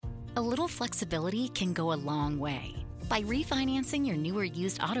A little flexibility can go a long way. By refinancing your new or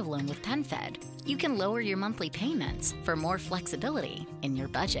used auto loan with PenFed, you can lower your monthly payments for more flexibility in your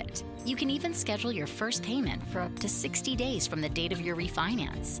budget. You can even schedule your first payment for up to 60 days from the date of your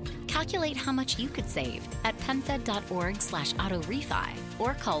refinance. Calculate how much you could save at penfed.org/auto-refi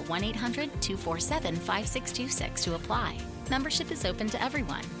or call 1-800-247-5626 to apply. Membership is open to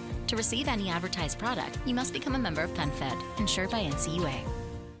everyone. To receive any advertised product, you must become a member of PenFed, insured by NCUA.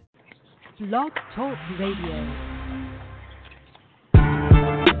 Blog Talk Radio.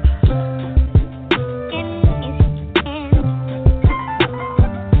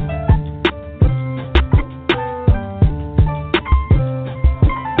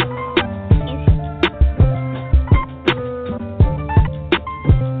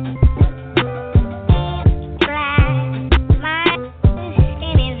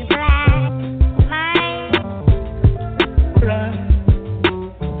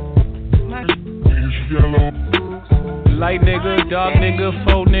 Light nigga, dog nigga,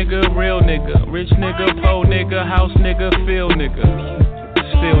 faux nigga, real nigga, rich nigga, po nigga, house nigga, feel nigga,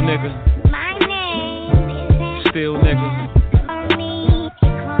 still nigga, still nigga.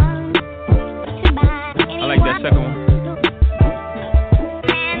 I like that second one.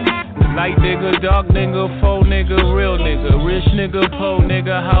 Light nigga, dog nigga, faux nigga, real nigga, rich nigga, po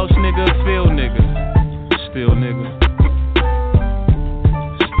nigga, house nigga, feel nigga, still nigga,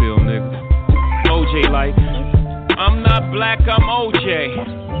 still nigga. OJ life. I'm not black, I'm OJ.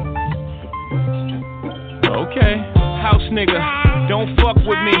 Okay, house nigga, don't fuck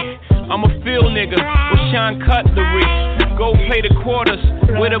with me. I'm a field nigga with Sean Cutlery. Go play the quarters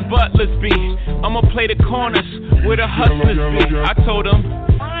where the butlers be. I'ma play the corners where the hustlers be. I told them,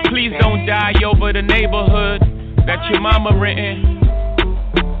 please don't die over the neighborhood that your mama renting.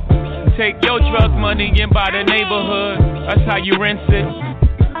 Take your drug money and buy the neighborhood. That's how you rinse it.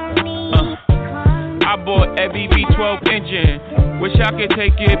 I bought every V12 engine. Wish I could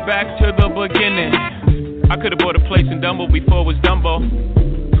take it back to the beginning. I could have bought a place in Dumbo before it was Dumbo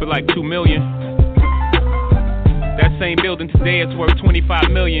for like $2 million. That same building today it's worth $25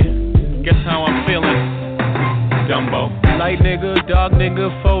 million. Guess how I'm feeling? Dumbo. Light nigga, dog nigga,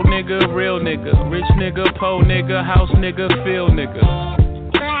 faux nigga, real nigga, rich nigga, po nigga, house nigga, feel nigga,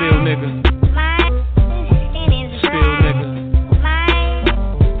 still nigga, still nigga.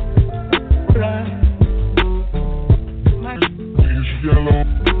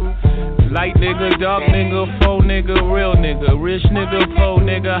 Light nigga, dark nigga, faux nigga, real nigga, rich nigga, po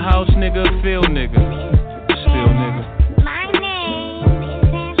nigga, house nigga, feel nigga, still nigga,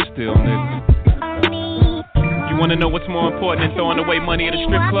 still nigga. You wanna know what's more important than throwing away money at a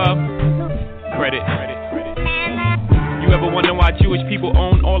strip club? Credit. You ever wonder why Jewish people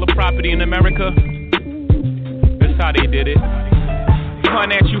own all the property in America? That's how they did it.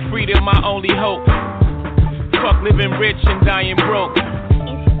 Financial freedom, my only hope. Fuck living rich and dying broke.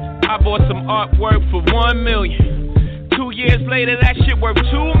 I bought some artwork for $1 million. 2 years later, that shit worth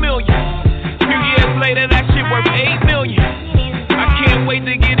 $2 million. 2 years later, that shit worth $8 million. I can't wait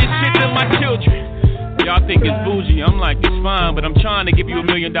to get this shit to my children. Y'all think it's bougie, I'm like, it's fine, but I'm trying to give you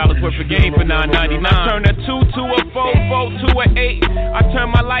 $1 million worth of game for $9.99. I turn a 2 to a 4, 4 to an 8. I turn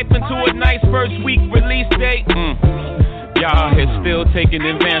my life into a nice first week release date. Y'all out here still taking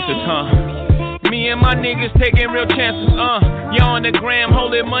advances, huh? Me and my niggas taking real chances, You're on the gram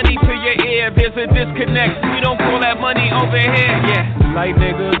holding money to your ear. There's a disconnect, we don't call that money over here, yeah. Light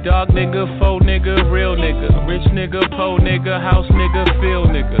nigga, dog nigga, faux nigga, real nigga, rich nigga, po nigga, house nigga, feel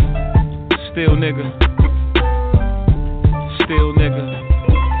nigga, still nigga, still nigga.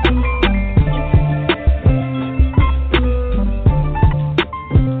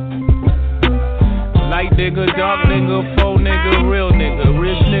 Light nigga, dog nigga, faux nigga, real nigga,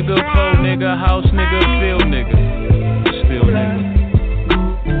 rich nigga, po nigga, house nigga, feel nigga, still nigga,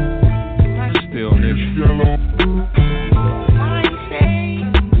 still nigga.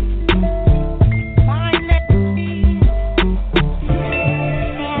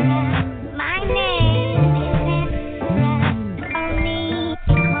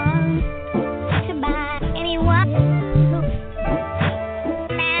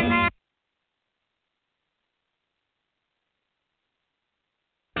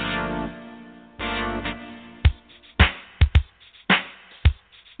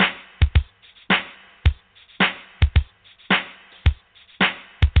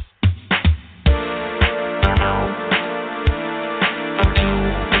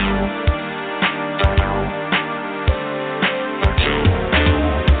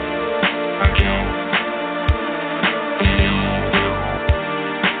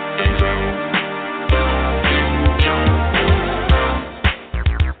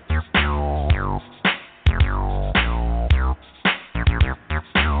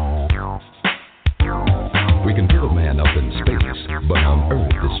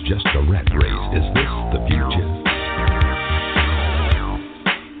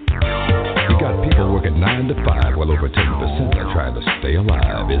 working 9 to 5 while over 10% are trying to stay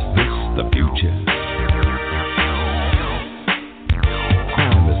alive. Is this the future?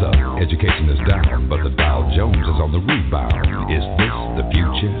 Crime is up, education is down, but the Dow Jones is on the rebound. Is this the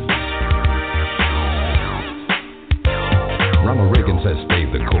future? Ronald Reagan says stay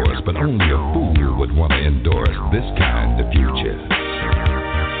the course, but only a fool would want to endorse this kind of future.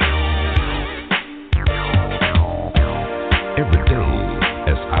 Every day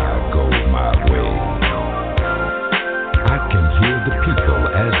as I go my way, I can hear the people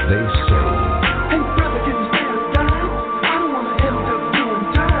as they say, "Hey brother, can you stand a dime? I don't want to end up doing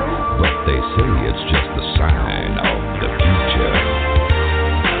time." But they say it's just a sign of the future.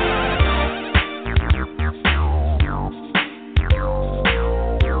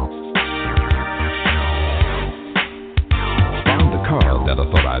 Found a car that I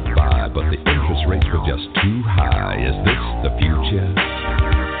thought I'd buy, but the interest rates were just too high. Is this the future?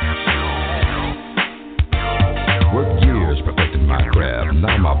 Worked years perfecting my craft.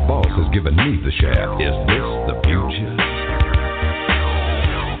 Now my boss has given me the shaft. Is this the future?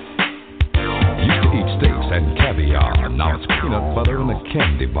 Used to eat steaks and caviar. Now it's peanut butter and a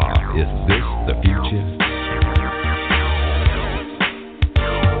candy bar. Is this the future?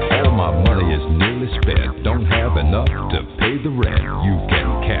 All my money is nearly spent. Don't have enough to pay the rent. You can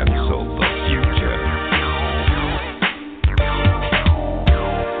cancel the future.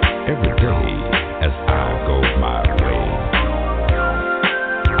 Every day as I go my way,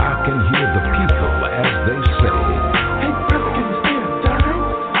 I can hear the people as they say, "Hey brother, can you stand a dime?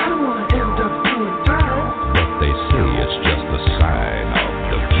 I don't want to end up doing time." But they say it's just a sign of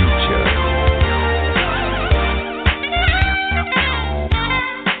the future.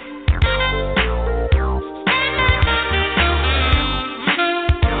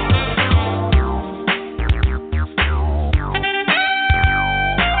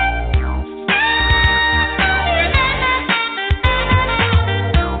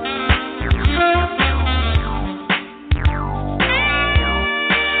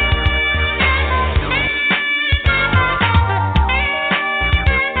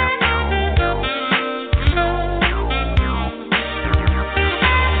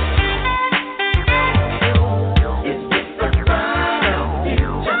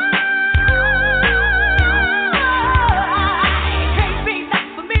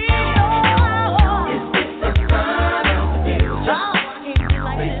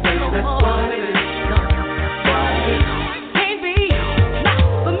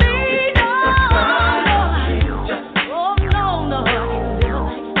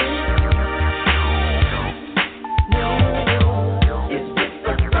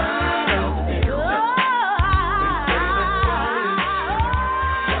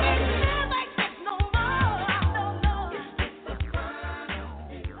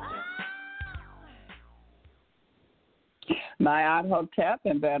 Hotep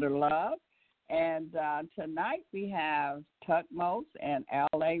and Better Love. And tonight we have TUTMOSE and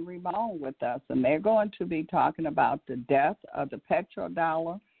LA Ramon with us, and they're going to be talking about the death of the Petro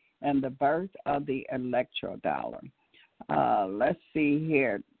Dollar and the birth of the Electro Dollar. Let's see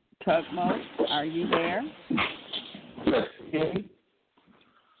here. TUTMOSE, are you there?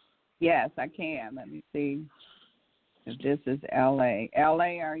 Yes, I can. Let me see if this is LA.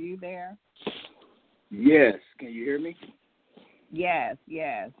 LA, are you there? Yes. Can you hear me? Yes.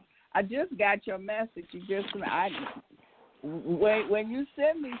 I just got your message. When you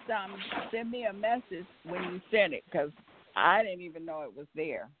send me something, send me a message when you send it, because I didn't even know it was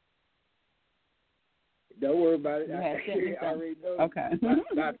there. Don't worry about it. You had sent me I already know. Okay.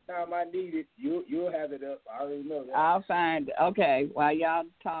 By the time I need it, you'll have it up. I already know that. I'll find it. Okay. While y'all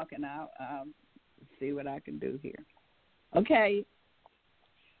talking, I'll see what I can do here. Okay.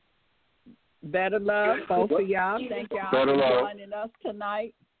 Better love, both of y'all. Thank y'all for joining us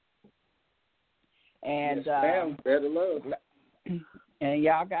tonight. And yes, ma'am. Better love. And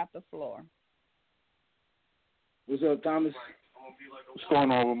y'all got the floor. What's up, Thomas? What's going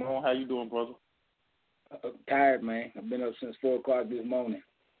on, Ramon? How you doing, brother? Tired, man. I've been up since 4 o'clock this morning.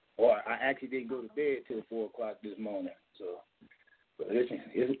 Or I actually didn't go to bed till 4 o'clock this morning. So, but listen,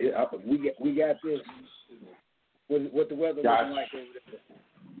 we got this. What the weather looking like over there?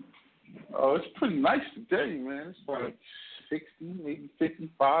 Oh, it's pretty nice today, man. It's like 60, maybe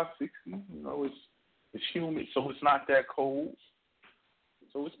 55, 60. You know, it's humid, so it's not that cold.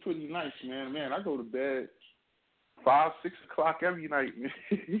 So it's pretty nice, man. Man, I go to bed 5, 6 o'clock every night,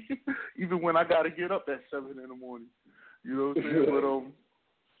 man. Even when I got to get up at 7 in the morning. You know what I'm saying? But,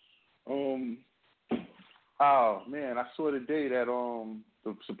 oh, man, I saw today that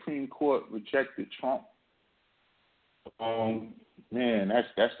the Supreme Court rejected Trump. Man,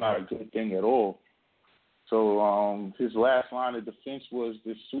 that's not a good thing at all. So his last line of defense was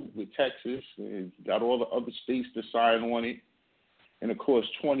the suit with Texas. And got all the other states to sign on it. And, of course,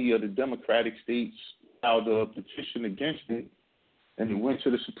 20 of the Democratic states filed a petition against it. And it went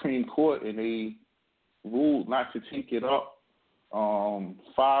to the Supreme Court, and they ruled not to take it up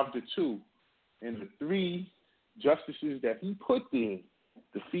 5-2. And the 3 justices that he put there,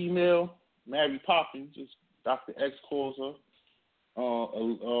 the female, Mary Poppins, as Dr. X calls her,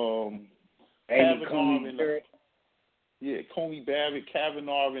 Coney Barrett,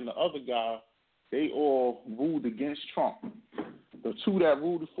 Kavanaugh, and the other guy, they all ruled against Trump. The 2 that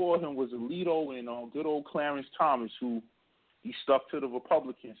ruled for him was Alito and good old Clarence Thomas, who he stuck to the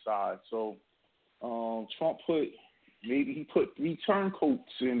Republican side. So Trump put 3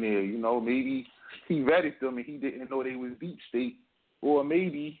 turncoats in there. You know, maybe he vetted them and he didn't know they was deep state. Or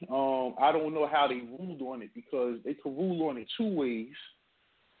maybe, I don't know how they ruled on it, because they could rule on it 2 ways.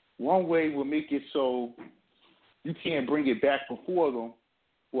 One way will make it so you can't bring it back before them.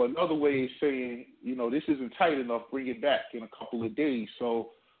 Or another way is saying, you know, this isn't tight enough, bring it back in a couple of days.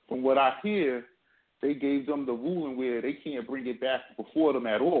 So from what I hear, they gave them the ruling where they can't bring it back before them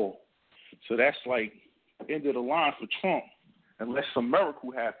at all. So that's like end of the line for Trump, unless some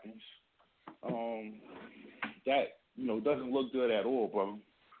miracle happens. That, you know, doesn't look good at all, brother.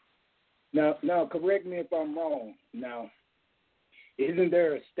 Now, correct me if I'm wrong. Now, isn't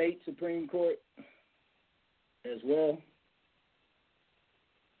there a state Supreme Court as well?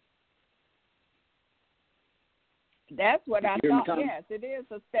 That's what I thought. Yes, it is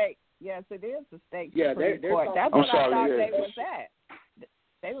a state. Yes, it is a state Supreme Court. That's what I thought they was at.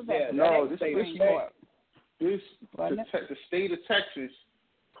 They was at the Supreme Court. The state of Texas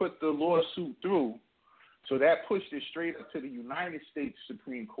put the lawsuit through, so that pushed it straight up to the United States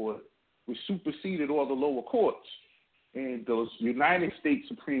Supreme Court, which superseded all the lower courts. And the United States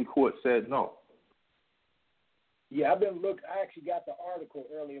Supreme Court said no. Yeah, I've been looking. I actually got the article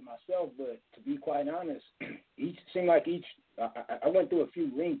earlier myself, but to be quite honest, I went through a few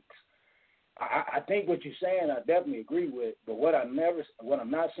links. I think what you're saying, I definitely agree with. But what I'm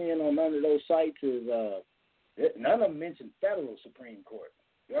not seeing on none of those sites is none of them mention federal Supreme Court.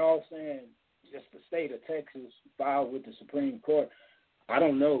 They're all saying just the state of Texas filed with the Supreme Court. I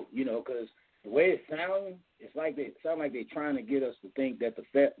don't know, you know, because the way it sounds, it sounds like they're trying to get us to think that the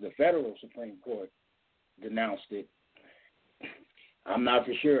federal Supreme Court denounced it. I'm not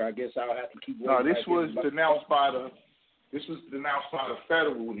for sure. I guess I'll have to keep waiting. No, this was denounced by the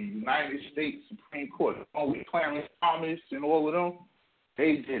federal, the United States Supreme Court. With Clarence Thomas and all of them,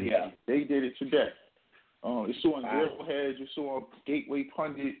 they did it. Yeah. They did it today. It's on Arrowhead, it's on Gateway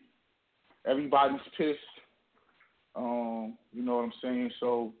Pundit. Everybody's pissed. You know what I'm saying?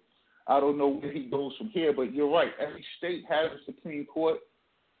 So I don't know where he goes from here, but you're right. Every state has a Supreme Court.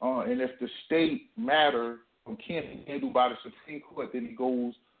 And if the state matter can't be handled by the Supreme Court, then it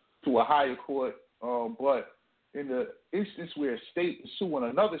goes to a higher court. But in the instance where a state is suing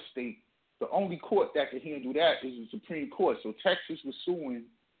another state, the only court that can handle that is the Supreme Court. So Texas was suing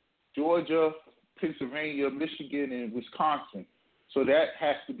Georgia, Pennsylvania, Michigan, and Wisconsin. So that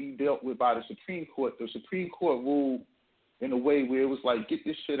has to be dealt with by the Supreme Court. The Supreme Court ruled in a way where it was like, get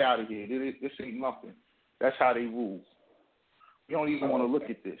this shit out of here. This ain't nothing. That's how they rule. We don't even want to look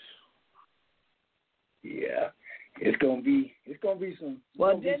at this. Yeah, it's gonna be some.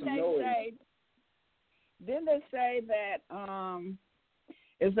 Well, didn't they say that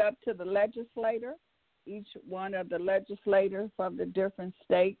it's up to the legislator? Each one of the legislators from the different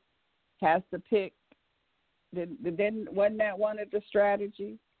states has to pick. Wasn't that one of the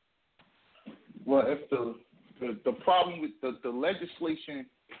strategies? Well, if the problem with the legislation.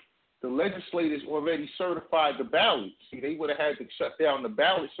 The legislators already certified the ballots. See, they would have had to shut down the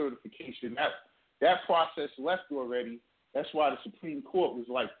ballot certification. That process left already. That's why the Supreme Court was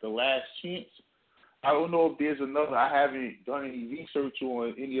like the last chance. I don't know if there's another. I haven't done any research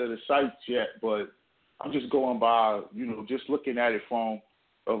on any of the sites yet, but I'm just going by, you know, just looking at it from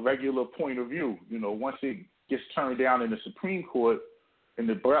a regular point of view. You know, once it gets turned down in the Supreme Court and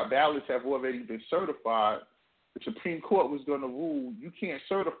the ballots have already been certified, the Supreme Court was going to rule you can't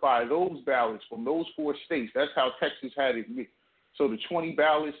certify those ballots from those 4 states. That's how Texas had it. So the 20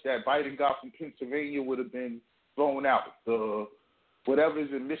 ballots that Biden got from Pennsylvania would have been thrown out. The whatever's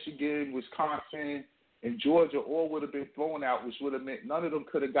in Michigan, Wisconsin, and Georgia all would have been thrown out, which would have meant none of them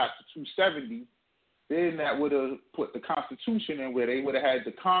could have got to 270. Then that would have put the Constitution in where they would have had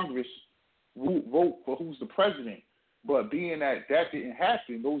the Congress vote for who's the president. But being that didn't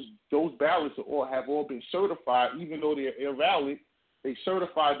happen, those ballots have all been certified, even though they're invalid. They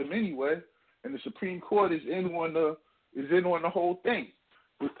certified them anyway, and the Supreme Court is in on the whole thing.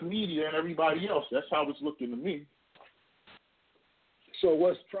 with the media and everybody else. That's how it's looking to me. So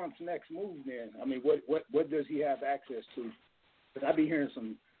what's Trump's next move then? I mean, what does he have access to? Because I be hearing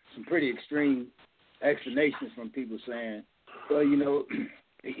some pretty extreme explanations from people saying, well, you know,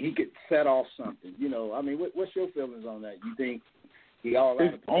 he could set off something. You know, I mean, what's your feelings on that? You think he all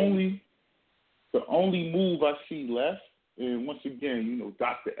out of control? The only move I see left, and once again, you know,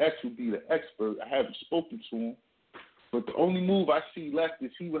 Dr. X would be the expert. I haven't spoken to him. But the only move I see left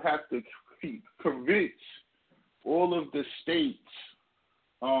is he would have to convince all of the states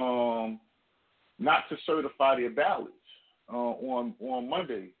not to certify their ballots on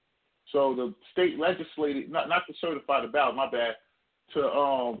Monday. So the state legislated, not to certify the ballot, my bad,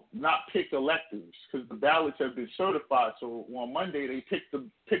 to not pick electors because the ballots have been certified. So on Monday they pick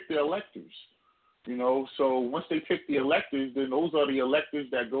the electors. You know, so once they pick the electors, then those are the electors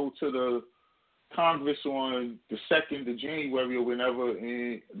that go to the Congress on the 2nd of January or whenever,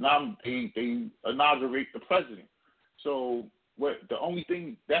 and they inaugurate the president. So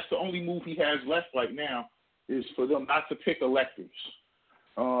that's the only move he has left right now is for them not to pick electors.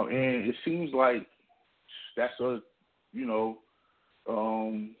 And it seems like that's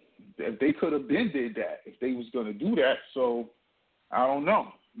if they could have been did that if they was going to do that. So I don't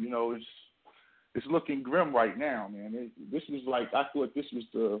know. You know, it's looking grim right now, man. This was like I thought this was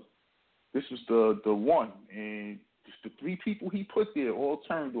the one, and just the three people he put there all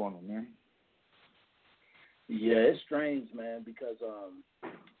turned on him, man. Yeah, it's strange, man, because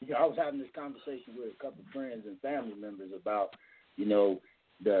I was having this conversation with a couple of friends and family members about, you know,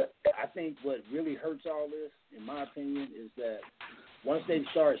 I think what really hurts all this, in my opinion, is that once they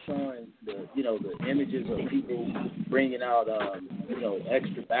start showing the images of people bringing out,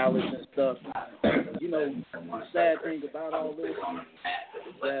 extra ballots and stuff, you know, the sad thing about all this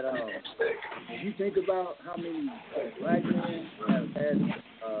is that if you think about how many black men have had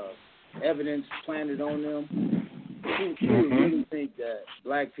evidence planted on them, you really think that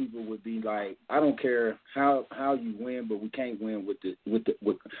black people would be like, I don't care how you win, but we can't win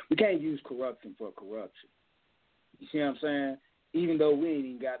we can't use corruption for corruption. You see what I'm saying? Even though we ain't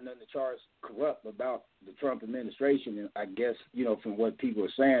even got nothing to charge corrupt about the Trump administration, and I guess, you know, from what people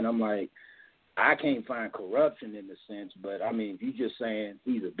are saying, I'm like, I can't find corruption in the sense, but I mean, if you're just saying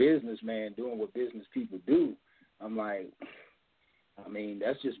he's a businessman doing what business people do, I'm like, I mean,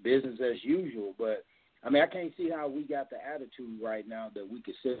 that's just business as usual. But I mean, I can't see how we got the attitude right now that we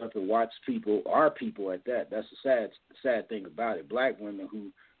could sit up and watch our people at that. That's the sad thing about it. Black women who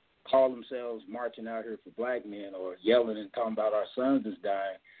call themselves marching out here for black men or yelling and talking about our sons is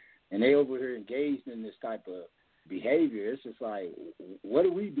dying, and they over here engaged in this type of behavior. It's just like, what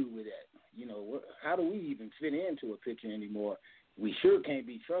do we do with that? You know, how do we even fit into a picture anymore? We sure can't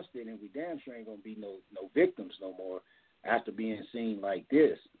be trusted, and we damn sure ain't going to be no victims no more after being seen like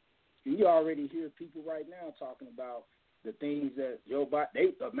this. And you already hear people right now talking about the things that Joe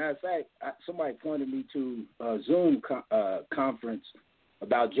Biden, matter of fact, somebody pointed me to a Zoom conference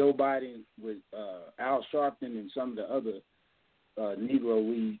about Joe Biden with Al Sharpton and some of the other Negro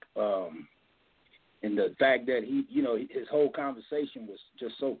League, and the fact that his whole conversation was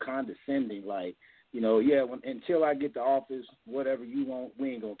just so condescending, like, until I get to office, whatever you want,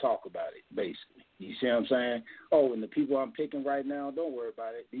 we ain't going to talk about it, basically. You see what I'm saying? Oh, and the people I'm picking right now, don't worry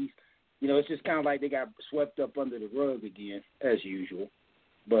about it. These, it's just kind of like they got swept up under the rug again, as usual.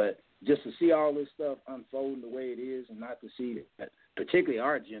 But just to see all this stuff unfolding the way it is, and not to see that, particularly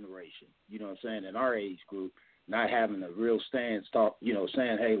our generation, you know what I'm saying, in our age group, not having a real stance,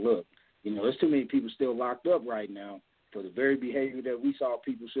 saying, hey, look, there's too many people still locked up right now for the very behavior that we saw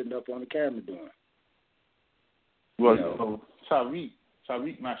people sitting up on the camera doing. Well, Tariq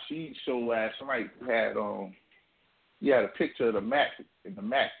Nasheed's show last night had a picture of the Mac,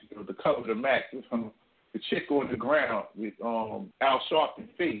 the cover of the Mac, with the chick on the ground with Al Sharpton's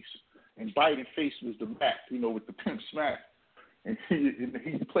face, and Biden's face was the Mac, with the pimp smack. And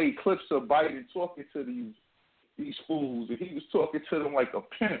he played clips of Biden talking to these fools, and he was talking to them like a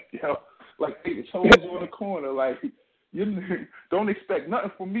pimp, like they was hoes on the corner, like, you don't expect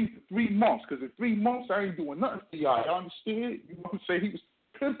nothing from me for 3 months, because in 3 months I ain't doing nothing for y'all. Y'all understand? You know what I'm saying? He was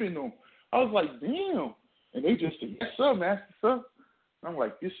pimping them. I was like, damn. And they just said, yes, sir, master, sir. I'm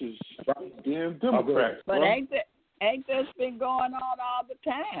like, this is damn Democrats. But bro. ain't this been going on all the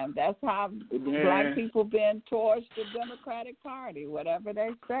time? That's how black people been towards the Democratic Party. Whatever they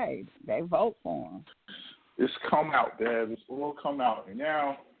say, they vote for them. It's come out, Dad. It's all come out. And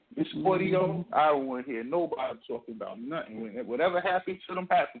now, this audio, I don't want to hear nobody talking about nothing. Whatever happened to them,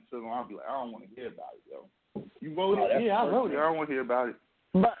 I'll be like, I don't want to hear about it, yo. You voted? Yeah, I voted. I don't want to hear about it.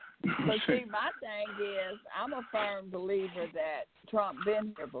 But But see, my thing is, I'm a firm believer that Trump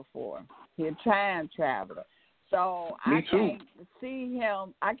been here before. He's a time traveler. So I can't see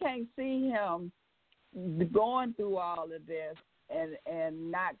him going through all of this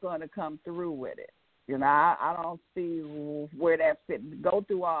and not going to come through with it. You know, I don't see where that fit. Go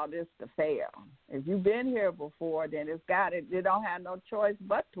through all this to fail. If you've been here before, then you don't have no choice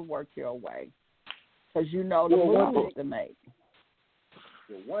but to work your way, because you know the moves to make.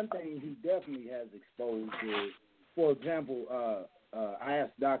 The one thing he definitely has exposed is, for example, I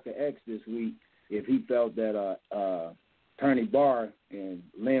asked Dr. X this week if he felt that Attorney Barr and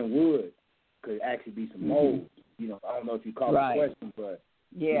Lynn Wood could actually be some moles. You know, I don't know if you caught the question, but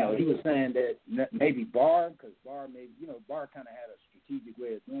you know, he was saying that maybe Barr, because Barr kind of had a strategic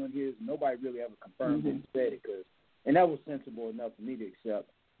way of doing his. Nobody really ever confirmed it and said it, and that was sensible enough for me to accept.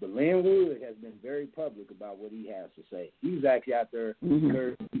 But Lynn Wood has been very public about what he has to say. He was actually out there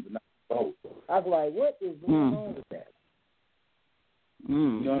encouraging people not to vote. I was like, what is going on with that? You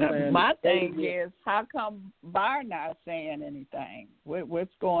know what I'm saying? My thing is, how come Barr not saying anything?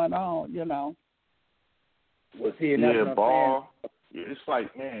 What's going on, you know? Well, see, Barr. It's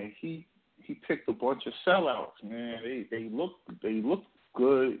like, man, he picked a bunch of sellouts, man. They look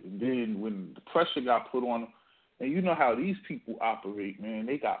good, and then when the pressure got put on them, and you know how these people operate, man.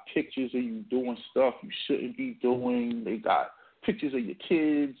 They got pictures of you doing stuff you shouldn't be doing. They got pictures of your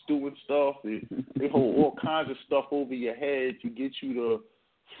kids doing stuff. They hold all kinds of stuff over your head to get you to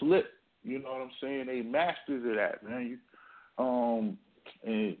flip. You know what I'm saying? They masters of that, man. And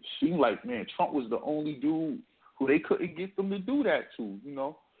it seemed like, man, Trump was the only dude who they couldn't get them to do that to, you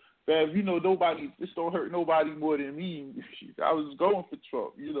know. But, you know, this don't hurt nobody more than me. I was going for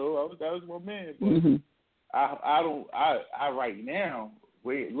Trump, you know. That was my man. But I right now,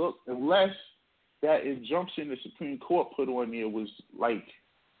 where it looked, unless that injunction the Supreme Court put on there was like,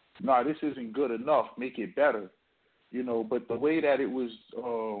 nah, this isn't good enough, make it better. You know, but the way that it was,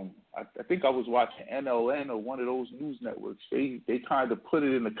 I think I was watching NLN or one of those news networks. They kind of put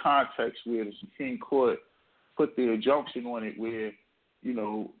it in the context where the Supreme Court put the injunction on it where, you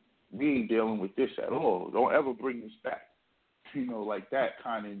know, we ain't dealing with this at all. Don't ever bring this back. You know, like that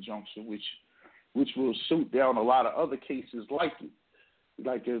kind of injunction, which will shoot down a lot of other cases like it.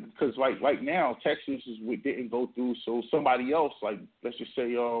 Like, because right now, Texas is what didn't go through, so somebody else, like, let's just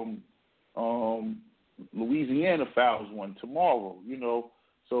say, Louisiana files one tomorrow, you know.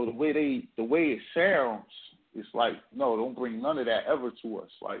 So the way it sounds, it's like, no, don't bring none of that ever to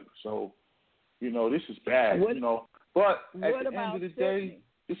us. Like, so, you know, this is bad, you know. But at the end of the day,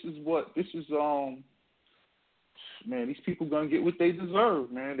 this is man, these people gonna get what they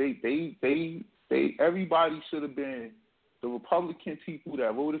deserve, man. They everybody should have been. The Republican people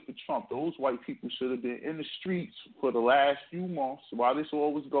that voted for Trump, those white people should have been in the streets for the last few months while this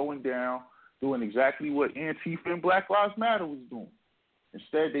all was going down, doing exactly what Antifa and Black Lives Matter was doing.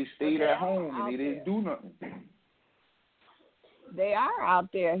 Instead, they stayed at home and they didn't do nothing. They are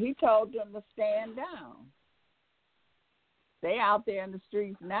out there. He told them to stand down. They out there in the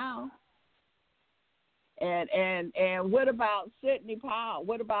streets now. And what about Sidney Powell?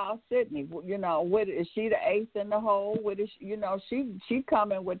 What about Sidney? You know, is she the ace in the hole? She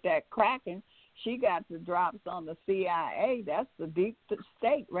coming with that cracking. She got the drops on the CIA. That's the deep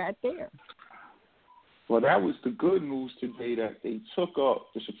state right there. Well, that was the good news today that they took up.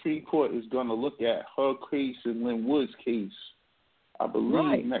 The Supreme Court is going to look at her case and Lynn Wood's case, I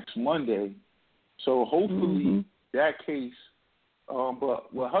believe, next Monday. So hopefully that case,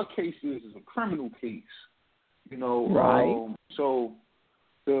 but what her case is a criminal case. You know, so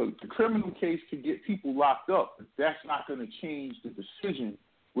the criminal case could get people locked up. But that's not going to change the decision.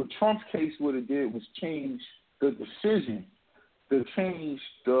 What Trump's case would have did was change the decision, to change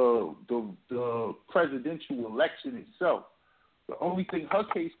the presidential election itself. The only thing her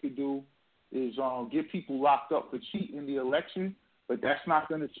case could do is get people locked up for cheating in the election, but that's not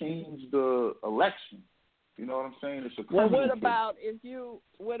going to change the election. You know what I'm saying? It's a criminal case.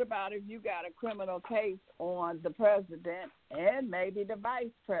 What about if you got a criminal case on the president and maybe the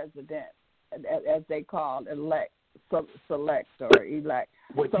vice president, as they call select or elect?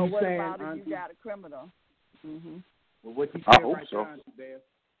 What about if you got a criminal? Well, what you said right there, Auntie Beth,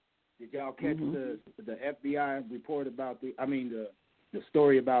 did y'all catch the FBI report about the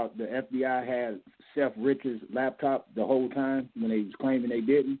story about the FBI had Seth Rich's laptop the whole time when they was claiming they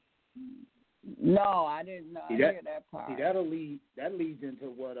didn't? No, I didn't know. I hear that part. See, that leads into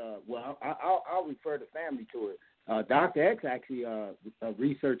what I'll refer the family to it. Dr. X actually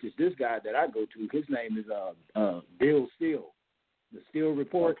researches this guy that I go to. His name is Bill Steele, the Steele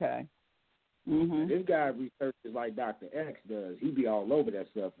Report. Okay. Mm-hmm. This guy researches like Dr. X does. He be all over that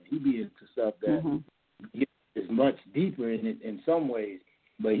stuff, and he be into stuff that is much deeper in it in some ways.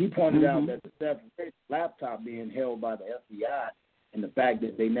 But he pointed out that the separate laptop being held by the FBI and the fact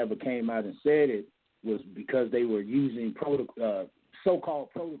that they never came out and said it was because they were using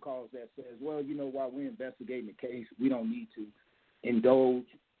so-called protocols that says, well, while we're investigating the case, we don't need to indulge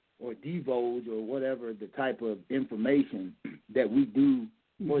or divulge or whatever the type of information that we do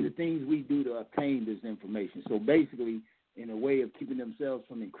or the things we do to obtain this information. So basically, in a way of keeping themselves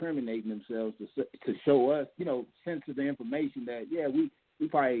from incriminating themselves to show us, sensitive information that, we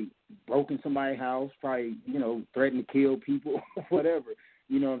probably broken somebody's house, probably, threatened to kill people, whatever.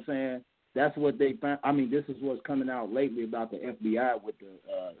 You know what I'm saying? That's what they found. I mean, this is what's coming out lately about the FBI with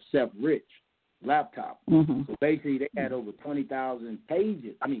the Seth Rich laptop. So basically, they had over 20,000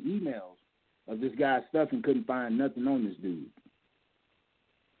 emails of this guy's stuff and couldn't find nothing on this dude.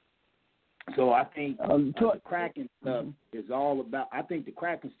 So I think the cracking stuff is all about. I think the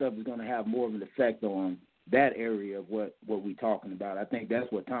cracking stuff is going to have more of an effect on that area of what we're talking about. I think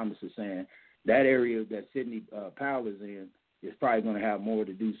that's what Thomas is saying. That area that Sidney Powell is in is probably going to have more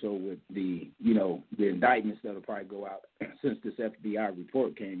to do so with the indictments that'll probably go out since this FBI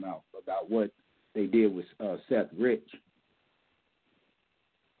report came out about what they did with Seth Rich.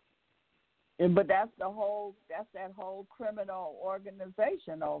 But that's that whole criminal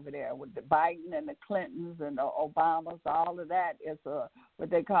organization over there with the Biden and the Clintons and the Obamas. All of that is what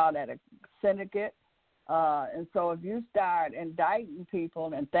they call that a syndicate. And so if you start indicting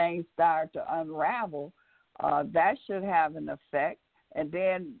people and things start to unravel, that should have an effect. And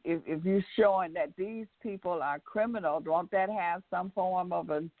then if you're showing that these people are criminal, don't that have some form of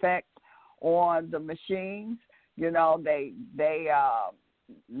effect on the machines? They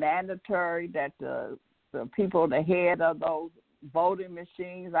mandatory that the people, the head of those voting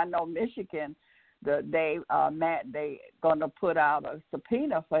machines. I know Michigan, they going to put out a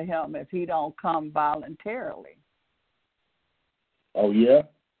subpoena for him if he don't come voluntarily. Oh yeah.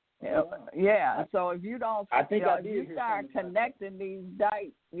 Yeah. So if you don't, I think if you start connecting these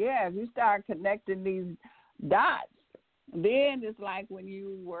dots, if you start connecting these dots, then it's like when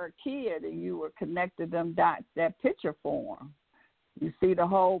you were a kid and you were connected them dots, that picture form. You see the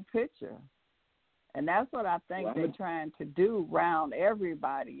whole picture. And that's what I think they're trying to do, round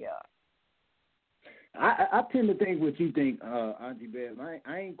everybody up. I tend to think what you think, Auntie Bev.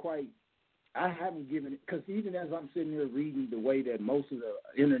 I haven't given it, because even as I'm sitting here reading the way that most of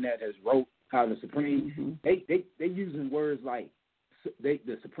the internet has wrote how the Supreme, they using words like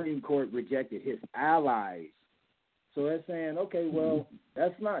the Supreme Court rejected his allies. So they're saying, okay, well,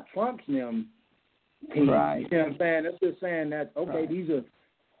 that's not Trump's them team. Right. You know what I'm saying? That's just saying that, okay, these are,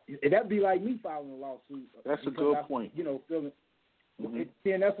 that'd be like me filing a lawsuit. That's a good point. Feeling.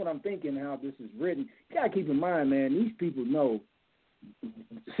 And that's what I'm thinking, how this is written. You got to keep in mind, man, these people know,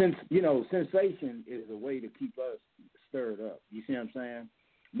 sensation is a way to keep us stirred up. You see what I'm saying?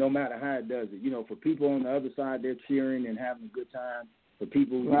 No matter how it does it. For people on the other side, they're cheering and having a good time. For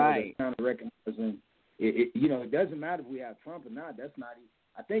people, they're kind of recognizing, it doesn't matter if we have Trump or not. That's not even,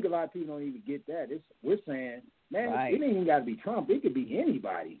 I think a lot of people don't even get that. We're saying, man, it ain't even got to be Trump. It could be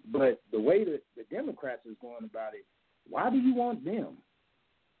anybody. But the way that the Democrats is going about it, why do you want them?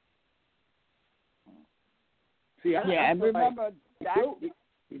 See, I remember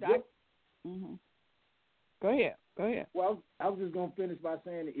Go ahead. Well, I was just gonna finish by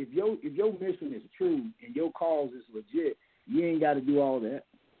saying, if your mission is true and your cause is legit, you ain't got to do all that.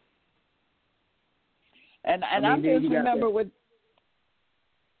 And I just remember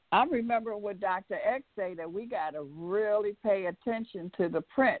I'm remembering what Dr. X say, that we got to really pay attention to the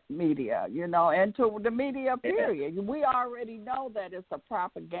print media, and to the media, period. We already know that it's a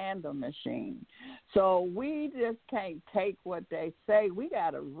propaganda machine. So we just can't take what they say. We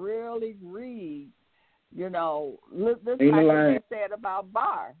got to really read, this like they said about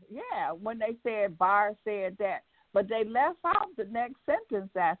Barr. Yeah, when they said Barr said that. But they left out the next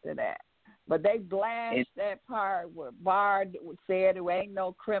sentence after that. But they blasted that part where Barr said there ain't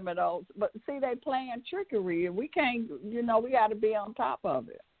no criminals. But see, they playing trickery, and we can't, we got to be on top of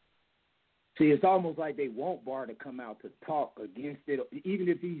it. See, it's almost like they want Barr to come out to talk against it, even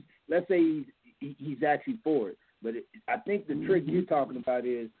if let's say he's actually for it. But I think the trick you're talking about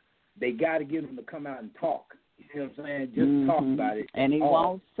is they got to get him to come out and talk. You see what I'm saying? Just talk about it. And he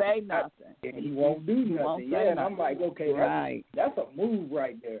won't say nothing. And he won't do nothing. And I'm like, okay, that's a move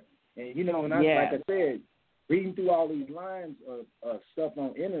right there. And, like I said, reading through all these lines of stuff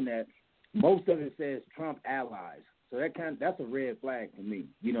on the internet, most of it says Trump allies. So that's a red flag for me.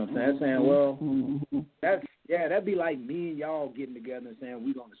 You know what I'm saying? Saying, well, that'd be like me and y'all getting together and saying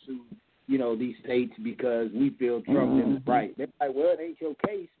we're going to sue, these states because we feel Trump is right. They're like, well, it ain't your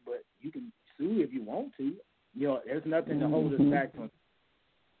case, but you can sue if you want to. There's nothing to hold us back from,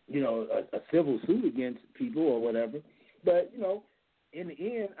 a civil suit against people or whatever. But, in the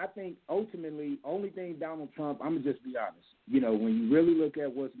end, I think ultimately, only thing Donald Trump, I'm going to just be honest, when you really look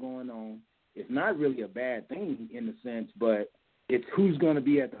at what's going on, it's not really a bad thing in the sense, but it's who's going to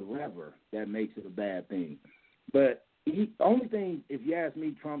be at the lever that makes it a bad thing. But only thing, if you ask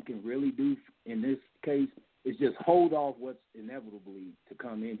me, Trump can really do in this case is just hold off what's inevitably to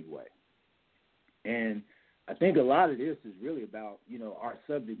come anyway. And I think a lot of this is really about, our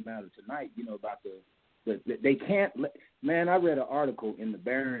subject matter tonight, about they can't man, I read an article in the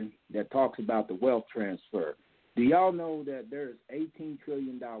Barron that talks about the wealth transfer. Do y'all know that there's $18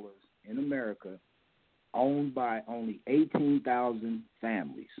 trillion in America owned by only 18,000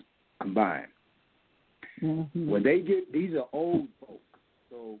 families combined? When they get, these are old folk,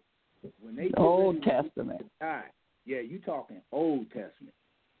 so when they Old Testament die, you talking Old Testament.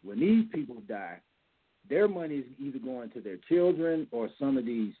 When these people die, their money is either going to their children or some of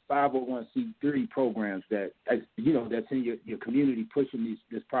these 501c3 programs that's in your community pushing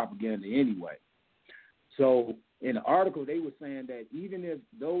this propaganda anyway. So in the article, they were saying that even if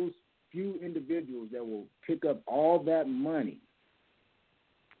those few individuals that will pick up all that money,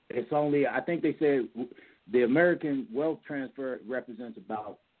 it's only, I think they said the American wealth transfer represents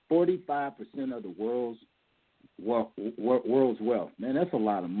about 45% of the world's wealth. Man, that's a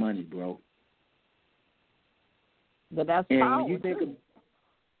lot of money, bro. But that's and power. When you think of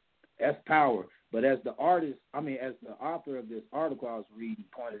that's power. But as the author of this article I was reading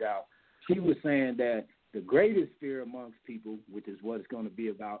pointed out, she was saying that the greatest fear amongst people, which is what it's going to be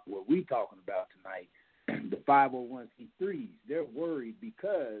about, what we're talking about tonight, the 501c3s, they're worried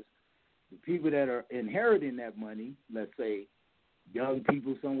because the people that are inheriting that money, let's say young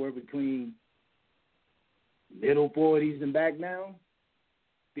people somewhere between middle 40s and back down,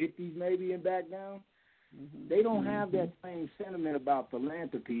 50s maybe and back down, they don't have that same sentiment about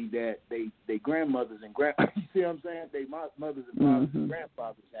philanthropy that they grandmothers and you see what I'm saying? They mothers and fathers and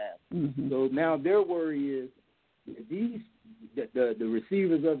grandfathers have. So now their worry is the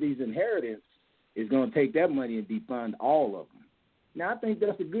receivers of these inheritance is going to take that money and defund all of them. Now I think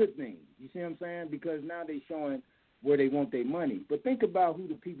that's a good thing. You see what I'm saying? Because now they're showing where they want their money. But think about who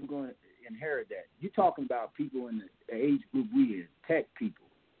the people going to inherit that. You're talking about people in the age group we in, tech people.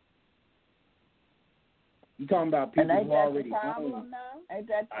 You're talking about people who already own. And ain't that the problem now? Ain't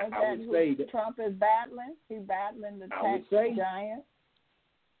that would say who Trump is battling? He's battling the tech giants?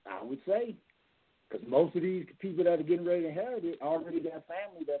 I would say. Because most of these people that are getting ready to inherit it already got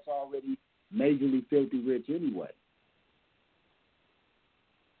family that's already majorly filthy rich anyway.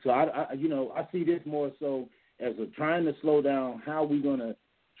 So, I see this more so as trying to slow down how we're going to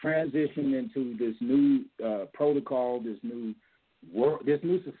transition into this new protocol, this new world, this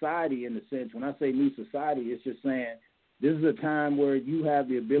new society in a sense. When I say new society, it's just saying this is a time where you have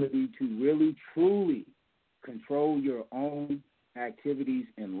the ability to really, truly control your own activities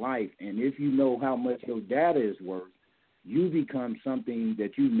in life. And if you know how much your data is worth, you become something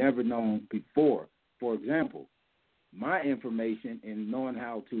that you've never known before. For example, my information in knowing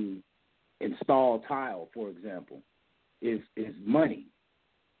how to install tile, for example, is money.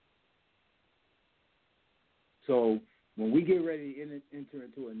 So when we get ready to enter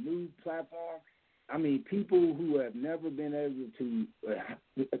into a new platform, I mean, people who have never been able to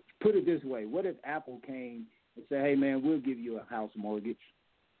put it this way: what if Apple came and said, "Hey, man, we'll give you a house mortgage,"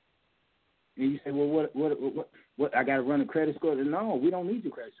 and you say, "Well, what? I got to run a credit score?" No, we don't need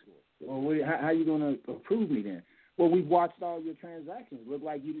your credit score. Well, how are you going to approve me then? Well, we've watched all your transactions. Look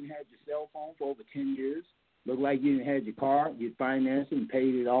like you didn't have your cell phone for over 10 years. Look like you didn't have your car. You financed it and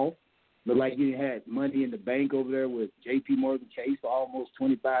paid it off. Look like you had money in the bank over there with J.P. Morgan Chase for almost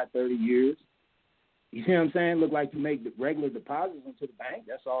 25, 30 years. You see what I'm saying? Look like you make the regular deposits into the bank.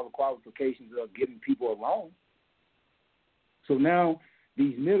 That's all the qualifications of giving people a loan. So now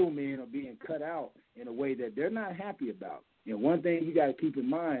these middlemen are being cut out in a way that they're not happy about. And one thing you got to keep in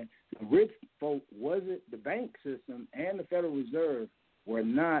mind, the rich folk the bank system and the Federal Reserve were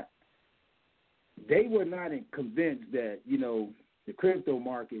not convinced that, the crypto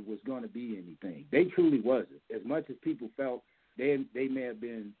market was going to be anything. They truly wasn't. As much as people felt they may have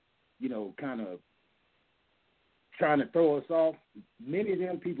been, kind of trying to throw us off, many of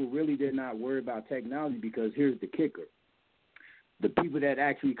them people really did not worry about technology because here's the kicker. The people that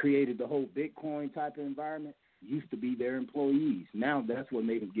actually created the whole Bitcoin type of environment used to be their employees. Now that's what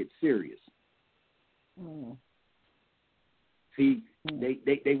made them get serious. See,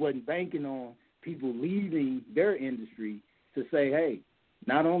 they wasn't banking on people leaving their industry to say, hey,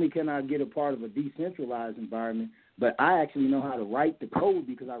 not only can I get a part of a decentralized environment, but I actually know how to write the code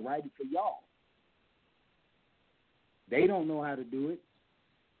because I write it for y'all. They don't know how to do it.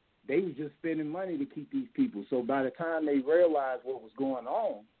 They was just spending money to keep these people. So by the time they realized what was going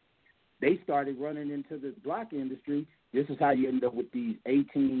on, they started running into the block industry. This is how you end up with these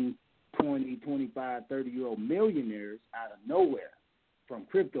 18, 20, 25, 30-year-old millionaires out of nowhere from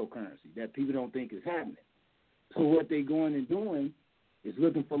cryptocurrency that people don't think is happening. So what they're going and doing is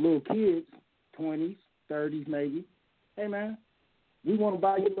looking for little kids, 20s, 30s maybe. Hey, man, we want to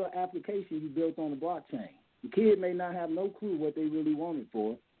buy your little application you built on the blockchain. The kid may not have no clue what they really want it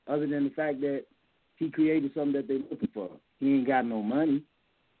for, other than the fact that he created something that they're looking for. He ain't got no money.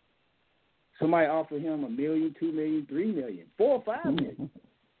 Somebody offer him $1 million, $2 million, $3 million, $4 or $5 million.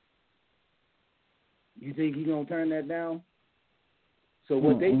 You think he's gonna turn that down? So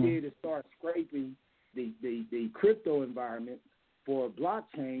what they did is start scraping the crypto environment for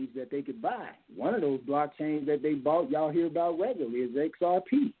blockchains that they could buy. One of those blockchains that they bought, y'all hear about regularly, is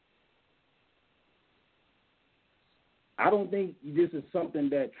XRP. I don't think this is something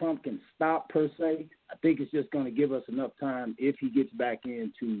that Trump can stop per se. I think it's just going to give us enough time if he gets back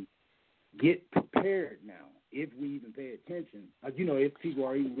in to get prepared now, if we even pay attention. If people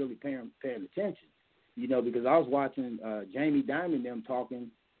are even really paying attention. Because I was watching Jamie Dimon them talking,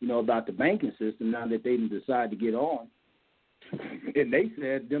 about the banking system now that they decide to get on. And they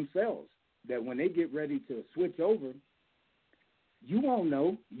said themselves that when they get ready to switch over, you won't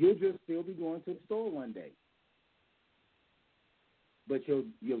know. You'll just still be going to the store one day. But your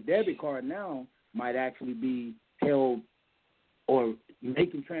debit card now might actually be held or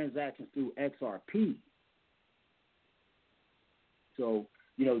making transactions through XRP. So,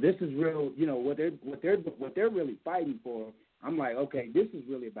 this is real, what they're really fighting for. I'm like, okay, this is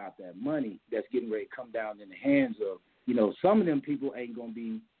really about that money that's getting ready to come down in the hands of, some of them people ain't going to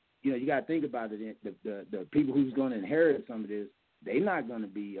be, you got to think about it. The people who's going to inherit some of this, they're not going to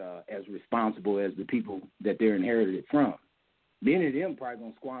be as responsible as the people that they're inherited it from. Many of them probably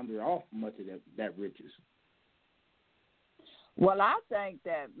going to squander off much of that riches. Well, I think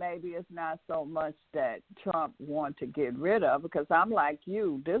that maybe it's not so much that Trump wants to get rid of, because I'm like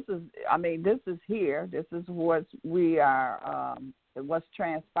you. This is here. This is what we are, what's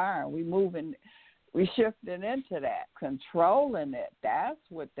transpiring. We shifting into that, controlling it. That's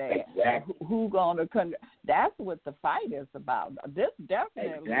what that's what the fight is about. This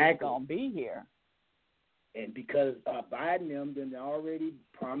definitely is going to be here. And because Biden them already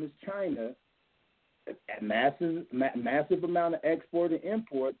promised China a massive amount of export and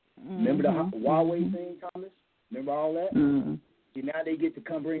import. Remember the Huawei thing, Thomas? Remember all that? See, now they get to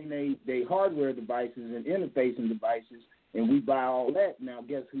come bring they hardware devices and interfacing devices, and we buy all that. Now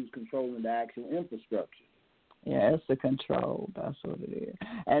guess who's controlling the actual infrastructure? Yeah, it's the control. That's what it is.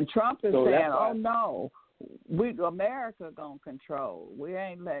 And Trump is saying, oh, no, America going to control. We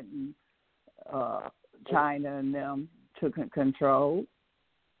ain't letting China and them to control.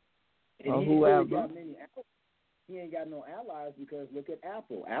 And or whoever. He ain't got no allies, because look at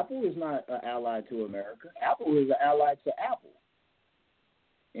Apple. Apple is not an ally to America. Apple is an ally to Apple.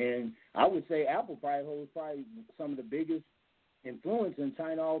 And I would say Apple holds some of the biggest influence in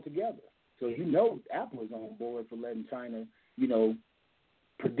China altogether. So Apple is on board for letting China,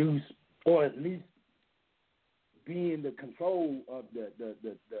 produce, or at least be in the control of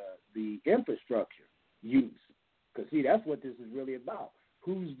the infrastructure use. Because see, that's what this is really about.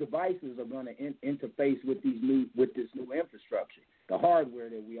 Whose devices are going to interface with this new infrastructure? The hardware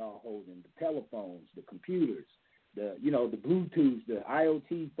that we all hold in, the telephones, the computers, the Bluetooth, the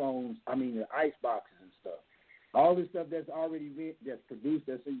IoT phones. The ice boxes and stuff. All this stuff that's that's produced,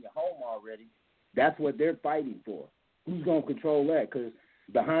 that's in your home already. That's what they're fighting for. Who's going to control that? Because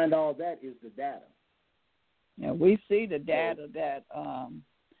behind all that is the data. Yeah, we see the data that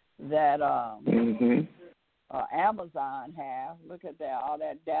Amazon have. Look at that, all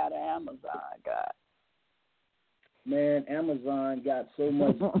that data Amazon got. Man, Amazon got so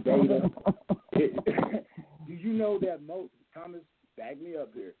much data. Do you know that Thomas, back me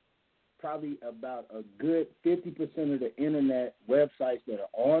up here, probably about a good 50% of the internet websites that are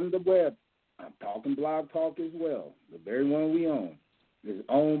on the web, I'm talking Blog Talk as well, the very one we own, is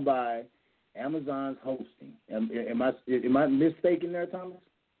owned by Amazon's hosting. Am I mistaken there, Thomas?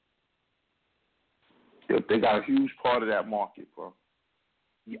 They got a huge part of that market, bro.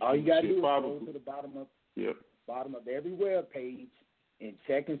 All you got to do is go to the bottom of every web page and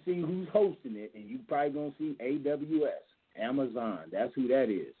check and see who's hosting it, and you probably going to see AWS, Amazon. That's who that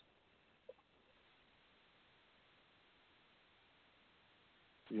is.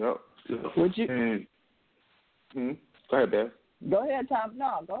 Yep. Would you? Go ahead, Beth. Go ahead, Tom.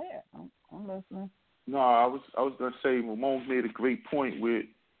 No, go ahead. I'm listening. No, I was gonna say Ramon made a great point with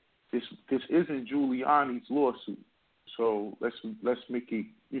this. This isn't Giuliani's lawsuit, so let's make it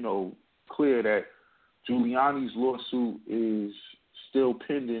clear that Giuliani's lawsuit is still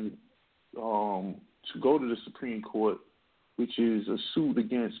pending to go to the Supreme Court, which is a suit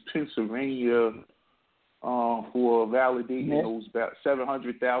against Pennsylvania for validating those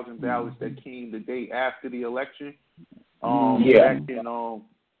 700,000 ballots that came the day after the election.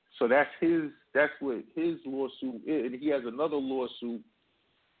 So that's what his lawsuit is. And he has another lawsuit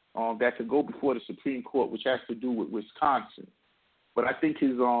that could go before the Supreme Court, which has to do with Wisconsin. But I think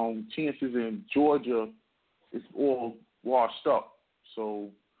his chances in Georgia is all washed up. So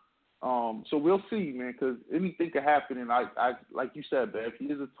we'll see, man, because anything could happen. And I like you said, Bev, he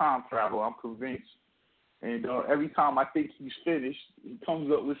is a time traveler. I'm convinced. And every time I think he's finished, he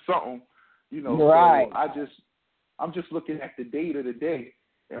comes up with something, Right. So I'm just looking at the data today.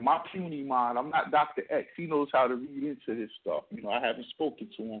 In my puny mind, I'm not Dr. X. He knows how to read into his stuff. I haven't spoken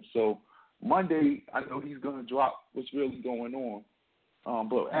to him. So Monday, I know he's going to drop what's really going on.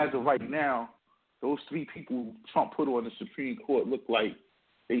 But as of right now, those 3 people Trump put on the Supreme Court look like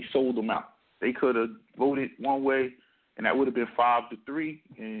they sold them out. They could have voted one way, and that would have been 5-3,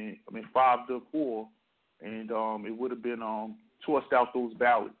 5-4, and it would have been tossed out those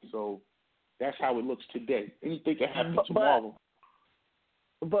ballots. So that's how it looks today. Anything can happen tomorrow.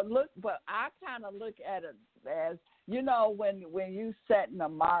 But I kind of look at it as, when you setting a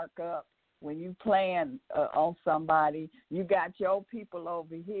mark up, when you plan on somebody, you got your people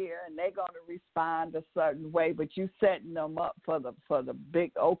over here, and they're going to respond a certain way, but you setting them up for the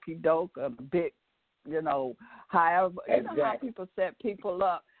big okie doke or the big, however, Exactly. How people set people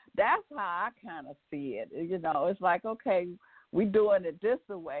up. That's how I kind of see it. It's like, okay, we doing it this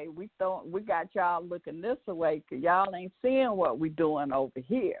way. We got y'all looking this way because y'all ain't seeing what we doing over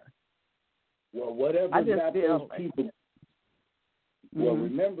here. Well, whatever I just got feel those like people. Well,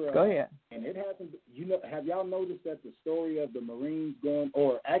 remember, go ahead. And it happened. Have y'all noticed that the story of the Marines going,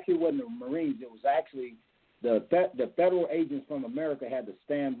 or actually it wasn't the Marines, it was actually the federal agents from America had to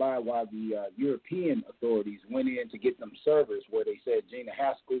stand by while the European authorities went in to get them servers where they said Gina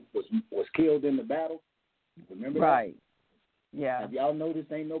Haspel was killed in the battle. Remember that? Right. Yeah. Have y'all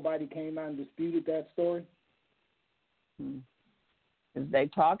noticed ain't nobody came out and disputed that story? Is they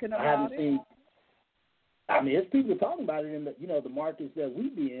talking about I haven't it? seen. I mean, it's people talking about it in the markets that we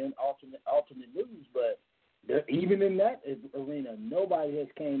be in, alternate news, but even in that arena, nobody has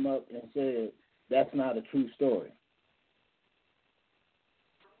came up and said that's not a true story.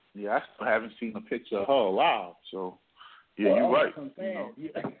 Yeah, I still haven't seen a picture of her alive, so yeah, you're right. I'm saying.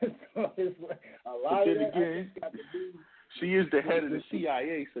 So it's a lot of that again, got to do. She is the head of the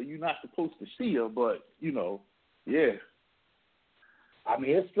CIA, so you're not supposed to see her, but yeah. I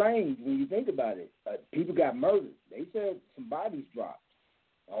mean, it's strange when you think about it. People got murdered. They said some bodies dropped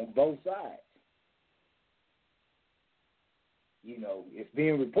on both sides. It's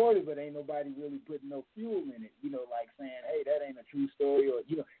being reported, but ain't nobody really putting no fuel in it. Like saying, hey, that ain't a true story. Or,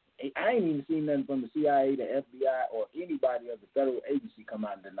 I ain't even seen nothing from the CIA, the FBI, or anybody of the federal agency come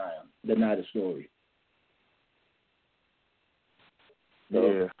out and deny the story.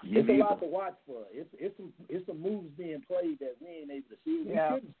 So it's a lot to watch for. It's some moves being played that we ain't able to see. We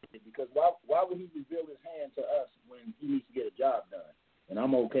shouldn't see it because why would he reveal his hand to us when he needs to get a job done? And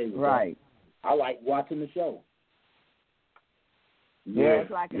I'm okay with that. I like watching the show. Yeah,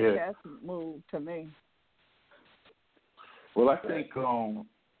 it's like a chess move to me. Well, I think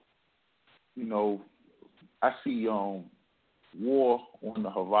I see war on the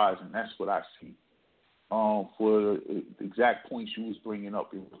horizon. That's what I see. For the exact points you was bringing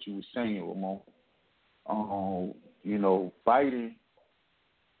up and what you were saying, Ramon. Biden,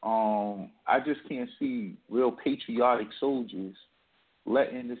 I just can't see real patriotic soldiers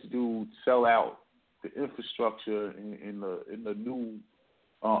letting this dude sell out the infrastructure in the new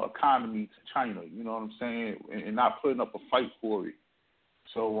economy to China. You know what I'm saying? And not putting up a fight for it.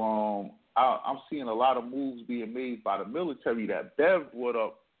 So I'm seeing a lot of moves being made by the military that Bev brought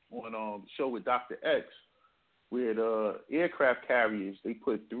up on the show with Dr. X, where the aircraft carriers, they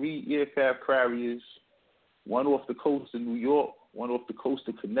put 3 aircraft carriers, one off the coast of New York, one off the coast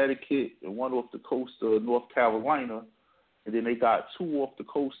of Connecticut, and one off the coast of North Carolina. And then they got 2 off the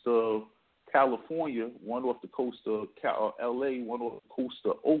coast of California, one off the coast of L.A., one off the coast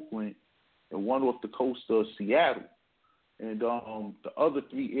of Oakland, and one off the coast of Seattle. And the other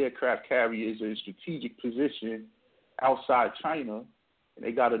 3 aircraft carriers are in strategic position outside China. And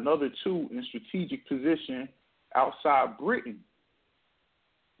they got another 2 in strategic position outside Britain.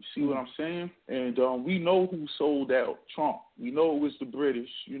 You see what I'm saying? And we know who sold out Trump. We know it was the British.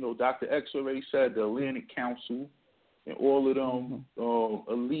 You know, Dr. X already said the Atlantic Council and all of them,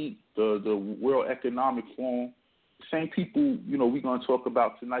 elite, the World Economic Forum. Same people, you know, we're going to talk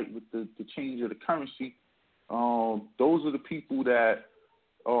about tonight with the change of the currency. Those are the people that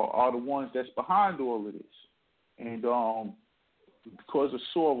are the ones that's behind all of this. And because of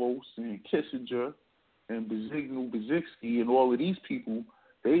Soros and Kissinger and Brzezinski and all of these people,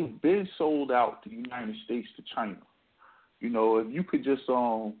 they've been sold out the United States to China. You know, if you could just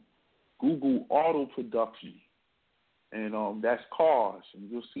Google auto production, and that's cars, and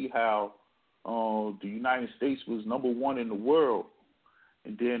you'll see how the United States was number one in the world.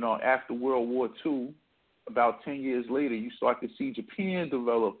 And then after World War II, about 10 years later, you start to see Japan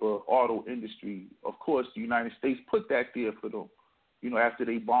develop an auto industry. Of course, the United States put that there for them, you know, after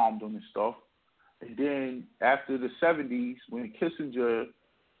they bombed them and stuff. And then after the 70s, when Kissinger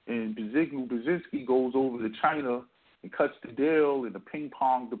and Brzezinski goes over to China and cuts the deal and the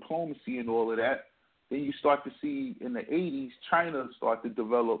ping-pong diplomacy and all of that, then you start to see in the 80s, China start to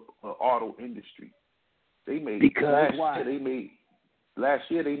develop an auto industry. They made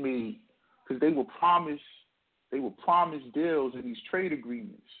last year they made because they were promised deals in these trade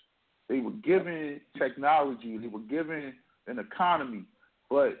agreements. They were given technology, they were given an economy,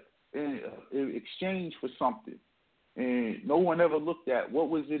 but in exchange for something. And no one ever looked at what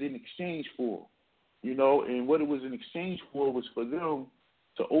was it in exchange for, you know, and what it was in exchange for was for them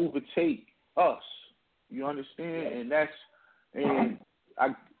to overtake us. You understand? And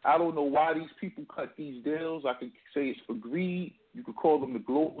I don't know why these people cut these deals. I could say it's for greed. You could call them the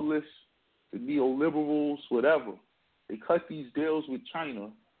globalists, the neoliberals, whatever. They cut these deals with China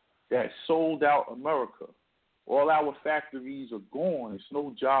that sold out America. All our factories are gone. There's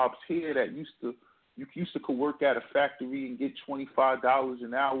no jobs here that you used to could work at a factory and get $25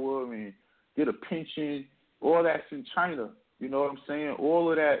 an hour and get a pension. All that's in China. You know what I'm saying? All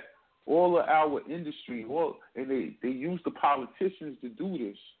of that. All of our industry, and they use the politicians to do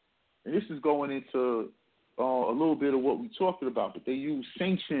this. And this is going into a little bit of what we're talking about, but they use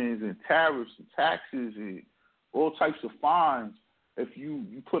sanctions and tariffs and taxes and all types of fines. If you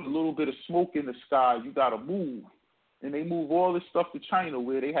put a little bit of smoke in the sky, you got to move. And they move all this stuff to China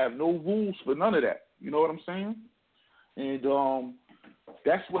where they have no rules for none of that. You know what I'm saying? And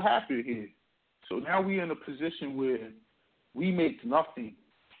that's what happened here. So now we're in a position where we make nothing.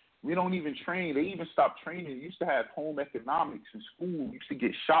 We don't even train. They even stopped training. You used to have home economics in school. You used to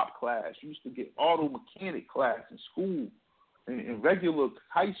get shop class. You used to get auto mechanic class in school, in regular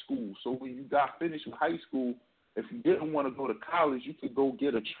high school. So when you got finished with high school, if you didn't want to go to college, you could go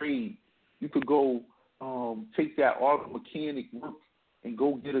get a trade. You could go take that auto mechanic work and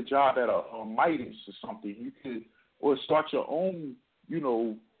go get a job at a Midas or something. You could, or start your own, you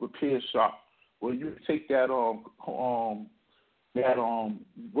know, repair shop. Or you could take that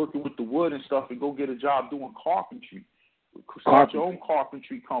working with the wood and stuff and go get a job doing carpentry. Start your own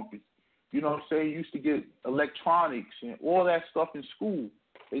carpentry company. You know what I'm saying? You used to get electronics and all that stuff in school.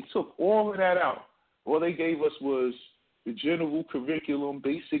 They took all of that out. All they gave us was the general curriculum,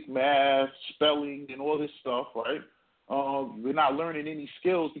 basic math, spelling, and all this stuff, right? We're not learning any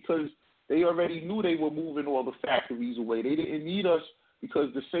skills because they already knew they were moving all the factories away. They didn't need us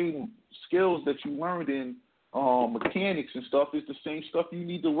because the same skills that you learned in mechanics and stuff is the same stuff you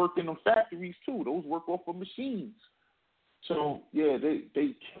need to work in them factories too. Those work off of machines. So yeah,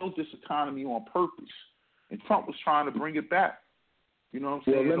 they killed this economy on purpose, and Trump was trying to bring it back. You know what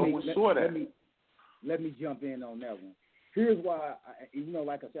I'm saying? No one saw that. Let me jump in on that one. Here's why,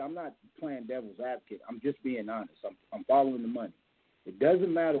 like I said, I'm not playing devil's advocate. I'm just being honest. I'm following the money. It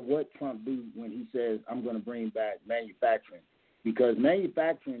doesn't matter what Trump do when he says I'm going to bring back manufacturing. Because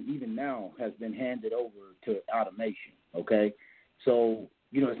manufacturing, even now, has been handed over to automation, okay? So,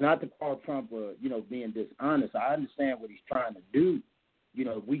 it's not to call Trump, being dishonest. I understand what he's trying to do.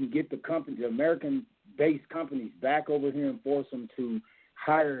 If we can get the American-based companies back over here and force them to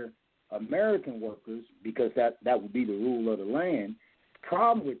hire American workers, because that would be the rule of the land. The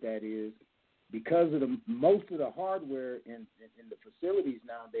problem with that is because of most of the hardware in the facilities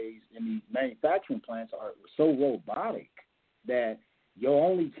nowadays in these manufacturing plants are so robotic that your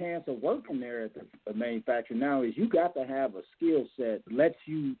only chance of working there at the manufacturer now is you got to have a skill set that lets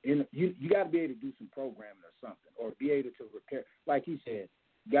you got to be able to do some programming or something, or be able to repair. Like he said,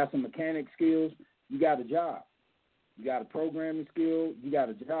 you got some mechanic skills, you got a job. You got a programming skill, you got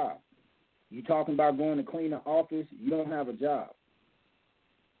a job. You talking about going to clean the office, you don't have a job.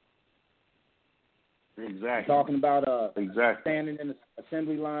 Exactly. Talking about standing in the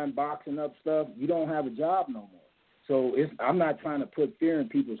assembly line, boxing up stuff, you don't have a job no more. So I'm not trying to put fear in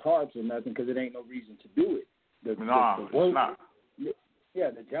people's hearts or nothing because it ain't no reason to do it. The work, it's not. Yeah,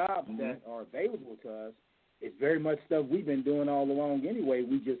 the jobs that are available to us is very much stuff we've been doing all along anyway.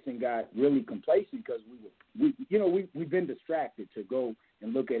 We just got really complacent because we've been distracted to go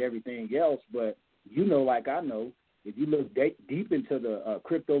and look at everything else. But like I know, if you look deep into the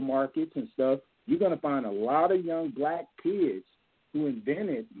crypto markets and stuff, you're going to find a lot of young black kids who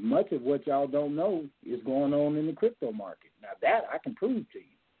invented much of what y'all don't know is going on in the crypto market. Now that I can prove to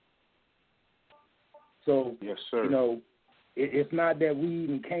you. So, yes, sir. It's not that we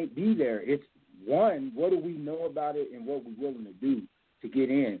even can't be there. It's one, what do we know about it and what we're willing to do to get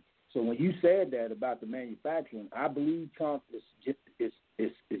in. So when you said that about the manufacturing, I believe Trump is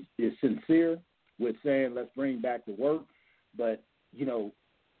sincere with saying let's bring back the work, but he's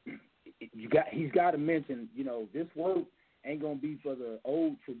got to mention this work ain't going to be for the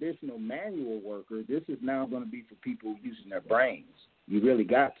old traditional manual worker. This is now going to be for people using their brains. You really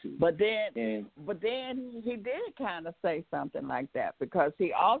got to. But then he did kind of say something like that because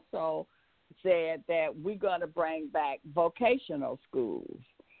he also said that we're going to bring back vocational schools.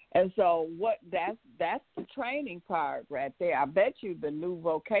 And so that's the training part right there. I bet you the new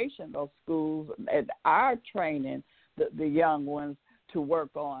vocational schools are training the young ones to work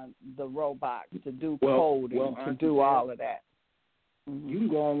on the robots, to do coding, to do all of that. Mm-hmm. You can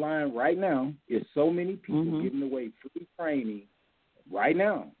go online right now. There's so many people giving away free training right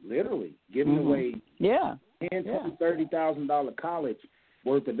now, literally giving away $10,000, $30,000 college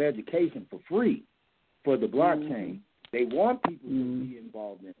worth of education for free for the blockchain. They want people to be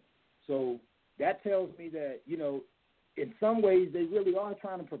involved in it. So that tells me that, in some ways they really are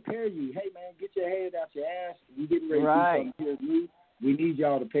trying to prepare you. Hey, man, get your head out your ass. We're getting ready to do something here new. We need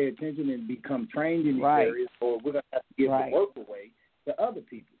y'all to pay attention and become trained in these areas, or we're going to have to give the work away to other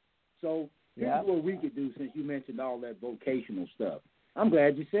people. So here's what we could do, since you mentioned all that vocational stuff. I'm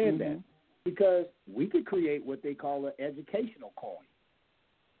glad you said that, because we could create what they call an educational coin.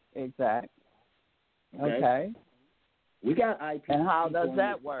 Exactly. Okay. We got IP. And how does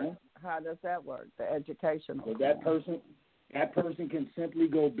that work? How does that work? The educational. So that person can simply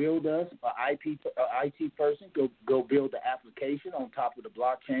go build us an IT person. Go build the application on top of the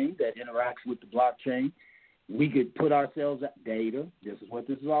blockchain that interacts with the blockchain. We could put ourselves at data. This is what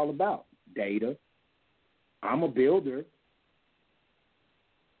this is all about. Data. I'm a builder.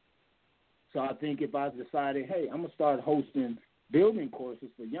 So I think if I decided, hey, I'm going to start hosting building courses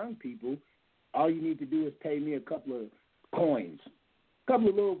for young people, all you need to do is pay me a couple of coins, a couple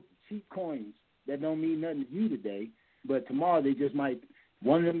of little cheap coins that don't mean nothing to you today, but tomorrow they just might,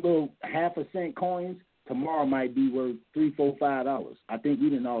 one of them little half-a-cent coins, tomorrow might be worth $3, $4, $5. I think we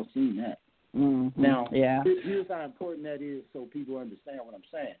done all seen that. Now, here's how important that is so people understand what I'm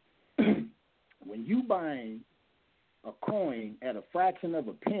saying. When you buying a coin at a fraction of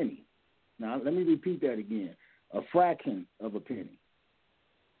a penny, now let me repeat that again, a fraction of a penny,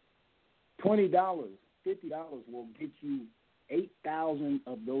 $20, $50 will get you 8,000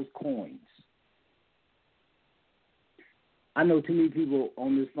 of those coins. I know too many people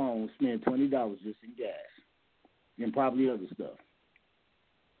on this phone spend $20 just in gas and probably other stuff.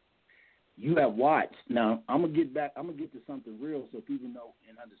 You have watched. Now, I'm going to get to something real so people know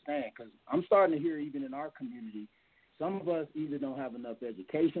and understand, because I'm starting to hear even in our community, some of us either don't have enough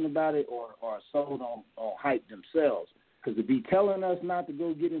education about it or are sold on hype themselves. Because to be telling us not to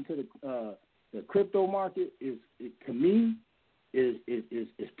go get into the crypto market to me is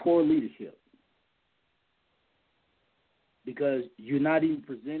poor leadership, because you're not even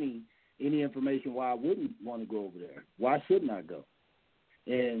presenting any information why I wouldn't want to go over there. Why shouldn't I go?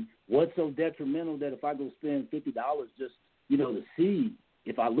 And what's so detrimental that if I go spend $50 just to see,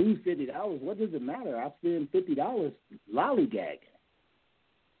 if I lose $50, what does it matter? I spend $50 lollygagging.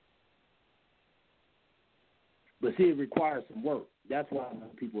 But see, it requires some work. That's why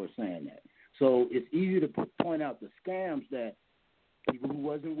people are saying that. So it's easy to point out the scams that people who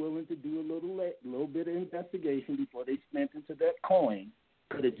wasn't willing to do a little bit of investigation before they spent into that coin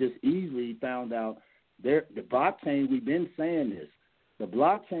could have just easily found out the blockchain. We've been saying this. The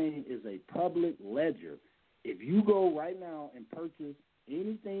blockchain is a public ledger. If you go right now and purchase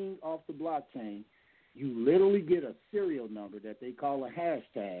anything off the blockchain, you literally get a serial number that they call a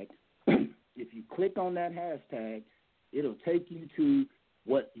hashtag. If you click on that hashtag, it'll take you to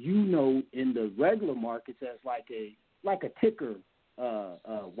what you know in the regular markets as like a ticker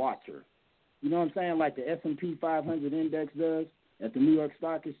watcher. You know what I'm saying? Like the S&P 500 index does at the New York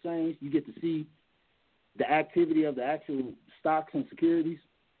Stock Exchange. You get to see the activity of the actual stocks and securities.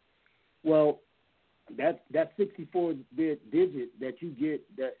 Well, that 64-bit digit that you get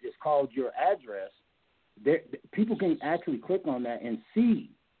that is called your address, people can actually click on that and see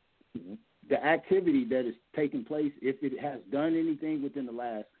the activity that is taking place, if it has done anything within the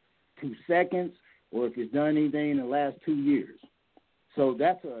last 2 seconds or if it's done anything in the last 2 years. So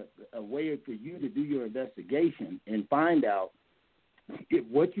that's a way for you to do your investigation and find out if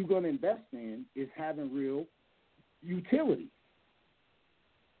what you're going to invest in is having real utility.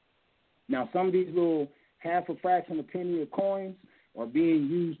 Now, some of these little half a fraction of penny of coins are being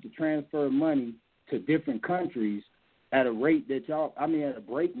used to transfer money to different countries at a rate that at a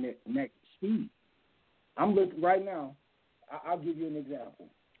breakneck speed. I'm looking right now. I'll give you an example.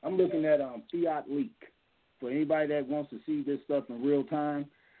 I'm looking at Fiat Leak. For anybody that wants to see this stuff in real time,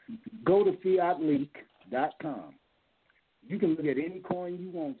 go to fiatleak.com. You can look at any coin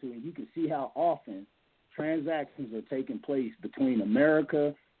you want to, and you can see how often transactions are taking place between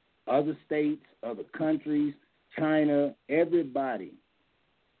America, other states, other countries, China, everybody.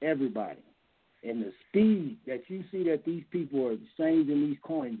 And the speed that you see that these people are exchanging these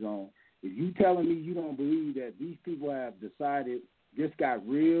coins on, if you telling me you don't believe that these people have decided this got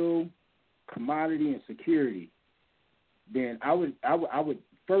real commodity and security, then I would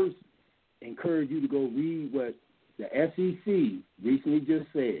first encourage you to go read what the SEC recently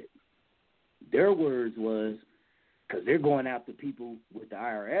just said. Their words was, because they're going after people with the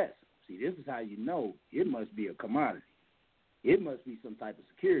IRS. See, this is how you know it must be a commodity. It must be some type of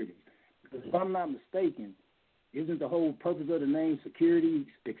security. Because if I'm not mistaken, isn't the whole purpose of the name Securities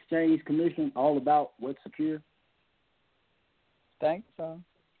Exchange Commission all about what's secure? Think so.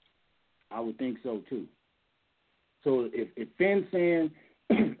 I would think so, too. So if FinCEN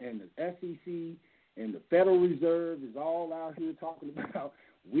and the SEC and the Federal Reserve is all out here talking about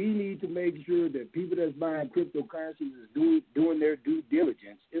we need to make sure that people that's buying cryptocurrencies is doing their due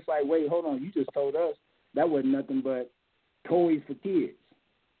diligence, it's like, wait, hold on, you just told us that wasn't nothing but toys for kids.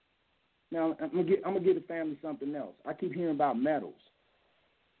 Now, I'm gonna get the family something else. I keep hearing about metals.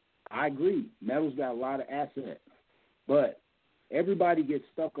 I agree. Metals got a lot of assets. But everybody gets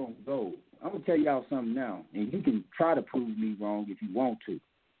stuck on gold. I'm going to tell y'all something now, and you can try to prove me wrong if you want to,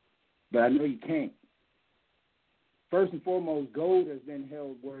 but I know you can't. First and foremost, gold has been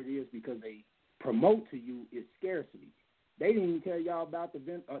held where it is because they promote to you its scarcity. They didn't even tell y'all about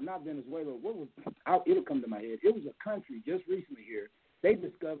not Venezuela. It'll come to my head. It was a country just recently here. They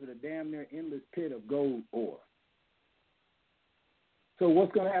discovered a damn near endless pit of gold ore. So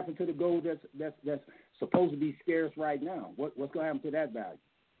what's going to happen to the gold that's supposed to be scarce right now? What's going to happen to that value?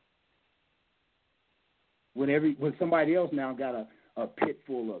 When somebody else now got a pit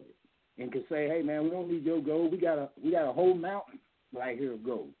full of it and can say, hey man, we don't need your gold. We got a whole mountain right here of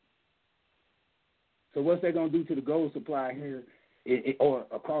gold. So what's that going to do to the gold supply here or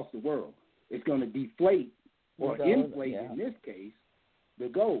across the world? It's going to deflate or inflate, in this case, the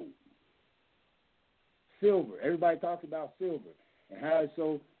gold. Silver. Everybody talks about silver. And how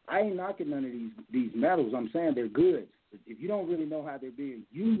so I ain't knocking none of these metals. I'm saying they're goods. If you don't really know how they're being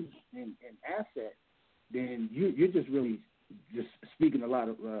used in assets, then you're just really just speaking a lot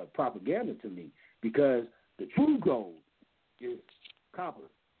of propaganda to me, because the true gold is copper.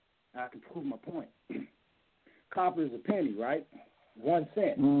 I can prove my point. Copper is a penny, right? 1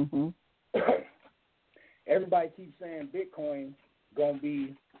 cent. Mm-hmm. Everybody keeps saying Bitcoin gonna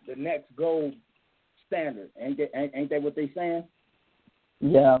be the next gold standard. Ain't that what they saying?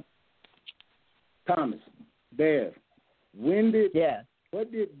 Yeah. Thomas, Bev,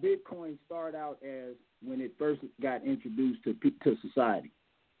 what did Bitcoin start out as when it first got introduced to society?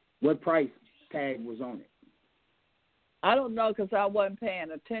 What price tag was on it? I don't know, because I wasn't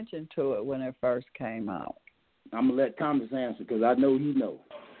paying attention to it when it first came out. I'm going to let Thomas answer because I know he knows.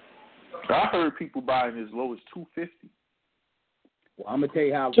 I heard people buying as low as $250. Well, I'm going to tell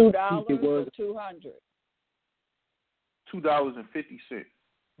you how $2 cheap it was. or $200? $2.50.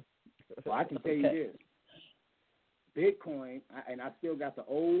 Well, I can tell you this. Bitcoin, and I still got the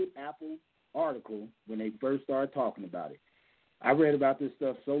old Apple article when they first started talking about it. I read about this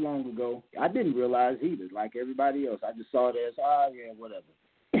stuff so long ago. I didn't realize either, like everybody else. I just saw it as, whatever.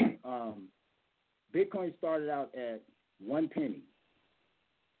 Bitcoin started out at 1 penny.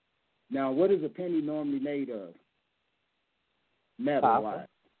 Now, what is a penny normally made of? Metal-wise.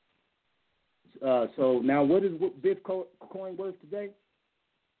 So now what is Bitcoin worth today?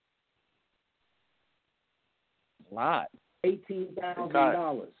 A lot.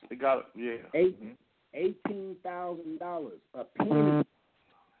 $18,000. They got it, yeah. $18,000 a penny.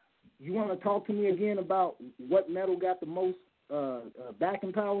 You want to talk to me again about what metal got the most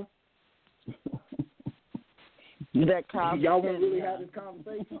backing power? Y'all want to really have this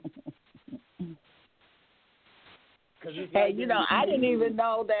conversation? Hey, I didn't even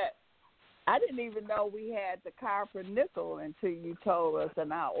know that. I didn't even know we had the copper nickel until you told us,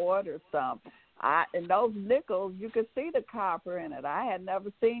 and I ordered some. And those nickels, you could see the copper in it. I had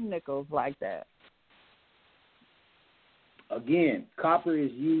never seen nickels like that. Again, copper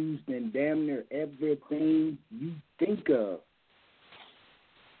is used in damn near everything you think of.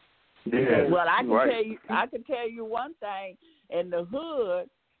 Yeah. Well, I can tell you one thing. In the hood,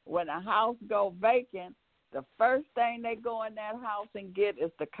 when a house go vacant, the first thing they go in that house and get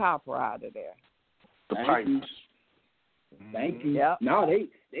is the copper out of there. The pipes. Thank you. Yep. No,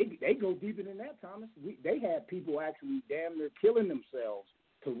 they go deeper than that, Thomas. They had people actually damn near killing themselves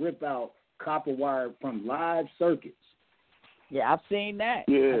to rip out copper wire from live circuits. Yeah, I've seen that.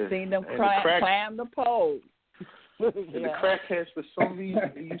 Yeah. I've seen them And climb the pole. And the crackheads, for some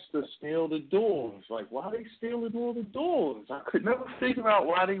reason, they used to steal the doors. Like, why are they stealing all the doors? I could never figure out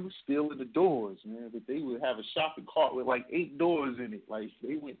why they were stealing the doors, man. But they would have a shopping cart with like 8 doors in it. Like,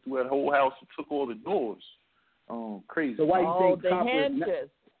 they went through that whole house and took all the doors. Crazy. So why you think the hinges?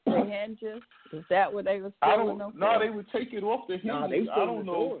 The hinges? Is that what they were stealing them for? No, they would take it off the hinges. No, they I don't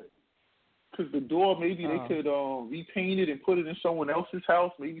know. Doors. Because the door, maybe they could repaint it and put it in someone else's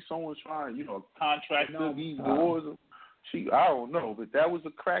house. Maybe someone's trying, contractor these doors. I don't know, but that was a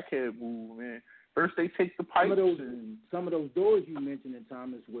crackhead move, man. First they take the pipes. Some of those doors you mentioned,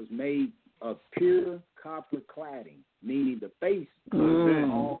 Thomas, was made of pure copper cladding, meaning the face could have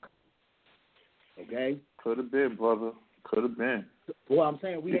been all. Okay. Could have been, brother. Could have been. Well, I'm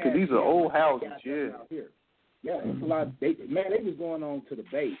saying these are old houses, yeah. Out here. Yeah, it's a lot. They was going on to the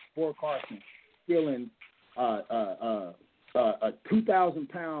base, Fort Carson, stealing a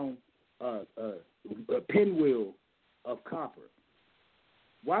 2,000-pound pinwheel of copper.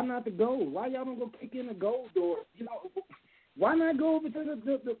 Why not the gold? Why y'all don't go kick in the gold door? Why not go over to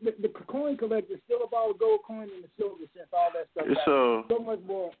the coin collector, steal up all the gold coin and the silver cents, all that stuff? It's so much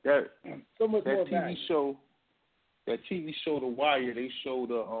more. So much more TV value. show. That TV show, The Wire, they showed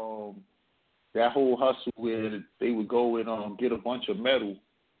that whole hustle where they would go and get a bunch of metal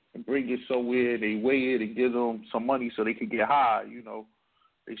and bring it somewhere. They weigh it and give them some money so they could get high.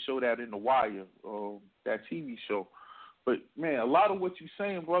 They show that in The Wire, that TV show. But man, a lot of what you're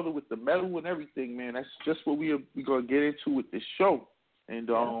saying, brother, with the metal and everything, man, that's just what we're gonna get into with this show. And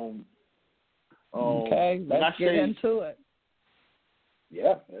okay, let's get into it.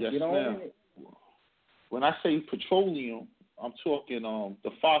 Yeah, yes, get on ma'am. in it. When I say petroleum, I'm talking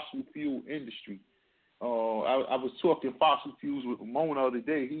the fossil fuel industry. I was talking fossil fuels with Ramon the other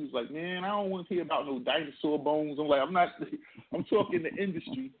day. He was like, man, I don't want to hear about no dinosaur bones. I'm like, I'm talking the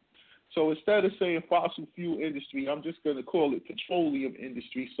industry. So instead of saying fossil fuel industry, I'm just going to call it petroleum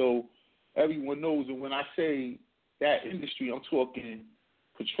industry so everyone knows. And when I say that industry, I'm talking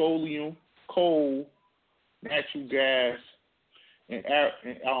petroleum, coal, natural gas, and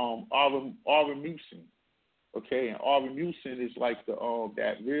mucin. Okay, and mucin is like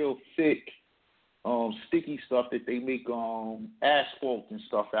that real thick, sticky stuff that they make asphalt and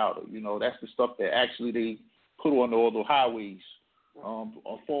stuff out of. That's the stuff that actually they put on all the highways,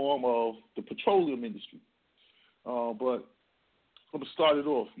 a form of the petroleum industry. But I'm gonna start it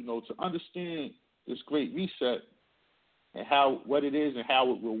off. To understand this great reset and what it is and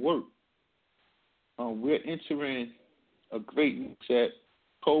how it will work. We're entering a great reset.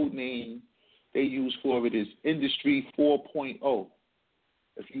 Code name they use for it is Industry 4.0.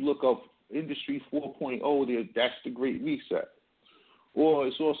 If you look up Industry 4.0, that's the Great Reset. Or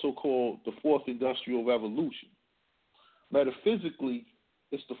it's also called the Fourth Industrial Revolution. Metaphysically,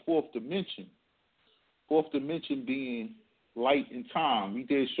 it's the fourth dimension. Fourth dimension being light and time. We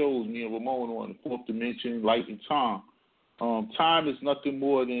did shows, me and Ramon, on the fourth dimension, light and time. Time is nothing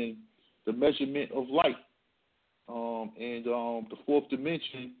more than the measurement of light. And the fourth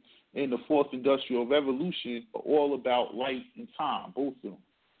dimension and the fourth industrial revolution are all about light and time, both of them.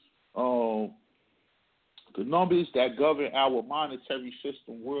 The numbers that govern our monetary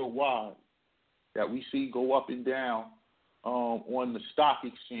system worldwide that we see go up and down on the stock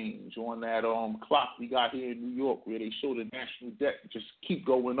exchange, on that clock we got here in New York where they show the national debt just keep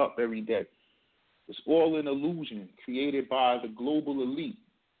going up every day. It's all an illusion created by the global elite.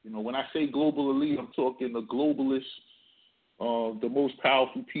 When I say global elite, I'm talking the globalists, the most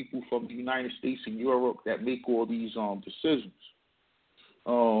powerful people from the United States and Europe that make all these decisions.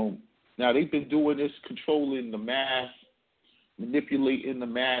 Now, they've been doing this, controlling the math, manipulating the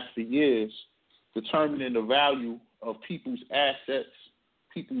math for years, determining the value of people's assets,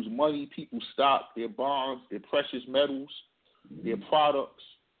 people's money, people's stock, their bonds, their precious metals, their products,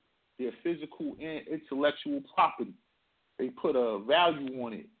 their physical and intellectual property. They put a value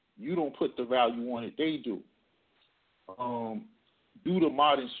on it. You don't put the value on it. They do. due to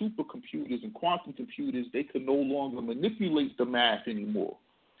modern supercomputers and quantum computers, they can no longer manipulate the math anymore.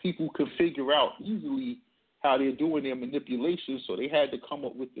 People can figure out easily how they're doing their manipulations, so they had to come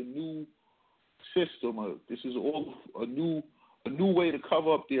up with a new system. This is all a new way to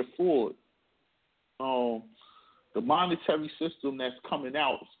cover up their fraud. The monetary system that's coming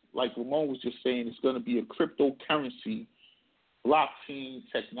out, like Ramon was just saying, is going to be a cryptocurrency, blockchain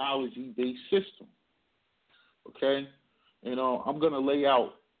technology-based system. Okay? And I'm going to lay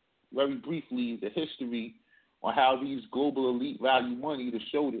out very briefly the history on how these global elite value money to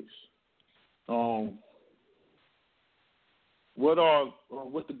show this.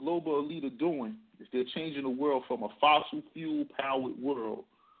 What the global elite are doing is they're changing the world from a fossil fuel powered world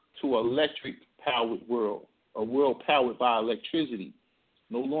to an electric powered world, a world powered by electricity,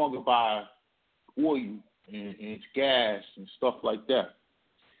 no longer by oil and gas and stuff like that.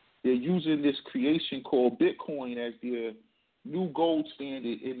 They're using this creation called Bitcoin as their new gold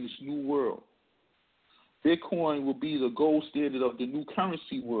standard in this new world. Bitcoin will be the gold standard of the new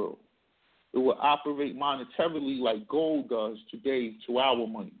currency world. It will operate monetarily like gold does today to our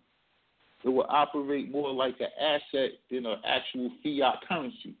money. It will operate more like an asset than an actual fiat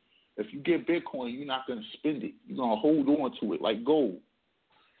currency. If you get Bitcoin, you're not going to spend it. You're going to hold on to it like gold.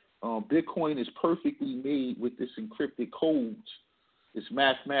 Bitcoin is perfectly made with this encrypted codes. It's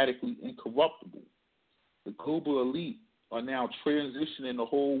mathematically incorruptible. The global elite are now transitioning the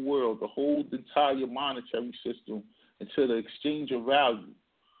whole world, the whole entire monetary system, into the exchange of value,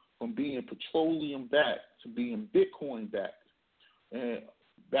 from being petroleum backed to being Bitcoin backed, and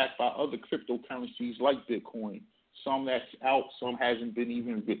backed by other cryptocurrencies like Bitcoin. Some that's out, some hasn't been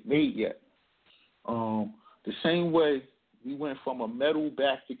even made yet. The same way we went from a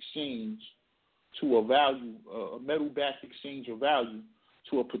metal-backed exchange to a metal-backed exchange of value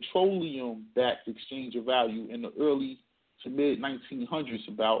to a petroleum-backed exchange of value in the early to mid-1900s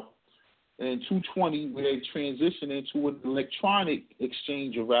about. And in 220, we transitioned into an electronic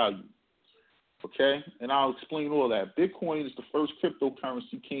exchange of value. Okay? And I'll explain all that. Bitcoin is the first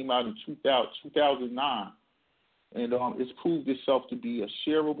cryptocurrency, came out in 2009. And it's proved itself to be a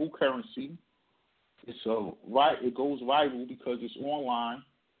shareable currency. It goes viral because it's online.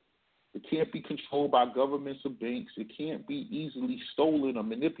 It can't be controlled by governments or banks. It can't be easily stolen or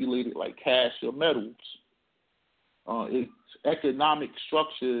manipulated like cash or metals. Its economic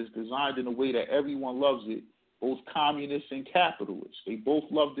structure is designed in a way that everyone loves it, both communists and capitalists. They both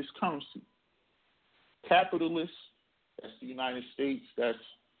love this currency. Capitalists, that's the United States, that's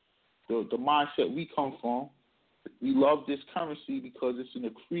the mindset we come from. We love this currency because it's in a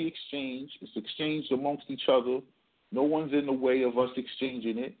free exchange. It's exchanged amongst each other. No one's in the way of us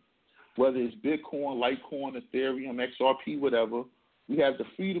exchanging it. Whether it's Bitcoin, Litecoin, Ethereum, XRP, whatever, we have the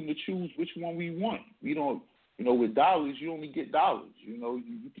freedom to choose which one we want. We don't, with dollars, you only get dollars. You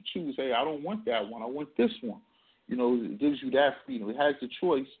can choose, hey, I don't want that one. I want this one. It gives you that freedom. It has the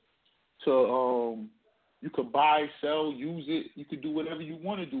choice to, you can buy, sell, use it. You can do whatever you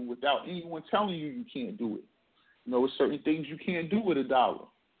want to do without anyone telling you can't do it. There's certain things you can't do with a dollar.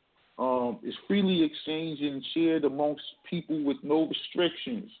 It's freely exchanged and shared amongst people with no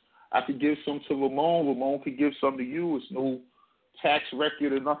restrictions. I could give some to Ramon. Ramon could give some to you. It's no tax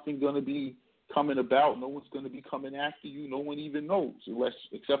record or nothing going to be coming about. No one's going to be coming after you. No one even knows,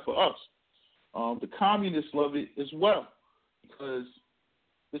 except for us. The communists love it as well because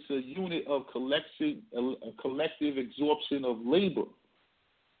it's a unit of a collective absorption of labor,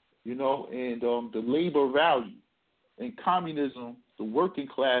 and the labor value. In communism, the working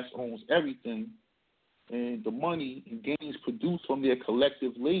class owns everything, and the money and gains produced from their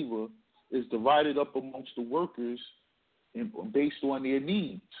collective labor is divided up amongst the workers based on their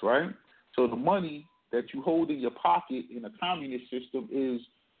needs, right? So the money that you hold in your pocket in a communist system is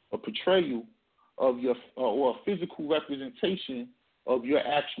a portrayal of your or a physical representation of your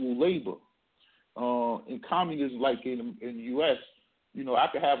actual labor. In communism, like in the U.S., I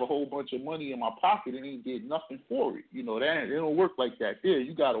could have a whole bunch of money in my pocket and ain't get nothing for it. It don't work like that. There,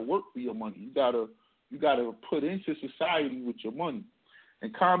 you got to work for your money. You got to put into society with your money.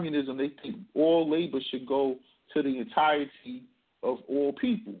 In communism, they think all labor should go to the entirety of all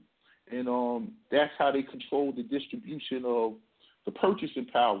people, and that's how they control the distribution of the purchasing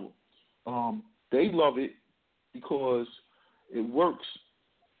power. They love it because it works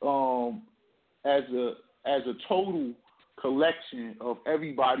as a total collection of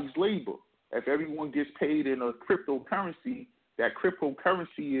everybody's labor. If everyone gets paid in a cryptocurrency, that cryptocurrency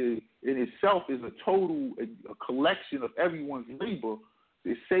in itself is a collection of everyone's labor.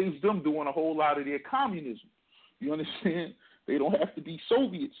 It saves them doing a whole lot of their communism. You understand? They don't have to be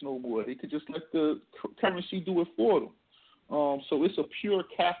Soviets no more. They could just let the currency do it for them. So it's a pure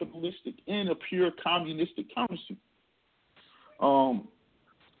capitalistic and a pure communistic currency.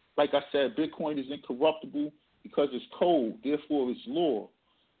 Like I said, Bitcoin is incorruptible because it's code, therefore it's law.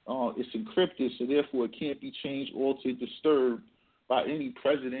 It's encrypted, so therefore it can't be changed, altered, disturbed by any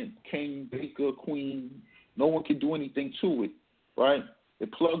president, king, baker, queen. No one can do anything to it, right?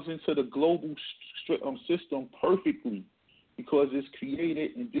 It plugs into the global system perfectly because it's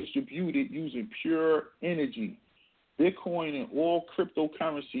created and distributed using pure energy. Bitcoin and all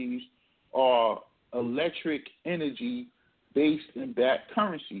cryptocurrencies are electric energy based in backed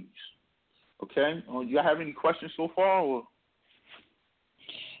currencies. Okay? Do you have any questions so far? Or?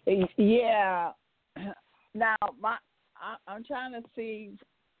 Yeah. Now, I'm trying to see,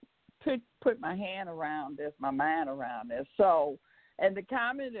 put my hand around this, my mind around this. So, and the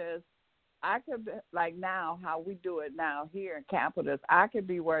comment is, I could be, like now, how we do it now here in capitalists, I could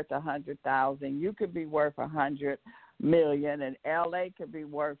be worth 100,000, you could be worth 100 million, and LA could be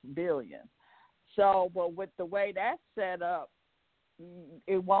worth billions. So, but with the way that's set up,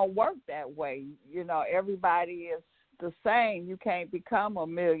 it won't work that way. You know, everybody is the same. You can't become a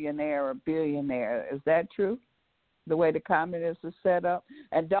millionaire or billionaire. Is that true? The way the communists are set up?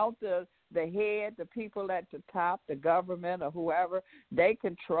 And don't the head, the people at the top, the government or whoever, they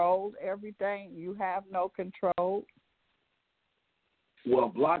control everything? You have no control? Well,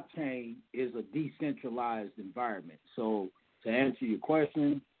 blockchain is a decentralized environment. So to answer your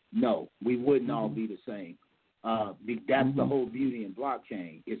question, no, we wouldn't all be the same. That's the whole beauty in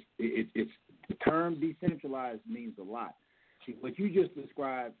blockchain. It's the term decentralized means a lot. What you just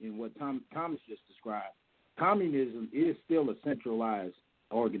described and what Thomas just described, communism is still a centralized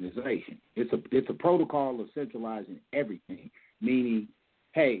organization. It's a protocol of centralizing everything, meaning,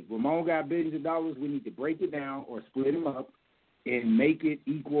 hey, Ramon got billions of dollars, we need to break it down or split them up and make it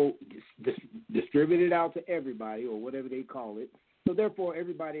equal, distribute it out to everybody or whatever they call it. So therefore,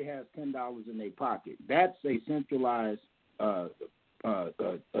 everybody has $10 in their pocket. That's a centralized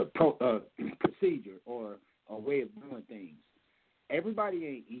procedure or a way of doing things. Everybody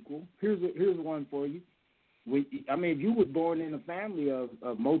ain't equal. Here's one for you. If you were born in a family of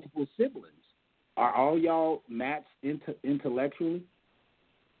multiple siblings, are all y'all matched intellectually?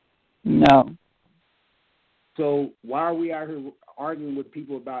 No. So why are we out here arguing with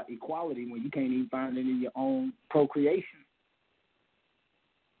people about equality when you can't even find it in your own procreation?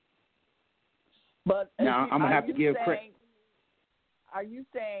 But now I'm gonna have to give credit. Are you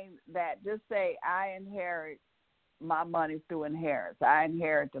saying that, just say I inherit my money through inheritance, I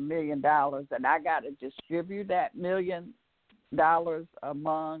inherit $1 million, and I got to distribute that $1 million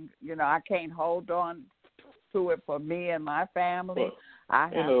among, I can't hold on to it for me and my family. I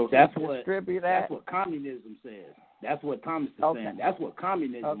have to distribute that. That's what communism says. That's what Thomas is saying. That's what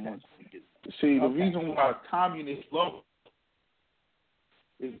communism wants to do. See, the reason why communists love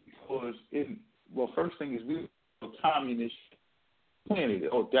is because first thing is we are a communist planet.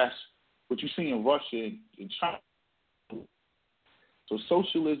 That's what you see in Russia and China. So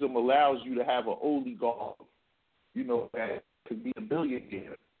socialism allows you to have an oligarch, that could be a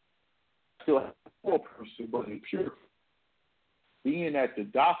billionaire, still have a poor person, but in pure. Being that the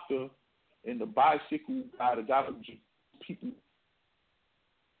doctor and the bicycle guy, the guy who people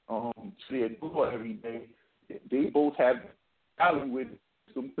to their door every day, they both have value with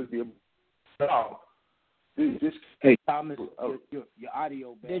them because they're Hey, Thomas, your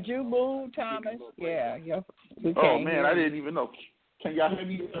audio bad. Did you move, Thomas? Yeah. Oh, man, I didn't even know. Can y'all hear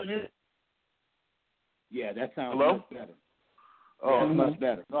me? Yeah, that sounds much better. Oh, much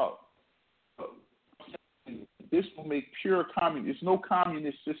better. No. This will make pure communist. There's no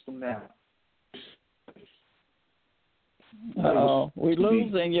communist system now. Oh, we're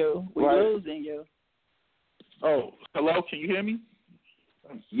losing you. We're losing you. Oh, hello? Can you hear me?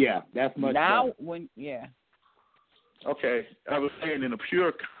 Yeah, that's much better. Okay, I was saying in a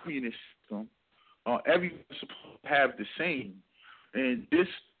pure communist system, everyone's supposed to have the same. And this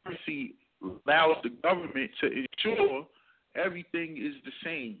currency allows the government to ensure everything is the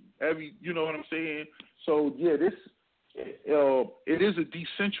same. You know what I'm saying? So, yeah, it is a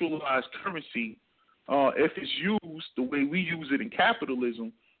decentralized currency if it's used the way we use it in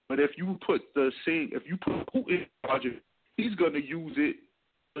capitalism. But if you put Putin in charge, he's going to use it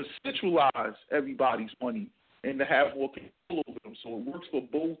to centralize everybody's money and to have more control over them. So it works for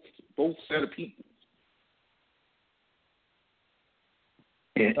both set of people.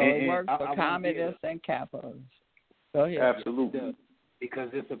 So it works for communists and capitalists. Go ahead. Absolutely. Because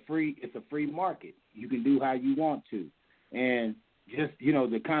it's a free market. You can do how you want to. And just,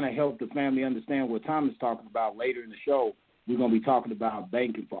 to kind of help the family understand what Tom is talking about later in the show, we're going to be talking about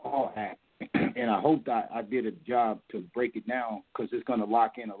Banking for All Act. And I hope that I did a job to break it down because it's going to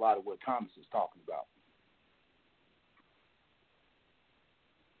lock in a lot of what Thomas is talking about.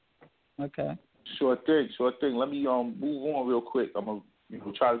 Okay. Sure thing. Let me move on real quick. I'm going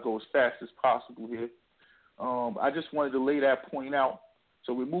to try to go as fast as possible here. I just wanted to lay that point out.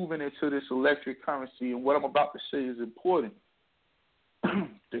 So we're moving into this electric currency, and what I'm about to say is important.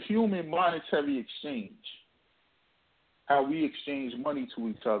 The human monetary exchange, how we exchange money to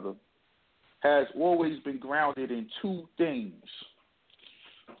each other, has always been grounded in two things.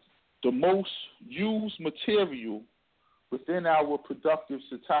 The most used material within our productive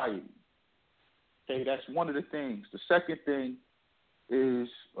society. Okay, that's one of the things. The second thing is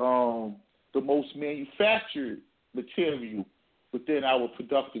the most manufactured material within our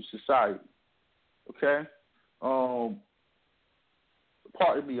productive society. Okay? Pardon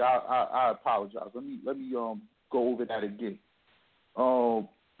me, I apologize. Let me go over that again.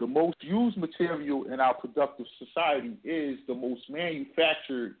 The most used material in our productive society is the most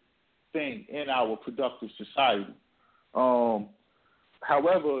manufactured thing in our productive society. However,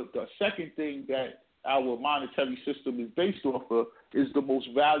 the second thing that our monetary system is based off of is the most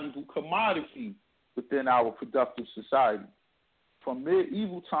valuable commodity within our productive society. From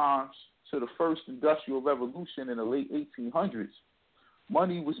medieval times to the first industrial revolution in the late 1800s,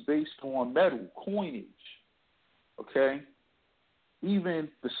 money was based on metal, coinage, okay? Even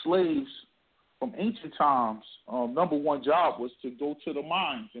the slaves from ancient times, number one job was to go to the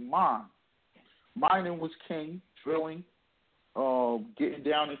mines and mine. Mining was king, drilling, getting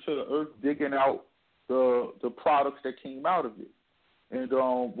down into the earth, digging out the products that came out of it. And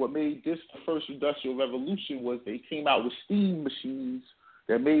what made this the first industrial revolution was they came out with steam machines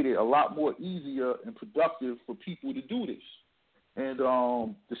that made it a lot more easier and productive for people to do this. And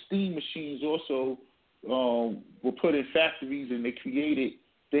the steam machines also were put in factories, and they created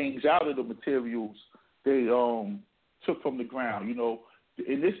things out of the materials they took from the ground. You know,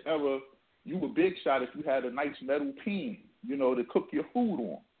 in this era, you were big shot if you had a nice metal pan, you know, to cook your food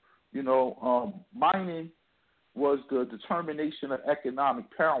on. You know, mining was the determination of economic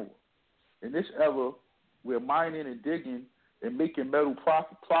power. In this era, where mining and digging and making metal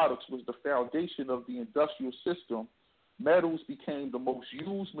products was the foundation of the industrial system, metals became the most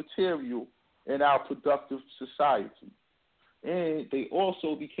used material in our productive society. And they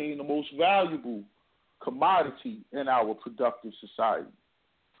also became the most valuable commodity in our productive society.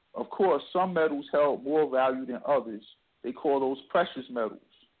 Of course, some metals held more value than others. They call those precious metals.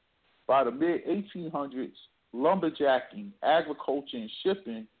 By the mid-1800s, lumberjacking, agriculture, and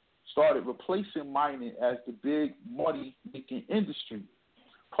shipping started replacing mining as the big money-making industry.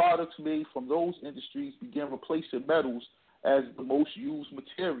 Products made from those industries began replacing metals as the most used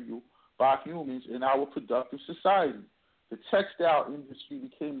material by humans in our productive society. The textile industry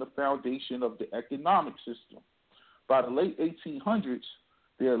became the foundation of the economic system. By the late 1800s,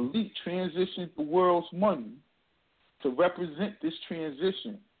 the elite transitioned the world's money to represent this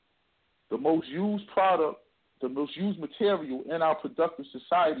transition. The most used product, the most used material in our productive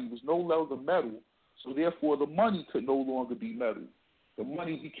society was no longer metal, so therefore the money could no longer be metal. The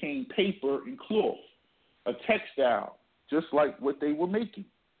money became paper and cloth, a textile, just like what they were making,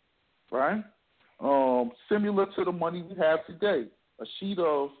 right? Similar to the money we have today, a sheet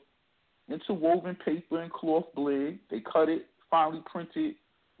of interwoven paper and cloth blade. They cut it, finally printed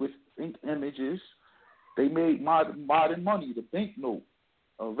with ink images. They made modern money, the banknote,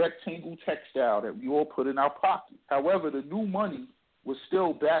 a rectangle textile that we all put in our pocket. However, the new money was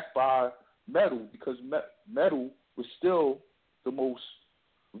still backed by metal because metal was still the most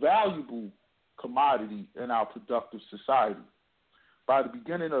valuable commodity in our productive society. By the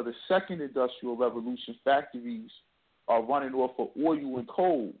beginning of the second industrial revolution, factories are running off of oil and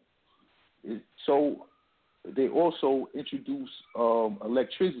coal. So they also introduced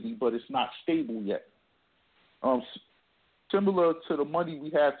electricity, but it's not stable yet. Similar to the money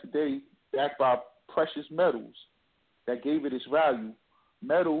we have today, backed by precious metals that gave it its value,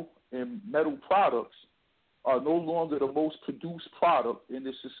 metal and metal products are no longer the most produced product in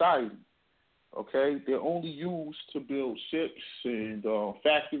this society. Okay, they're only used to build ships and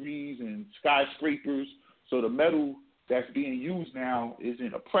factories and skyscrapers. So the metal that's being used now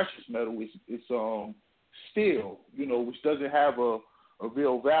isn't a precious metal. It's steel, you know, which doesn't have a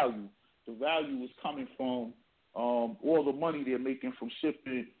real value. The value is coming from all the money they're making from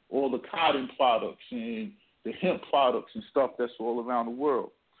shipping all the cotton products and the hemp products and stuff that's all around the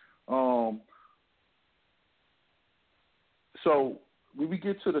world. So when we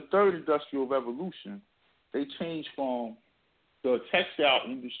get to the third industrial revolution, they change from the textile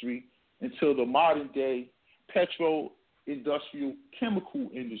industry into the modern day petro-industrial chemical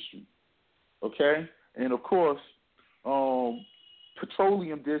industry. okay? And, of course,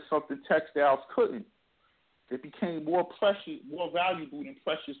 petroleum did something textiles couldn't. It became more valuable than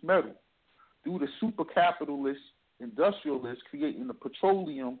precious metal due to super capitalist industrialists creating the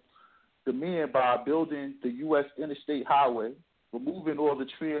petroleum demand by building the U.S. interstate highway, removing all the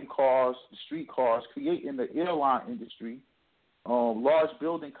tram cars, the street cars, creating the airline industry. Large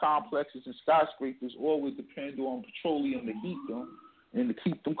building complexes and skyscrapers always depend on petroleum to heat them and to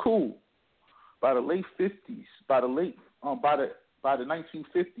keep them cool. By the late 50s, by the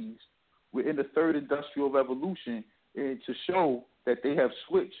 1950s, we're in the third industrial revolution, and to show that they have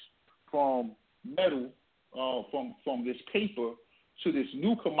switched from metal, from this paper to this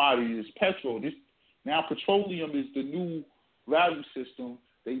new commodity, this petrol. Now petroleum is the new value system.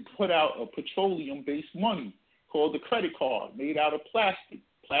 They put out a petroleum-based money called the credit card, made out of plastic.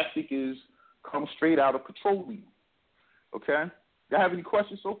 Plastic comes straight out of petroleum. Okay? Y'all have any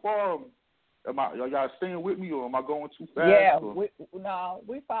questions so far? Y'all staying with me, or am I going too fast? Yeah, we're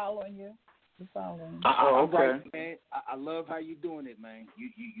following you. We're following you. Okay. Right, man. I love how you're doing it, man.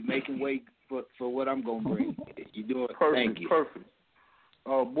 You making way for what I'm gonna bring. You doing it. Perfect. Thank you. Perfect.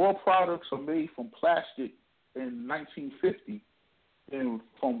 More products are made from plastic in 1950 than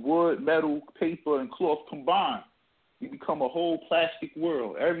from wood, metal, paper, and cloth combined. We become a whole plastic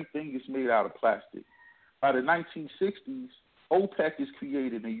world. Everything is made out of plastic. By the 1960s, OPEC is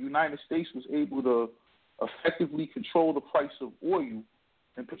created, and the United States was able to effectively control the price of oil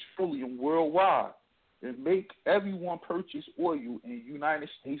and petroleum worldwide and make everyone purchase oil in United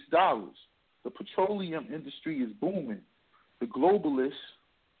States dollars. The petroleum industry is booming. The globalists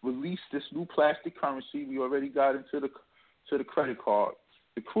released this new plastic currency. We already got into the credit card.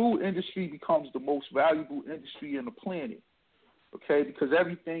 The crude industry becomes the most valuable industry on the planet, okay, because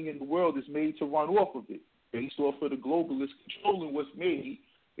everything in the world is made to run off of it, based off of the globalists controlling what's made.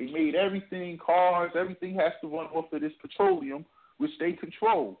 They made everything, cars, everything has to run off of this petroleum, which they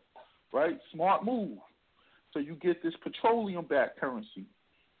control, right? Smart move. So you get this petroleum-backed currency,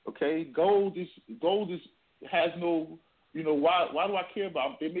 okay? Gold has no, why do I care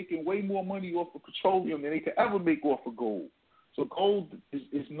about it? They're making way more money off of petroleum than they could ever make off of gold. So gold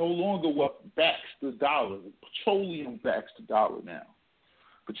is no longer what backs the dollar. Petroleum backs the dollar now.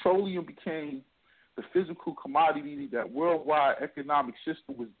 Petroleum became the physical commodity that worldwide economic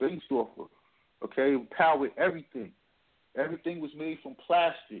system was based off of. Okay, it powered everything. Everything was made from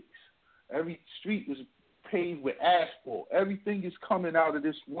plastics. Every street was paved with asphalt. Everything is coming out of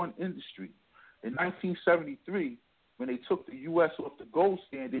this one industry. In 1973, when they took the U.S. off the gold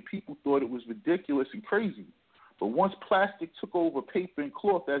standard, people thought it was ridiculous and crazy. But once plastic took over paper and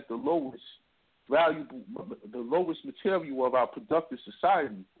cloth as the lowest material of our productive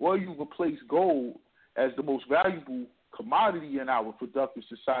society, or you replace gold as the most valuable commodity in our productive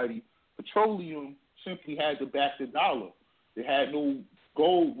society, petroleum simply had to back the dollar. It had no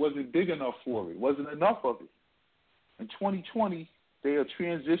gold, wasn't big enough for it, wasn't enough of it. In 2020, they are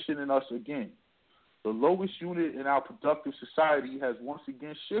transitioning us again. The lowest unit in our productive society has once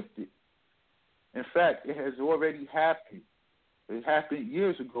again shifted. In fact, it has already happened. It happened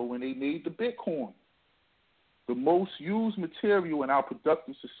years ago when they made the Bitcoin. The most used material in our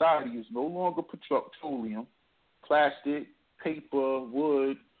productive society is no longer petroleum, plastic, paper,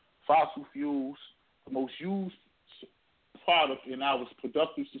 wood, fossil fuels. The most used product in our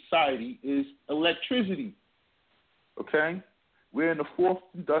productive society is electricity. Okay? We're in the fourth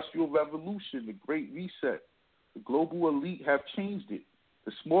industrial revolution, the Great Reset. The global elite have changed it.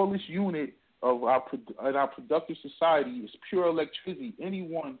 The smallest unit of our productive society is pure electricity.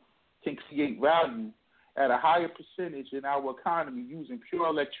 Anyone can create value at a higher percentage in our economy using pure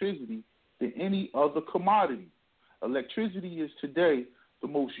electricity than any other commodity. Electricity is today the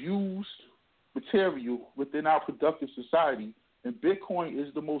most used material within our productive society, and Bitcoin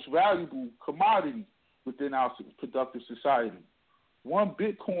is the most valuable commodity within our productive society. One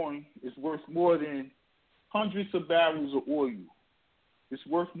Bitcoin is worth more than hundreds of barrels of oil. It's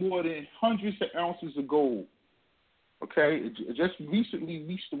worth more than hundreds of ounces of gold. Okay? It just recently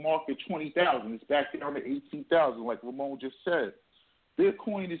reached the mark at 20,000. It's back down to 18,000, like Ramon just said.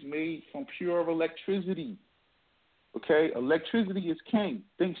 Bitcoin is made from pure electricity. Okay? Electricity is king.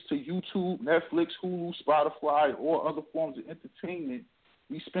 Thanks to YouTube, Netflix, Hulu, Spotify, or other forms of entertainment,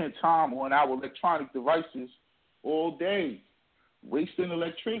 we spend time on our electronic devices all day, wasting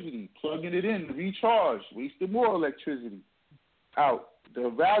electricity, plugging it in to recharge, wasting more electricity out. The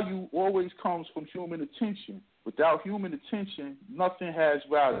value always comes from human attention. Without human attention, nothing has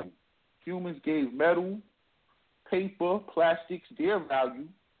value. Humans gave metal, paper, plastics their value,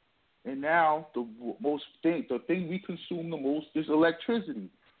 and now the thing we consume the most is electricity.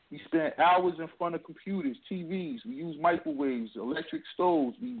 We spend hours in front of computers, TVs. We use microwaves, electric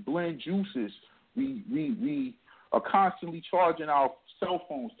stoves. We blend juices. We are constantly charging our cell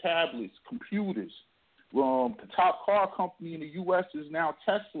phones, tablets, computers. The top car company in the U.S. is now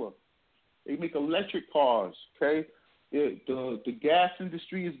Tesla. They make electric cars, okay? The gas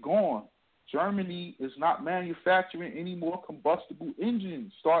industry is gone. Germany is not manufacturing any more combustible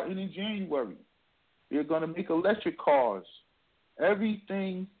engines starting in January. They're going to make electric cars.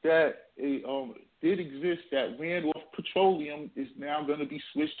 Everything that did exist that ran off petroleum is now going to be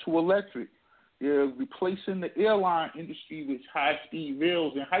switched to electric. They're replacing the airline industry with high-speed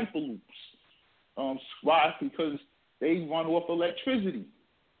rails and hyperloops. Why? Because they run off electricity.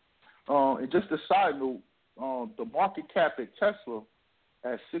 And just a side note, the market cap at Tesla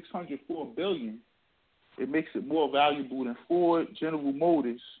at $604 billion, it makes it more valuable than Ford, General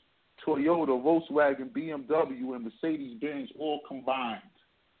Motors, Toyota, Volkswagen, BMW, and Mercedes-Benz all combined.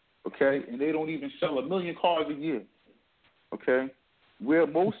 Okay, and they don't even sell 1 million cars a year. Okay, where are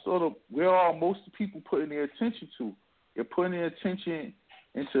most of the people putting their attention to? They're putting their attention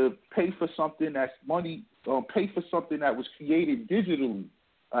into pay for something that's money. Pay for something that was created digitally,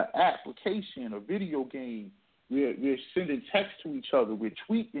 an application, a video game. We're sending text to each other. We're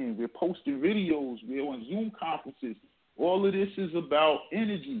tweeting. We're posting videos. We're on Zoom conferences. All of this is about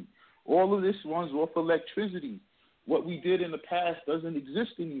energy. All of this runs off electricity. What we did in the past doesn't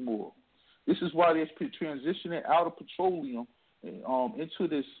exist anymore. This is why they're transitioning out of petroleum into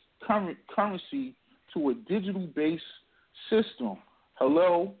this current currency to a digital-based system.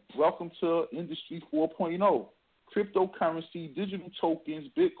 Hello, welcome to Industry 4.0. Cryptocurrency, digital tokens,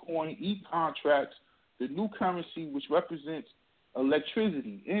 Bitcoin, e-contracts, the new currency which represents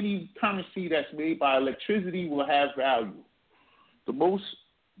electricity. Any currency that's made by electricity will have value. The most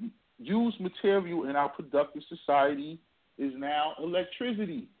used material in our productive society is now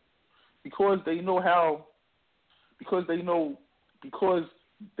electricity, because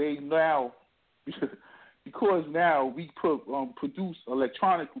now we produce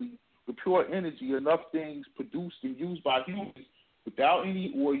electronically with pure energy enough things produced and used by humans without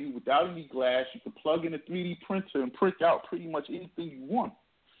any oil, without any glass. You can plug in a 3D printer and print out pretty much anything you want.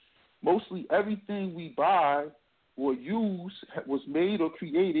 Mostly everything we buy or use was made or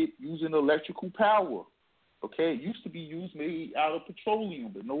created using electrical power. Okay, it used to be made out of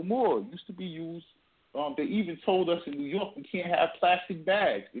petroleum, but no more. It used to be used. They even told us in New York we can't have plastic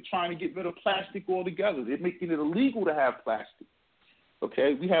bags. They're trying to get rid of plastic altogether. They're making it illegal to have plastic.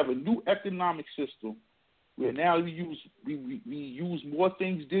 Okay, we have a new economic system where now we use more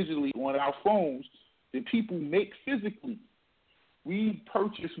things digitally on our phones than people make physically. We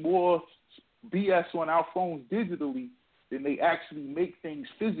purchase more BS on our phones digitally than they actually make things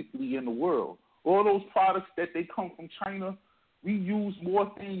physically in the world. All those products that they come from China, we use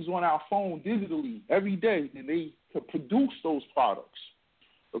more things on our phone digitally every day than they could produce those products.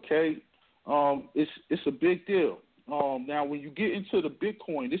 Okay, it's a big deal. Now, when you get into the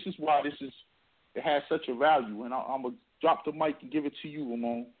Bitcoin, this is why it has such a value, and I'm gonna drop the mic and give it to you,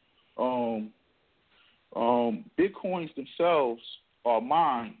 Ramon. Bitcoins themselves are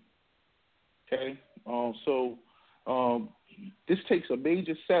mined. Okay, so this takes a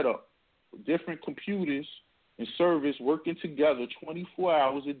major setup with different computers and servers working together 24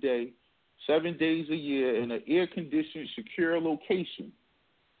 hours a day, 7 days a year in an air-conditioned, secure location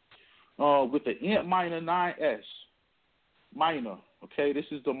with the Antminer 9S miner. Okay, this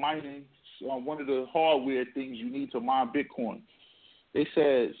is the mining, one of the hardware things you need to mine Bitcoin. They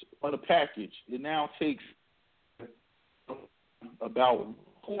says on the package, it now takes about a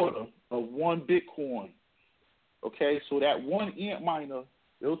quarter of 1 Bitcoin. Okay, so that one Antminer,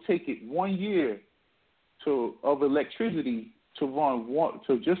 it'll take it 1 year of electricity to mine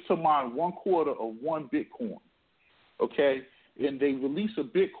 1 quarter of 1 Bitcoin. Okay, and they release a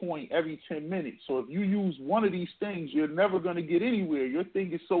Bitcoin every 10 minutes. So if you use one of these things, you're never going to get anywhere. Your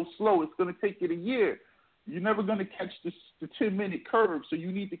thing is so slow, it's going to take it a year. You're never going to catch the 10-minute curve, so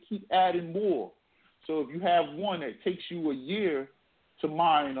you need to keep adding more. So if you have one that takes you a year to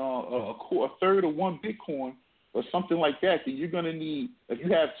mine a third of 1 Bitcoin or something like that, then you're going to need, if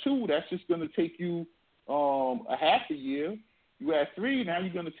you have 2, that's just going to take you a half a year. You have 3, now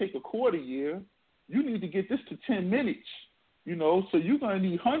you're going to take a quarter year. You need to get this to 10 minutes, so you're going to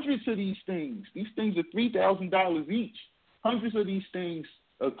need hundreds of these things. These things are $3,000 each. Hundreds of these things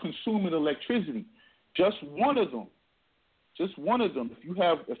are consuming electricity. Just one of them.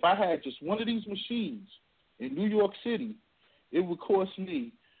 If I had just one of these machines in New York City, it would cost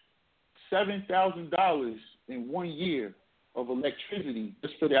me $7,000 in 1 year of electricity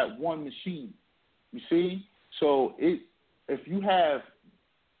just for that one machine. You see? So if you have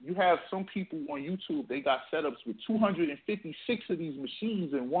you have some people on YouTube, they got setups with 256 of these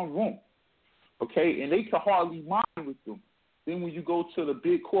machines in one room, okay, and they can hardly mine with them. Then when you go to the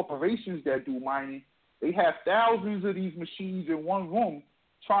big corporations that do mining, they have thousands of these machines in one room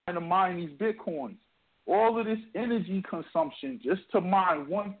trying to mine these Bitcoins. All of this energy consumption just to mine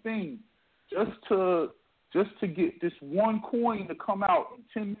one thing, just to get this one coin to come out in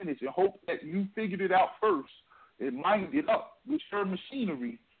 10 minutes and hope that you figured it out first and mined it up with your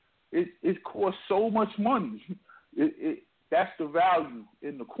machinery. It costs so much money. That's the value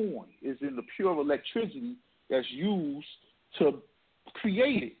in the coin, is in the pure electricity that's used to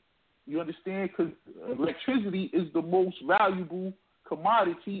create it. You understand? Because electricity is the most valuable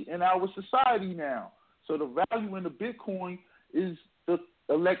commodity in our society now. So the value in the Bitcoin is the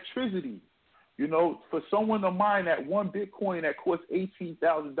electricity. You know, for someone to mine that one Bitcoin that costs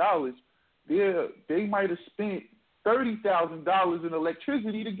 $18,000, they might have spent $30,000 in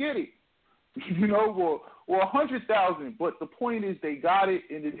electricity to get it, you know, or $100,000. But the point is, they got it,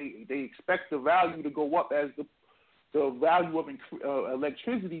 and they expect the value to go up as the value of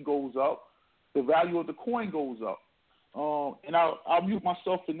electricity goes up, the value of the coin goes up. And I'll mute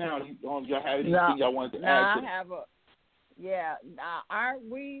myself for now. Y'all have anything y'all wanted to add to? Aren't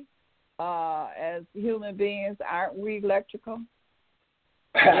we, as human beings, aren't we electrical?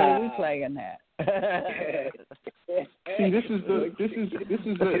 Or are we playing that? See, this is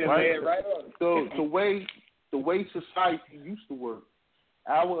it, right? So the way society used to work,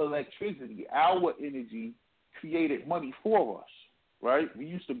 our electricity, our energy created money for us, right? We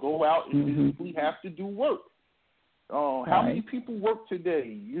used to go out and physically have to do work. How many people work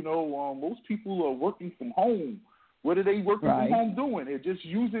today? You know, most people are working from home. What are they working from home doing? They're just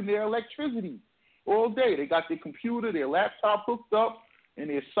using their electricity all day. They got their computer, their laptop hooked up, and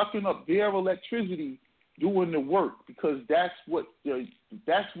they're sucking up their electricity doing the work, because that's where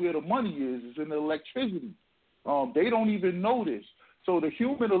the money is in the electricity. They don't even know this. So the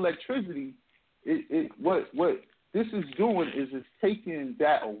human electricity, what this is doing is it's taking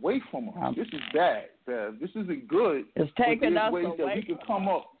that away from us. This is bad. This isn't good. It's taking us ways away that we can come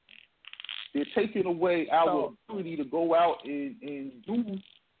up. They're taking away our ability to go out and do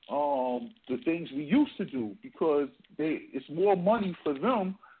the things we used to do, because it's more money for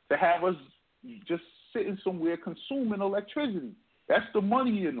them to have us just sitting somewhere consuming electricity. That's the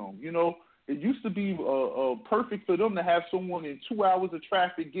money in them. You know, it used to be perfect for them to have someone in 2 hours of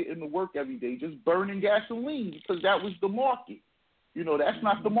traffic getting to work every day, just burning gasoline, because that was the market. You know, that's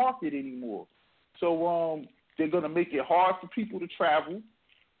not the market anymore. So they're going to make it hard for people to travel.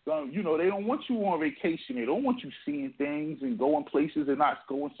 You know, they don't want you on vacation. They don't want you seeing things and going places and not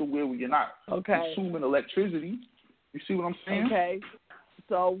going somewhere where you're not consuming electricity. You see what I'm saying? Okay.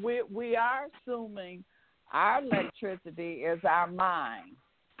 So we are assuming our electricity is our mind.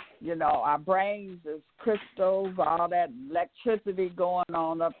 You know, our brains is crystals, all that electricity going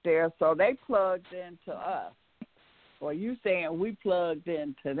on up there. So they plugged into us. Well, you saying we plugged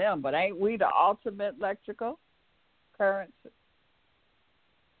into them, but ain't we the ultimate electrical currency?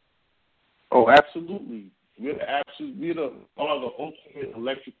 Oh, absolutely. We're the ultimate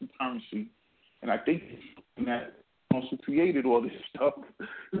electrical currency, and I think that also created all this stuff.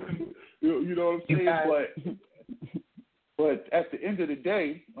 you know what I'm saying? But at the end of the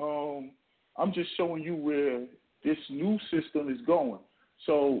day, I'm just showing you where this new system is going.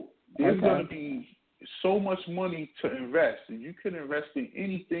 So there's going to be so much money to invest, and you can invest in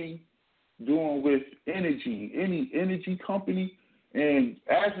anything doing with energy, any energy company, and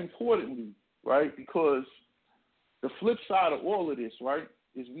as importantly, right, because the flip side of all of this, right,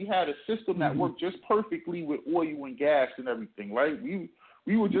 is we had a system that worked just perfectly with oil and gas and everything, right?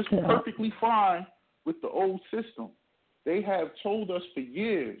 We were just perfectly fine with the old system. They have told us for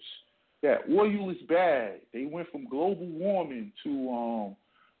years that oil is bad. They went from global warming to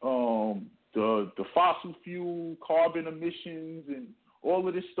the fossil fuel, carbon emissions, and all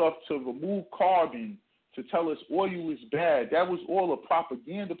of this stuff to remove carbon, to tell us oil is bad. That was all a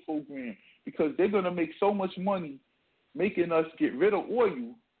propaganda program, because they're going to make so much money making us get rid of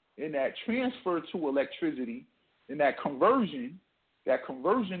oil, and that transfer to electricity, and that conversionary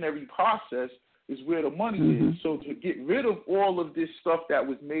process is where the money is. So to get rid of all of this stuff that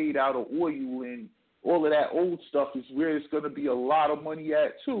was made out of oil and all of that old stuff is where it's going to be a lot of money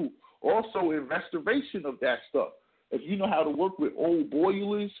at too. Also in restoration of that stuff. If you know how to work with old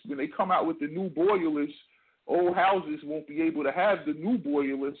boilers, when they come out with the new boilers, old houses won't be able to have the new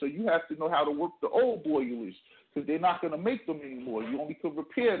boilers, so you have to know how to work the old boilers, because they're not going to make them anymore. You only can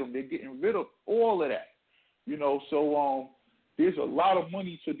repair them. They're getting rid of all of that. You know, so there's a lot of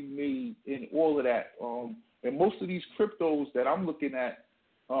money to be made in all of that. And most of these cryptos that I'm looking at,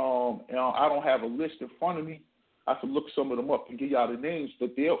 and I don't have a list in front of me. I can look some of them up and give y'all the names,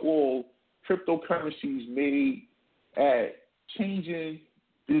 but they're all cryptocurrencies made at changing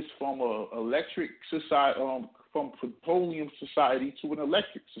this from a electric society, from petroleum society to an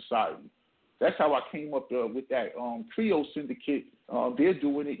electric society. That's how I came up with that Creo syndicate. They're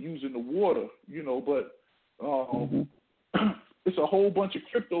doing it using the water, but it's a whole bunch of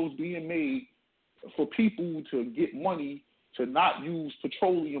cryptos being made for people to get money to not use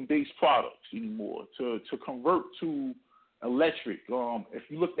petroleum-based products anymore, to convert to electric. If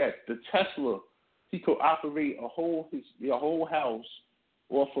you look at the Tesla, he could operate a whole house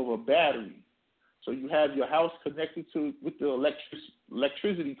off of a battery. So you have your house connected with the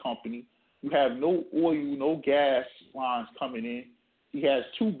electricity company. You have no oil, no gas lines coming in. He has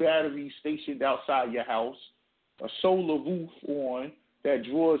 2 batteries stationed outside your house, a solar roof on that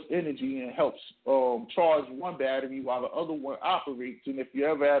draws energy and helps charge one battery while the other one operates. And if you're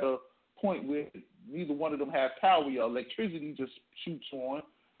ever at a point where neither one of them have power, your electricity just shoots on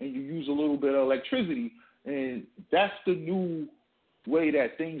and you use a little bit of electricity. And that's the new way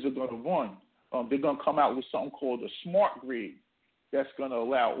that things are going to run. They're going to come out with something called a smart grid that's going to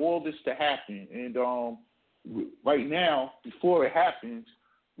allow all this to happen. And right now, before it happens,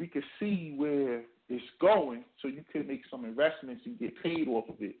 we can see where it's going, so you can make some investments and get paid off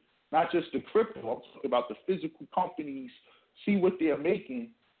of it. Not just the crypto, I'm talking about the physical companies, see what they're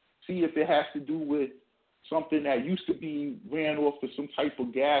making, see if it has to do with something that used to be ran off of some type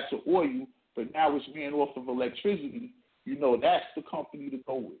of gas or oil, but now it's ran off of electricity. That's the company to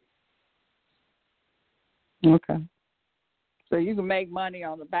go with. Okay. So you can make money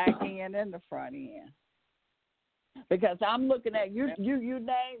on the back end and the front end. Because I'm looking at you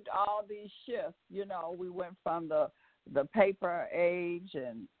named all these shifts. We went from the paper age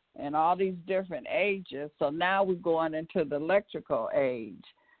and all these different ages. So now we're going into the electrical age.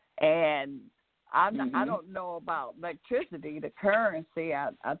 And I don't know about electricity, the currency.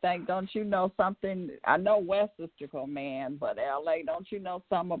 I think, don't you know something? I know West is your man, but LA, don't you know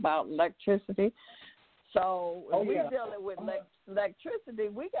something about electricity? So if we're dealing with electricity,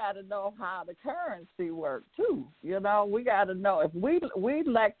 we got to know how the currency works too. We got to know if we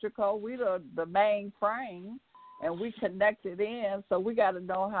electrical, we the main frame, and we connect it in. So we got to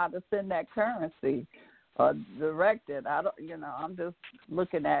know how to send that currency direct it. I'm just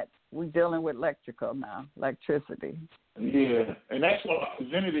looking at we're dealing with electrical now, electricity. Yeah, and that's why I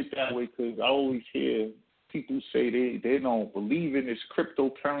presented it that way, because I always hear people say they don't believe in this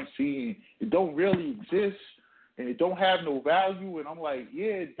cryptocurrency and it don't really exist and it don't have no value, and I'm like,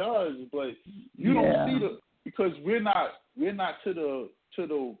 yeah, it does, but you don't see because we're not to the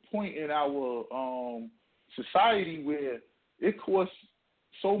point in our society where it costs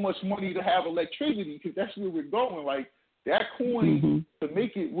so much money to have electricity, because that's where we're going. Like that coin to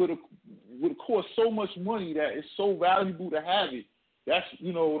make it would cost so much money that it's so valuable to have it. That's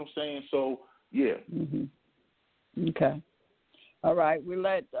what I'm saying. So yeah. Okay. All right. We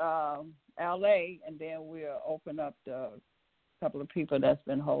let LA, and then we'll open up the couple of people that's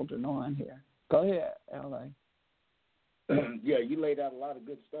been holding on here. Go ahead, LA. Yeah, you laid out a lot of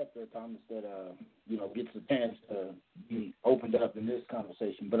good stuff there, Thomas, that gets a chance to be opened up in this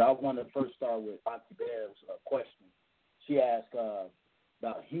conversation. But I want to first start with Auntie Bear's question. She asked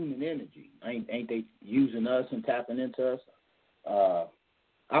about human energy. Ain't they using us and tapping into us?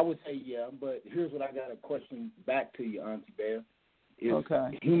 I would say yeah, but here's what I got a question back to you, Auntie Bear. Is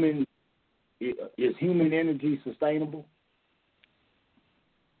human energy sustainable?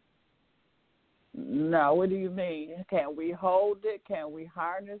 No, what do you mean? Can we hold it? Can we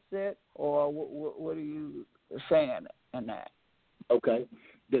harness it? Or what are you saying in that? Okay.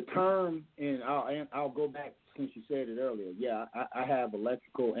 The term, and I'll go back since you said it earlier. Yeah, I have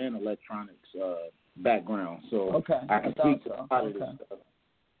electrical and electronics background, so I can speak to a lot of this stuff.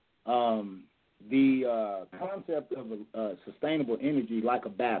 The concept of sustainable energy, like a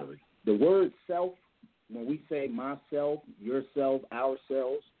battery. The word self, when we say myself, yourself,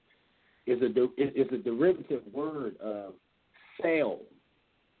 ourselves, is a derivative word of cell.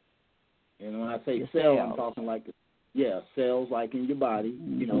 And when I say cell, I'm talking like cells like in your body,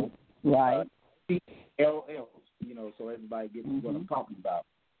 right? CLLs, so everybody gets what I'm talking about.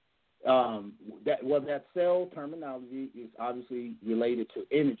 That cell terminology is obviously related to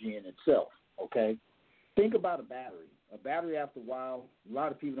energy in itself, okay? Think about a battery. A battery, after a while, a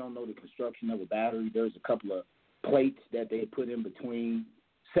lot of people don't know the construction of a battery. There's a couple of plates that they put in between,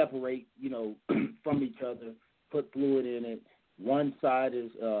 separate, from each other, put fluid in it. One side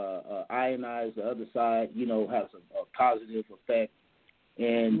is ionized, the other side, has a positive effect.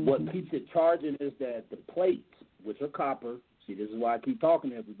 And what keeps it charging is that the plates, which are copper, See, this is why I keep talking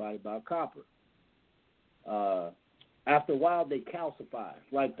to everybody about copper. After a while, they calcify,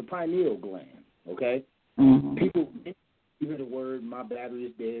 like the pineal gland, okay? Mm-hmm. People hear the word, my battery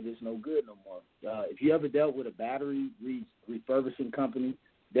is dead, it's no good no more. If you ever dealt with a battery refurbishing company,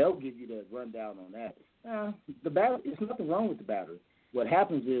 they'll give you the rundown on that. The battery, there's nothing wrong with the battery. What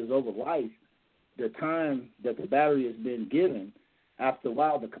happens is, over life, the time that the battery has been given, after a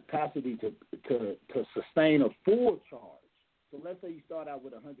while, the capacity to sustain a full charge. So let's say you start out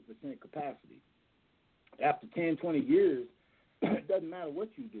with 100% capacity. After 10, 20 years, it doesn't matter what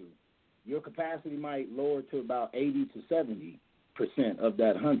you do. Your capacity might lower to about 80 to 70% of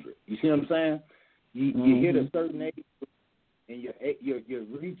that 100. You see what I'm saying? You hit a certain age, and your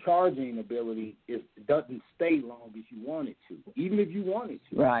recharging ability doesn't stay long as you want it to, even if you want it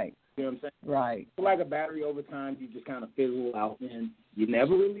to. Right. You know what I'm saying? Right. So like a battery, over time, you just kind of fizzle out, and you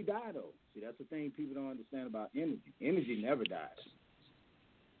never really die, though. See, that's the thing people don't understand about energy. Energy never dies.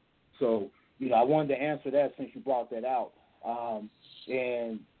 So, I wanted to answer that since you brought that out.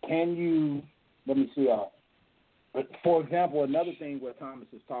 And can you, let me see, for example, another thing what Thomas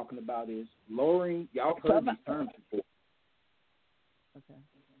is talking about is lowering, y'all heard these terms before. Okay.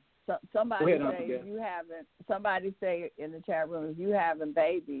 So, somebody say in the chat room, if you having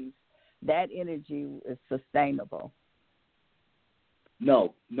babies, that energy is sustainable.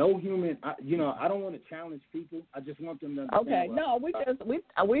 No human. I don't want to challenge people. I just want them to understand. Okay, no, we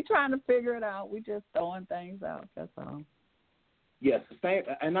trying to figure it out. We just throwing things out. That's all. Yes,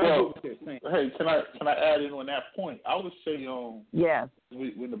 and I know what they're saying. Hey, can I add in on that point? I would say, yes,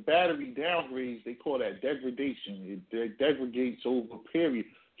 when the battery downgrades, they call that degradation. It degrades over a period.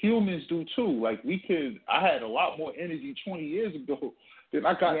 Humans do too. Like I had a lot more energy 20 years ago than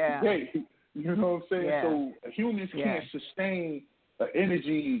I got today. You know what I'm saying? Yeah. So humans can't sustain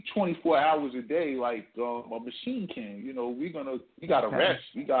energy 24 hours a day like a machine can. You got to rest.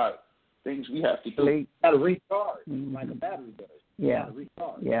 We got things we have to do. You got to recharge like a battery does. Yeah. You got to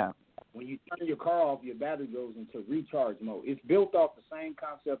recharge. Yeah. When you turn your car off, your battery goes into recharge mode. It's built off the same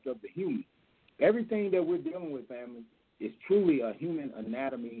concept of the human. Everything that we're dealing with, family, is truly a human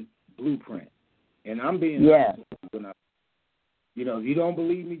anatomy blueprint. And I'm being honest. If you don't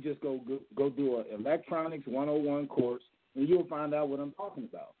believe me, just go do an electronics 101 course, and you'll find out what I'm talking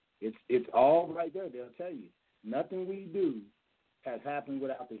about. It's all right there. They'll tell you. Nothing we do has happened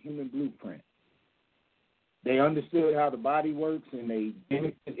without the human blueprint. They understood how the body works, and they did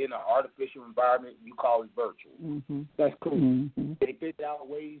it in an artificial environment. You call it virtual. Mm-hmm. That's cool. Mm-hmm. They figured out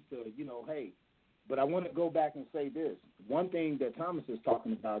ways to, hey. But I want to go back and say this. One thing that Thomas is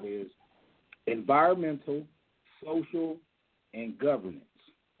talking about is environmental, social, and governance,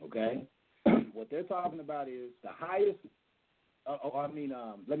 okay? What they're talking about is the highest,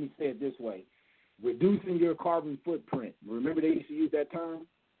 let me say it this way, reducing your carbon footprint. Remember they used to use that term?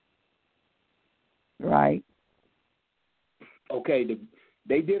 Right. Okay,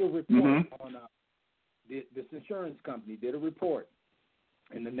 they did a report on this insurance company did a report,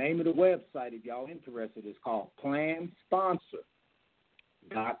 and the name of the website, if y'all interested, is called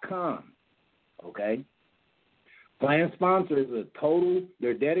PlanSponsor.com. Okay, Plan Sponsor is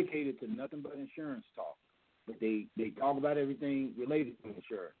they're dedicated to nothing but insurance talk, but they talk about everything related to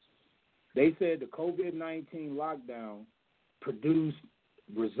insurance. They said the COVID-19 lockdown produced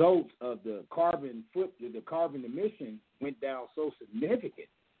results of the carbon emission went down so significant.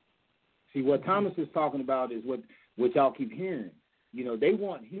 See, what Thomas is talking about is what y'all keep hearing. They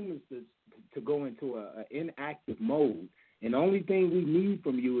want humans to go into an inactive mode, and the only thing we need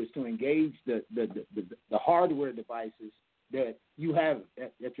from you is to engage the hardware devices that you have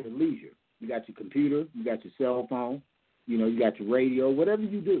at your leisure. You got your computer, you got your cell phone, you got your radio, whatever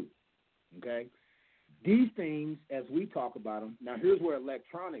you do, okay? These things, as we talk about them, now here's where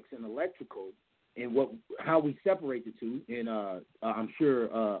electronics and electrical and how we separate the two, and I'm sure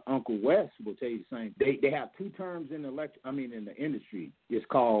Uncle Wes will tell you the same. They have two terms in the industry. It's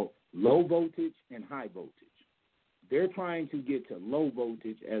called low voltage and high voltage. They're trying to get to low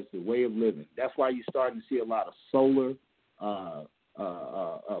voltage as the way of living. That's why you're starting to see a lot of solar,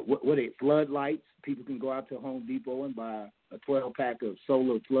 floodlights. People can go out to Home Depot and buy a 12-pack of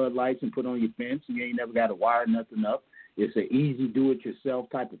solar floodlights and put on your fence, and you ain't never got to wire nothing up. It's an easy do-it-yourself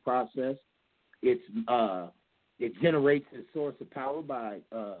type of process. It generates a source of power by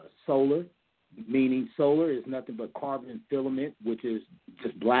solar, meaning solar is nothing but carbon filament, which is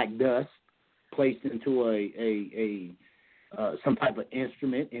just black dust placed into some type of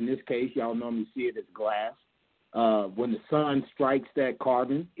instrument. In this case, y'all normally see it as glass. When the sun strikes that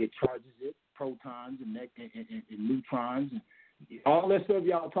carbon, it charges it, protons and neutrons, and all that stuff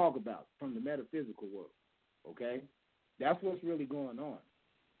y'all talk about from the metaphysical world, okay? That's what's really going on.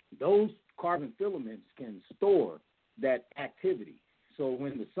 Those carbon filaments can store that activity. So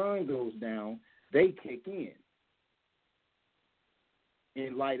when the sun goes down, they kick in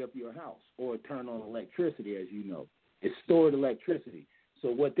and light up your house or turn on electricity, as you know. It's stored electricity. So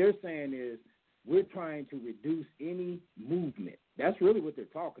what they're saying is we're trying to reduce any movement. That's really what they're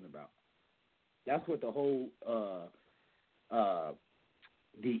talking about. That's what the whole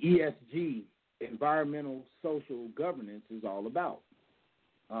the ESG, environmental social governance, is all about.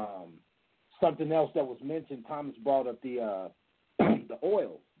 Something else that was mentioned, Thomas brought up the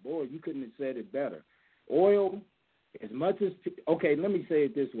oil. Boy, you couldn't have said it better. Oil, as much as okay, let me say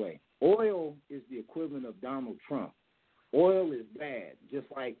it this way: oil is the equivalent of Donald Trump. Oil is bad, just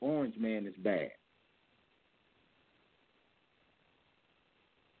like Orange Man is bad.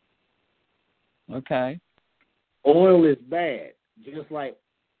 Okay. Oil is bad, just like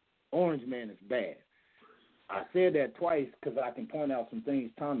Orange Man is bad. I said that twice because I can point out some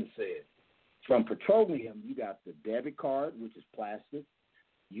things Thomas said. From petroleum, you got the debit card, which is plastic.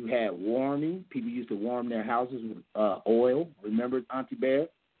 You had warming. People used to warm their houses with oil. Remember, Auntie Bear?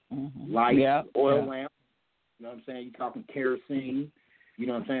 Mm-hmm. Lights, oil lamps. You know what I'm saying? You're talking kerosene. You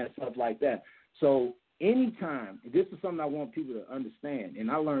know what I'm saying? Stuff like that. So anytime, this is something I want people to understand,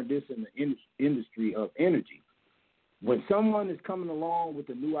 and I learned this in the industry of energy. When someone is coming along with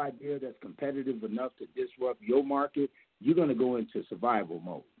a new idea that's competitive enough to disrupt your market, you're going to go into survival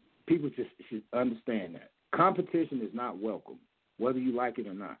mode. People just should understand that. Competition is not welcome, whether you like it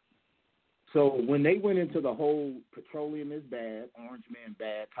or not. So when they went into the whole petroleum is bad, Orange Man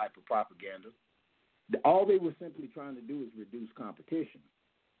bad type of propaganda, all they were simply trying to do is reduce competition.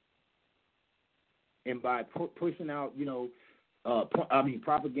 And by pushing out,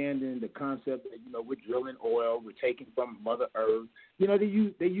 propaganda and the concept that, we're drilling oil, we're taking from Mother Earth.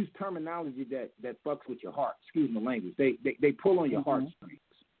 They use terminology that fucks with your heart. Excuse my language. They pull on your heartstrings.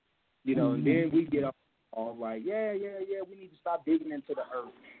 And then we get all like, yeah, we need to stop digging into the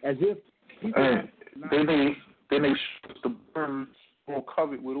earth. As if people then they strip the birds all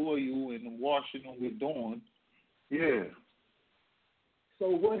covered with oil and washing them with Dawn. Yeah. So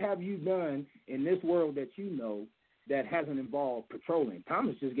what have you done in this world that you know that hasn't involved petroleum?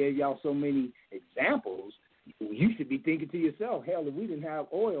 Thomas just gave y'all so many examples. You should be thinking to yourself, hell, if we didn't have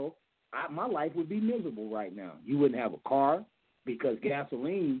oil, my life would be miserable right now. You wouldn't have a car because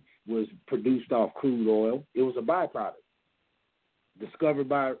gasoline was produced off crude oil. It was a byproduct discovered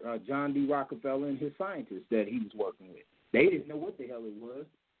by John D. Rockefeller and his scientists that he was working with. They didn't know what the hell it was.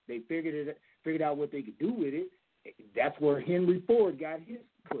 They figured out what they could do with it. That's where Henry Ford got his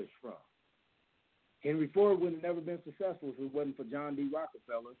push from. Henry Ford would have never been successful if it wasn't for John D.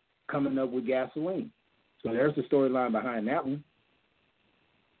 Rockefeller coming up with gasoline. So there's the storyline behind that one.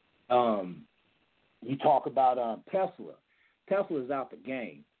 You talk about Tesla. Tesla's out the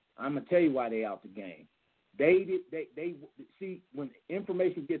game. I'm gonna tell you why they out the game. They see, when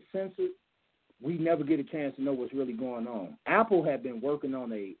information gets censored, we never get a chance to know what's really going on. Apple had been working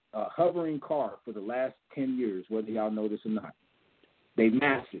on a hovering car for the last 10 years, whether y'all know this or not. They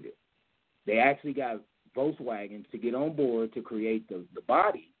mastered it. They actually got Volkswagen to get on board to create the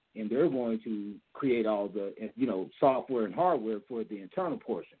body, and they're going to create all the software and hardware for the internal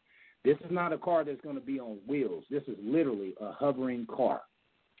portion. This is not a car that's going to be on wheels. This is literally a hovering car.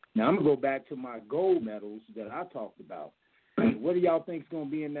 Now, I'm going to go back to my gold medals that I talked about. What do y'all think is going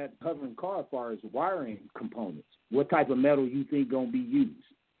to be in that hovering car as far as wiring components? What type of metal you think going to be used?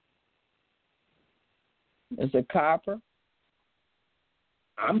 Is it copper?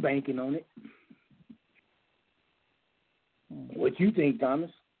 I'm banking on it. What you think,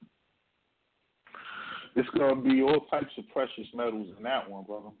 Thomas? It's going to be all types of precious metals in that one,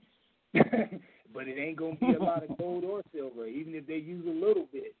 brother. But it ain't going to be a lot of gold or silver. Even if they use a little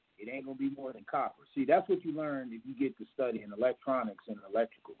bit, it ain't going to be more than copper. See, that's what you learn if you get to study in electronics and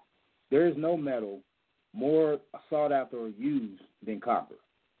electrical. There is no metal more sought after or used than copper.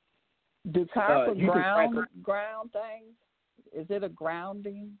 Do copper ground things? Is it a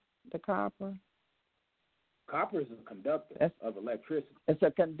grounding, the copper? Copper is a conductor of electricity. It's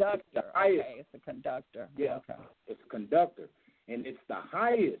a conductor. It's a conductor. Yeah, okay. It's a conductor. And it's the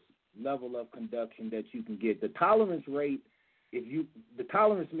highest level of conduction that you can get. The tolerance rate, the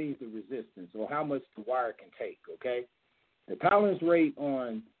tolerance means the resistance or how much the wire can take, okay? The tolerance rate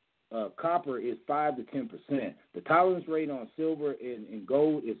on copper is 5 to 10%. The tolerance rate on silver and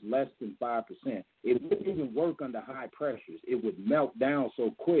gold is less than 5%. It wouldn't even work under high pressures. It would melt down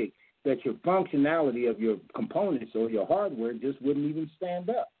so quick that your functionality of your components or your hardware just wouldn't even stand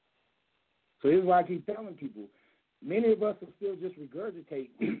up. So this is why I keep telling people, many of us will still just regurgitate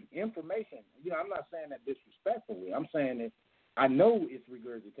information. I'm not saying that disrespectfully. I'm saying saying that I know it's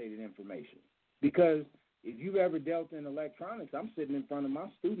regurgitated information because if you've ever dealt in electronics, I'm sitting in front of my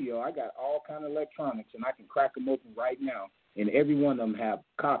studio. I got all kind of electronics, and I can crack them open right now, and every one of them have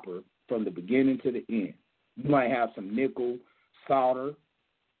copper from the beginning to the end. You might have some nickel, solder.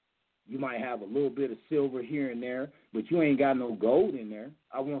 You might have a little bit of silver here and there, but you ain't got no gold in there.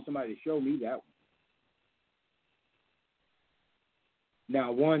 I want somebody to show me that one.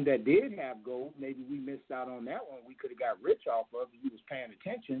 Now, one that did have gold, maybe we missed out on that one. We could have got rich off of if you was paying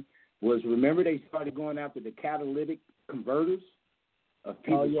attention. Was remember they started going after the catalytic converters of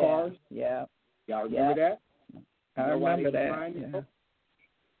people's cars? Yeah. Y'all remember that? I remember that. Yeah.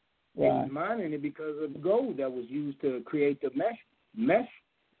 They was mining it because of the gold that was used to create the mesh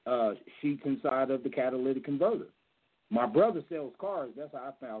sheets inside of the catalytic converter. My brother sells cars. That's how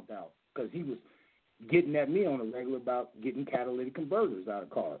I found out because he was getting at me on a regular about getting catalytic converters out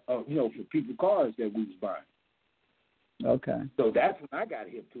of cars, for people's cars that we was buying. Okay. So that's when I got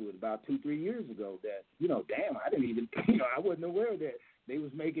hip to it about 2-3 years ago that, damn, I didn't even, I wasn't aware that they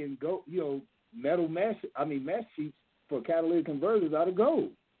was making gold, metal mesh sheets for catalytic converters out of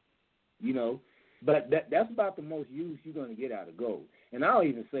gold, But that's about the most use you're going to get out of gold. And I'll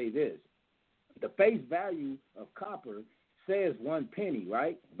even say this. The face value of copper says 1 penny,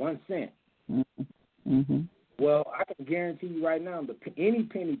 right? 1 cent. Mm-hmm. Well, I can guarantee you right now, any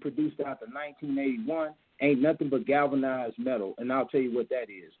penny produced after 1981 ain't nothing but galvanized metal, and I'll tell you what that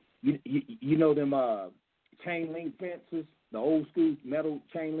is. You know them chain link fences, the old school metal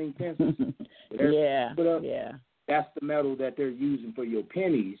chain link fences? Yeah. That's the metal that they're using for your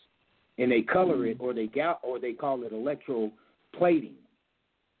pennies, and they color it or they call it electroplating.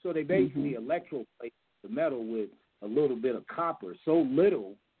 So they basically electroplate the metal with a little bit of copper, so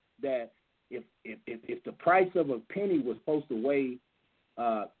little that if the price of a penny was supposed to weigh,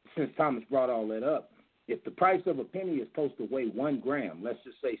 since Thomas brought all that up, if the price of a penny is supposed to weigh 1 gram, let's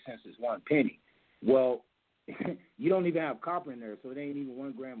just say since it's 1 penny, well, you don't even have copper in there, so it ain't even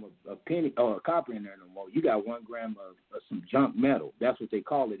 1 gram of penny or copper in there no more. You got 1 gram of some junk metal. That's what they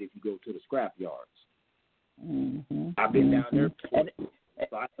call it if you go to the scrap yards. Mm-hmm. I've been down there before,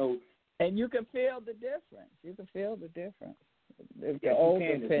 so I know. And you can feel the difference. The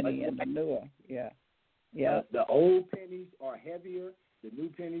older penny and the newer, yeah. The old pennies are heavier. The new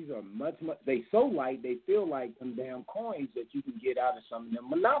pennies are much. They so light they feel like them damn coins that you can get out of some of them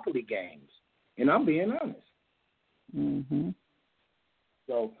Monopoly games. And I'm being honest. Mm-hmm.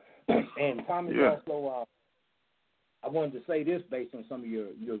 So, and Thomas also, I wanted to say this based on some of your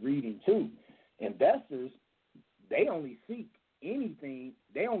reading too. Investors, they only seek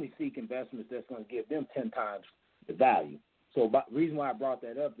investments that's going to give them 10 times the value. So the reason why I brought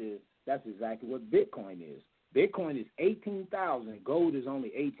that up is that's exactly what Bitcoin is. Bitcoin is 18,000. Gold is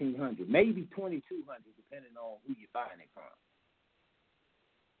only 1,800, maybe 2,200, depending on who you're buying it from.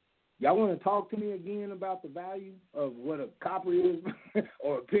 Y'all want to talk to me again about the value of what a copper is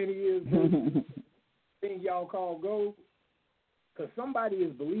or a penny is? Thing y'all call gold? Because somebody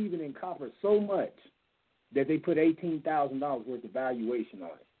is believing in copper so much that they put $18,000 worth of valuation on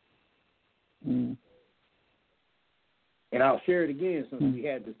it. Mm. And I'll share it again since we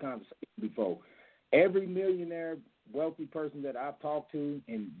had this conversation before. Every millionaire, wealthy person that I've talked to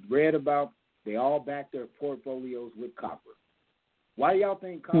and read about, they all back their portfolios with copper. Why do y'all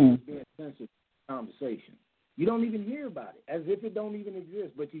think copper is being censored in conversation? You don't even hear about it, as if it don't even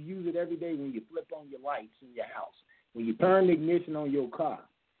exist, but you use it every day when you flip on your lights in your house, when you turn the ignition on your car.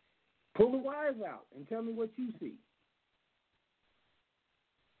 Pull the wires out and tell me what you see.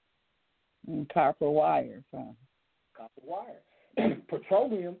 Copper wires, huh? Copper wire.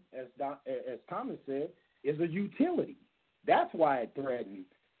 Petroleum, as Thomas said, is a utility. That's why it threatens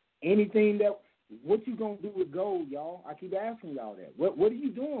anything that. What you gonna do with gold, y'all? I keep asking y'all that. What are you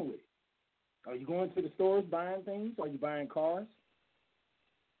doing with it? Are you going to the stores buying things? Are you buying cars?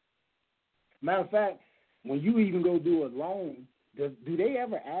 Matter of fact, when you even go do a loan, do they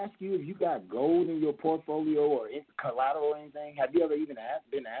ever ask you if you got gold in your portfolio or in collateral or anything? Have you ever even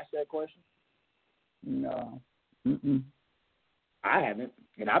been asked that question? No. Mm-mm. I haven't,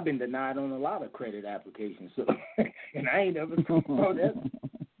 and I've been denied on a lot of credit applications. So, and I ain't ever thought that.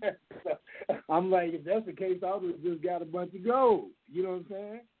 So, I'm like, if that's the case, I would have just got a bunch of gold. You know what I'm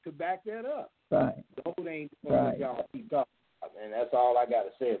saying? To back that up. Right. Gold ain't what y'all keep talking about, and that's all I got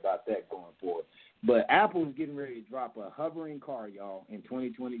to say about that going forward. But Apple is getting ready to drop a hovering car, y'all, in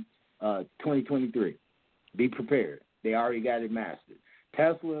 2023. Be prepared. They already got it mastered.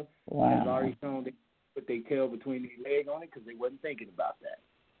 Tesla has already shown they put their tail between their legs on it because they wasn't thinking about that.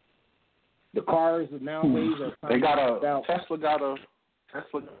 The cars nowadays are Tesla got a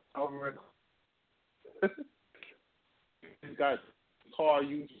got the car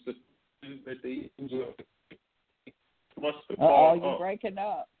uses the that they use thrust the Oh, car you're up. breaking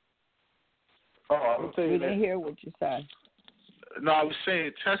up. I'm saying We that. didn't hear what you said. No, I was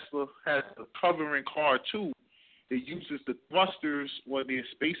saying Tesla has a covering car too. It uses the thrusters when they're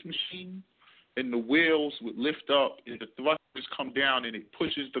space machine, and the wheels would lift up, and the thrusters come down, and it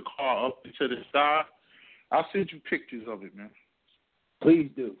pushes the car up into the sky. I'll send you pictures of it, man. Please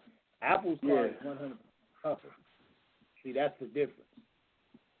do. Apple's car is 100% hovering. See, that's the difference.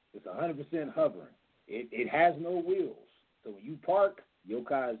 It's 100% hovering. It has no wheels. So when you park, your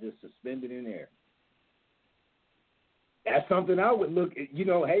car is just suspended in air. That's something I would look at. You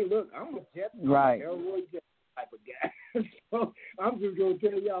know, hey, look, I'm a jet, Right. Elroy jet type of guy. So I'm just going to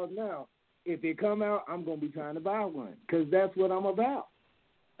tell y'all now, if they come out, I'm going to be trying to buy one because that's what I'm about.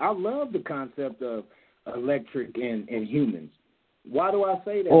 I love the concept of electric and humans. Why do I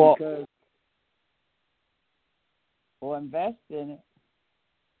say that? Because or invest in it.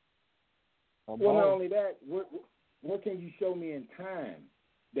 Well, not only that, what can you show me in time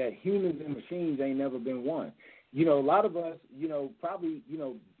that humans and machines ain't never been one? You know, a lot of us, you know, probably, you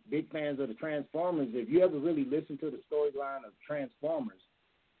know, big fans of the Transformers. If you ever really listen to the storyline of Transformers,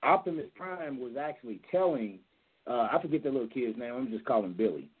 Optimus Prime was actually telling, I forget the little kid's name, I'm just calling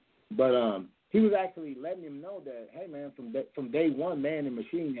Billy, but he was actually letting him know that, hey, man, from day one, man and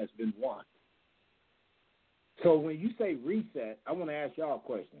machine has been one. So when you say reset, I want to ask y'all a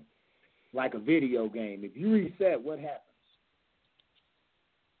question. Like a video game, if you reset, what happens?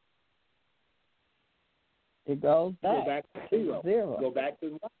 It goes back. Go back to zero. Go back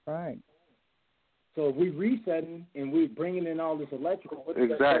to one. Right. So if we resetting and we're bringing in all this electrical, what does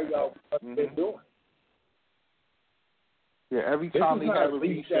that tell y'all what they're doing? Yeah, every time they have a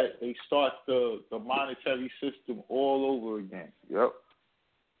reset, they start the monetary system all over again. Yep.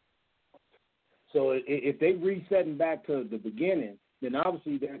 So if they resetting back to the beginning, then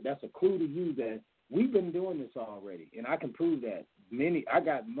obviously that's a clue to you that we've been doing this already, and I can prove that. I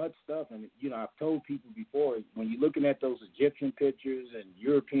got much stuff, and you know I've told people before when you're looking at those Egyptian pictures and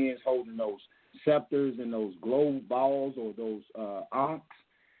Europeans holding those scepters and those globe balls or those ankhs.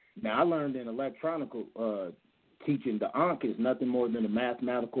 Now I learned in electronical teaching the ankh is nothing more than a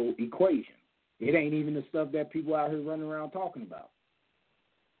mathematical equation. It ain't even the stuff that people out here running around talking about.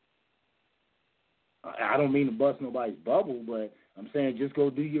 I don't mean to bust nobody's bubble, but I'm saying just go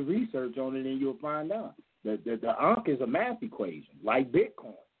do your research on it and you'll find out. The ankh is a math equation, like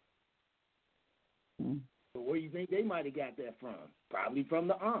Bitcoin. So where do you think they might have got that from? Probably from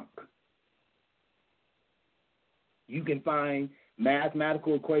the ankh. You can find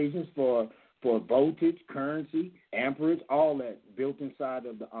mathematical equations for voltage, currency, amperage, all that built inside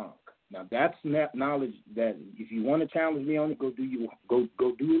of the ankh. Now that's knowledge that if you want to challenge me on it, go do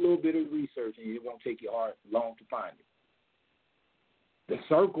a little bit of research, and it won't take you long to find it. The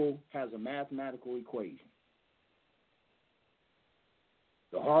circle has a mathematical equation.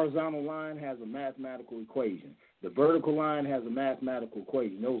 The horizontal line has a mathematical equation. The vertical line has a mathematical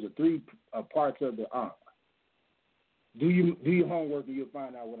equation. Those are three parts of the ankh. Do your homework and you'll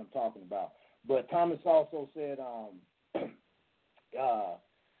find out what I'm talking about. But Thomas also said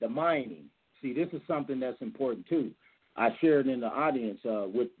the mining. See, this is something that's important too. I shared in the audience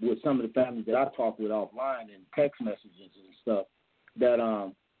with some of the families that I talked with offline and text messages and stuff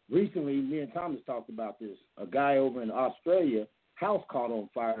that recently me and Thomas talked about this. A guy over in Australia, house caught on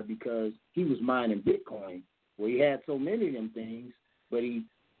fire because he was mining Bitcoin. Well, he had so many of them things, but he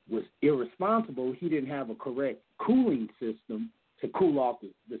was irresponsible. He didn't have a correct cooling system to cool off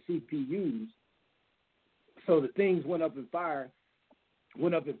the CPUs. So the things went up in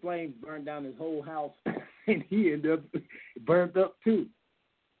flames, burned down his whole house, and he ended up burnt up too.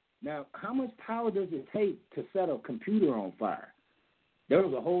 Now, how much power does it take to set a computer on fire? There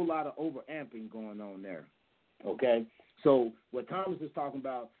was a whole lot of overamping going on there, okay? So what Thomas is talking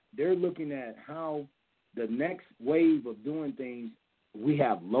about, they're looking at how the next wave of doing things, we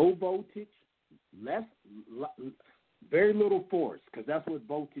have low voltage, very little force, because that's what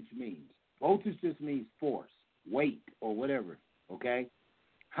voltage means. Voltage just means force, weight, or whatever, okay?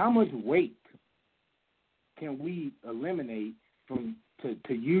 How much weight can we eliminate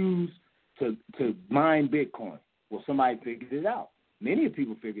to use to mine Bitcoin? Well, somebody figured it out. Many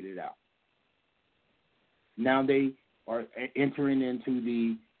people figured it out. Now they are entering into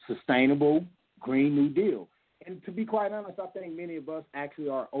the sustainable Green New Deal. And to be quite honest, I think many of us actually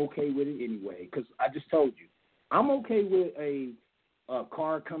are okay with it anyway, because I just told you, I'm okay with a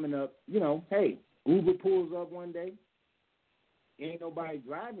car coming up, you know, hey, Uber pulls up one day, ain't nobody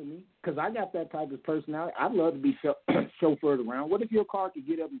driving me, because I got that type of personality. I'd love to be chauffeured around. What if your car could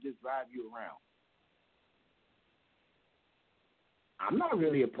get up and just drive you around? I'm not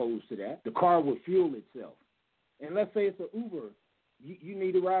really opposed to that. The car will fuel itself. And let's say it's an Uber. You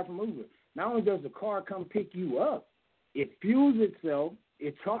need a ride from Uber. Not only does the car come pick you up, it fuels itself.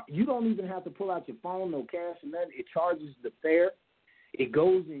 You don't even have to pull out your phone, no cash or nothing. It charges the fare. It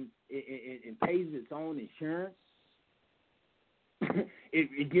goes and pays its own insurance.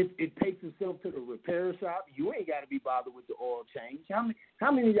 It takes itself to the repair shop. You ain't got to be bothered with the oil change.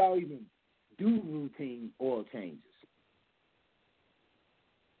 How many of y'all even do routine oil changes?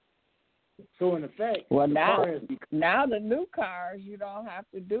 So in effect, now the new cars, you don't have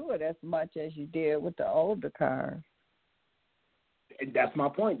to do it as much as you did with the older cars. And that's my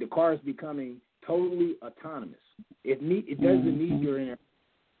point. The car is becoming totally autonomous. It doesn't need your internet.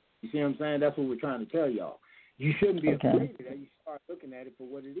 You see what I'm saying? That's what we're trying to tell y'all. You shouldn't be afraid of that. You start looking at it for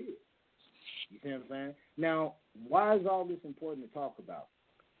what it is. You see what I'm saying? Now, why is all this important to talk about?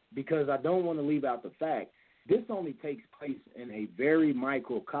 Because I don't want to leave out the fact this only takes place in a very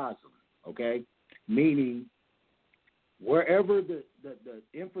microcosm, okay? Meaning wherever the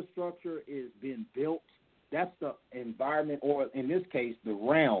infrastructure is being built, that's the environment, or in this case, the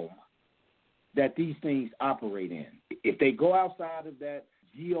realm that these things operate in. If they go outside of that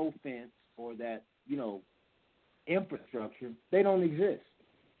geofence or that, infrastructure, they don't exist.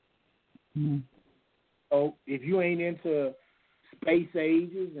 Mm-hmm. So if you ain't into space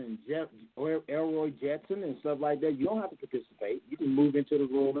ages and Elroy Jetson and stuff like that, you don't have to participate. You can move into the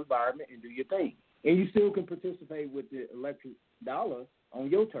rural environment and do your thing. And you still can participate with the electric dollar on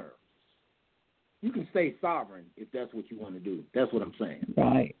your terms. You can stay sovereign if that's what you want to do. That's what I'm saying.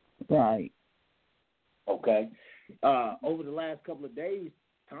 Right. Okay. Over the last couple of days,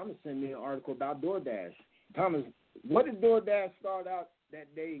 Thomas sent me an article about DoorDash. Thomas, what did DoorDash start out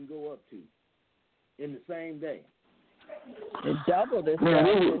that day and go up to in the same day? It doubled its in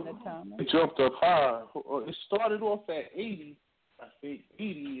the Thomas. It jumped up high. It started off at 80, I think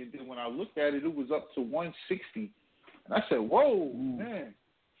 80, and then when I looked at it, it was up to 160. And I said, whoa, man,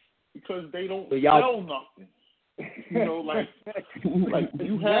 because they don't sell nothing. Like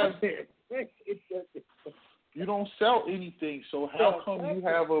you have you don't sell anything, so how come you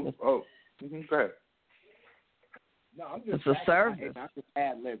have go ahead. No, I'm just it's a service.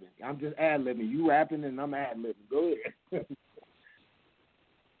 I'm just ad-libbing. You rapping and I'm ad-libbing. Go ahead.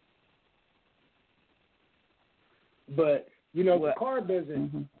 But, the car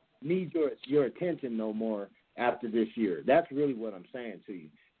doesn't need your attention no more after this year. That's really what I'm saying to you.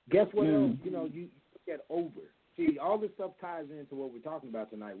 Guess what else? You look at Uber. See, all this stuff ties into what we're talking about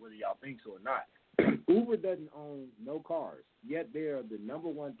tonight, whether y'all think so or not. Uber doesn't own no cars, yet they are the number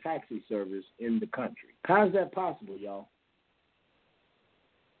one taxi service in the country. How is that possible, y'all?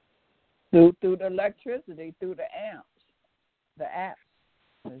 Through the electricity, through the apps.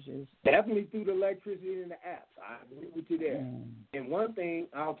 Definitely through the electricity and the apps. I agree with you there. And one thing,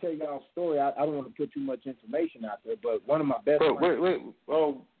 I'll tell y'all a story. I don't want to put too much information out there, but one of my best friends.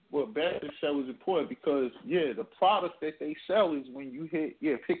 What Beth said was important because, the product that they sell is when you hit,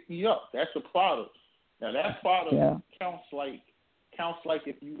 pick me up. That's a product. Now, that product counts like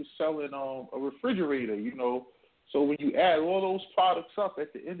if you were selling a refrigerator, So when you add all those products up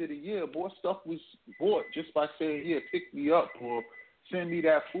at the end of the year, more stuff was bought just by saying, pick me up or send me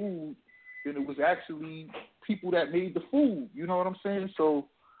that food than it was actually people that made the food. You know what I'm saying? So,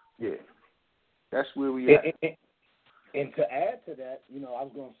 that's where we at. And to add to that, I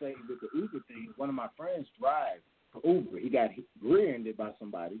was going to say with the Uber thing, one of my friends drives for Uber. He got rear-ended by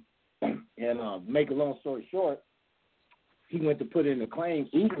somebody. And make a long story short, he went to put in a claim.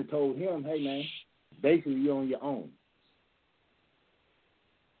 Uber told him, hey, man, basically you're on your own.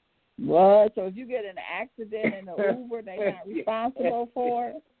 What? So if you get an accident in the Uber, they're not responsible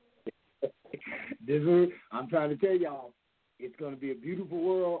for it? I'm trying to tell y'all, it's going to be a beautiful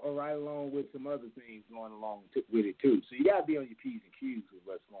world, right along with some other things going along with it, too. So you got to be on your P's and Q's with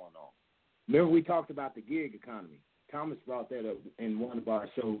what's going on. Remember we talked about the gig economy. Thomas brought that up in one of our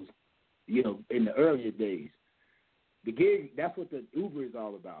shows, in the earlier days. The gig, that's what the Uber is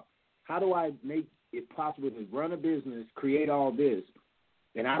all about. How do I make it possible to run a business, create all this,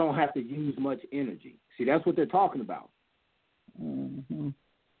 and I don't have to use much energy? See, that's what they're talking about. Mm-hmm.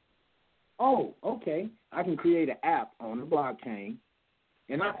 Oh, okay. I can create an app on the blockchain,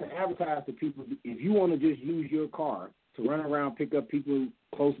 and I can advertise to people. If you want to just use your car to run around, pick up people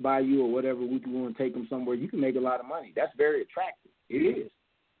close by you or whatever, we can want to take them somewhere, you can make a lot of money. That's very attractive. It is.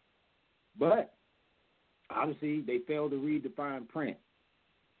 But, obviously, they fail to read the fine print.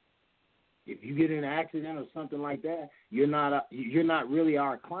 If you get in an accident or something like that, you're not really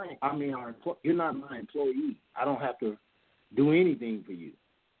our client. You're not my employee. I don't have to do anything for you.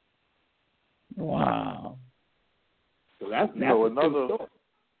 Wow. So that's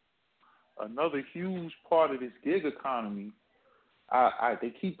another huge part of this gig economy. They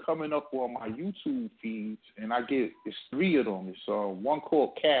keep coming up on my YouTube feeds, and it's 3 of them. It's one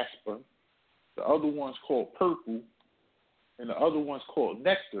called Casper, the other one's called Purple, and the other one's called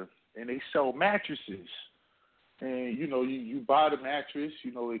Nectar, and they sell mattresses. And, you buy the mattress,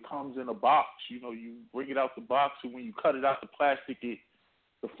 it comes in a box. You bring it out the box, and when you cut it out the plastic,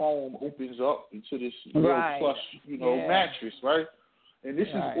 the foam opens up into this real plush, mattress, right? And this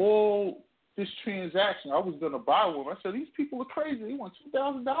is all this transaction. I was going to buy one. I said, these people are crazy. They want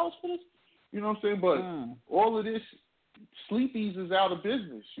 $2,000 for this? You know what I'm saying? But all of this, Sleepy's is out of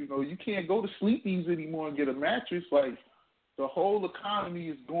business. You can't go to Sleepy's anymore and get a mattress. Like, the whole economy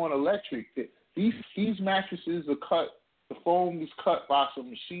is going electric. These mattresses are cut. The foam is cut by some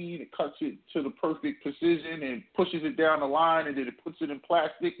machine. It cuts it to the perfect precision and pushes it down the line, and then it puts it in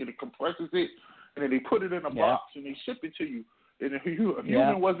plastic and it compresses it, and then they put it in a box and they ship it to you. And a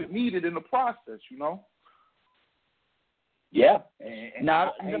human wasn't needed in the process, Yeah.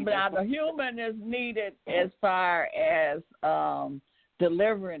 Now the human is needed as far as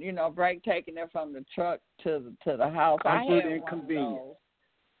delivering, taking it from the truck to the house.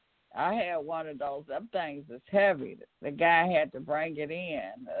 I had one of those. Them things is heavy. The guy had to bring it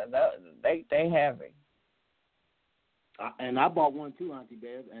in. They heavy. And I bought one too, Auntie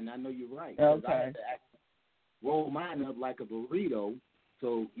Bev, and I know you're right. Okay. I had to roll mine up like a burrito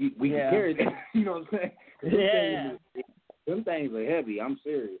so we can carry that. You know what I'm saying? Them things are heavy. I'm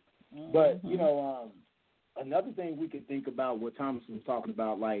serious. Mm-hmm. But, another thing we could think about what Thomas was talking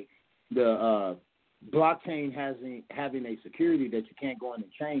about, like the blockchain having a security that you can't go in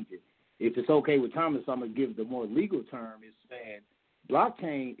and change it. If it's okay with Thomas, I'm going to give the more legal term is saying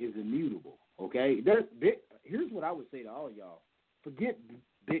blockchain is immutable, okay? Here's what I would say to all y'all. Forget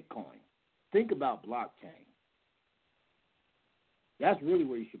Bitcoin. Think about blockchain. That's really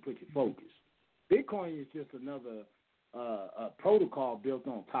where you should put your focus. Bitcoin is just another protocol built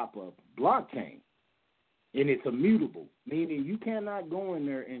on top of blockchain, and it's immutable, meaning you cannot go in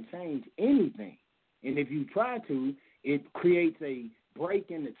there and change anything. And if you try to, it creates a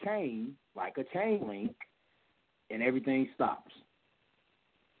break in the chain, like a chain link, and everything stops.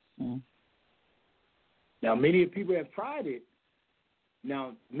 Mm-hmm. Now, many people have tried it.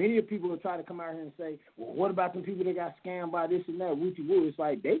 Now, many of people will try to come out here and say, well, what about the people that got scammed by this and that, woo-choo-woo? It's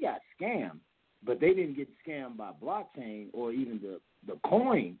like they got scammed, but they didn't get scammed by blockchain or even the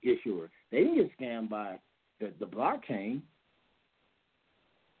coin issuer. They didn't get scammed by the blockchain.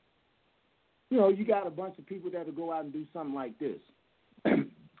 You got a bunch of people that will go out and do something like this.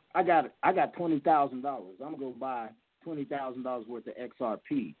 I got $20,000. I'm going to go buy $20,000 worth of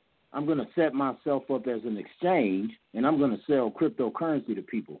XRP. I'm going to set myself up as an exchange, and I'm going to sell cryptocurrency to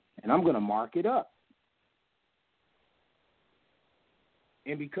people, and I'm going to mark it up.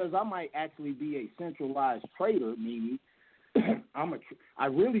 And because I might actually be a centralized trader, meaning I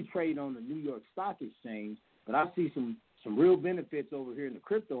really trade on the New York Stock Exchange, but I see some real benefits over here in the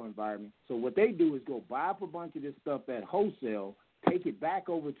crypto environment. So what they do is go buy up a bunch of this stuff at wholesale, take it back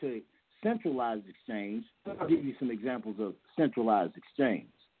over to centralized exchange. I'll give you some examples of centralized exchange.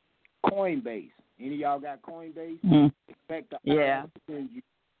 Coinbase. Any of y'all got Coinbase? Mm-hmm. Expect to send you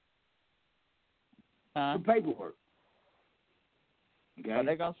some paperwork. Okay. Are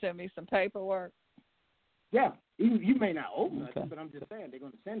they going to send me some paperwork? Yeah. You may not open it, but I'm just saying they're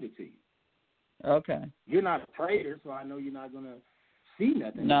going to send it to you. Okay. You're not a trader, so I know you're not going to see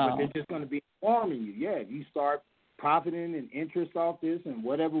nothing. No. But they're just going to be informing you. Yeah, if you start profiting and interest off this and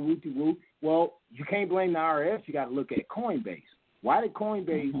whatever woo-woo, well, you can't blame the IRS. You got to look at Coinbase. Why did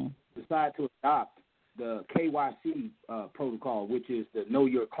Coinbase decide to adopt the KYC protocol, which is the Know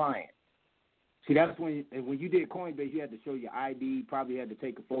Your Client? See, that's when you did Coinbase, you had to show your ID, probably had to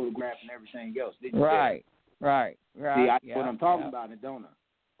take a photograph and everything else. Didn't you? Right. See, what I'm talking about it, don't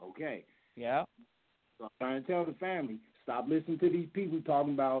I? Okay. Yeah. So I'm trying to tell the family, stop listening to these people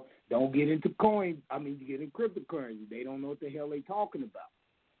talking about don't get into you get in cryptocurrency. They don't know what the hell they talking about.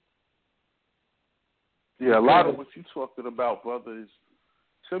 Yeah, a lot of what you're talking about, brother, is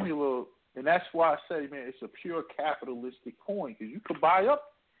similar, and that's why I say, man, it's a pure capitalistic coin, because you could buy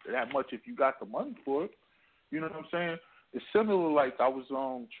up that much if you got the money for it. You know what I'm saying? It's similar, like I was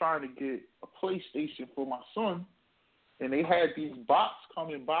trying to get a PlayStation for my son, and they had these bots come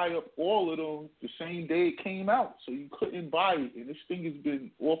and buy up all of them the same day it came out, so you couldn't buy it. And this thing has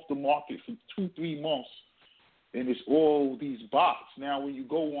been off the market for 2-3 months, and it's all these bots. Now, when you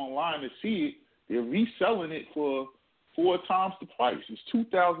go online to see it, they're reselling it for 4 times the price. It's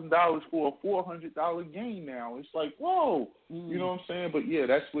 $2,000 for a $400 game now. It's like, whoa, you know what I'm saying? But yeah,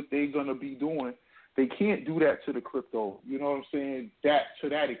 that's what they're gonna be doing. They can't do that to the crypto, you know what I'm saying, that to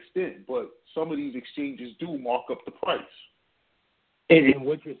that extent. But some of these exchanges do mark up the price. And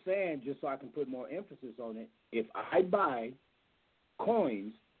what you're saying, just so I can put more emphasis on it, if I buy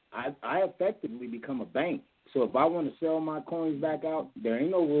coins, I effectively become a bank. So if I want to sell my coins back out, there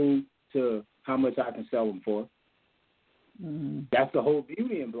ain't no rule to how much I can sell them for. Mm-hmm. That's the whole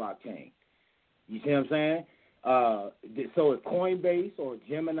beauty in blockchain. You see what I'm saying? So if Coinbase or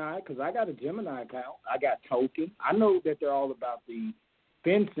Gemini, because I got a Gemini account, I got token. I know that they're all about the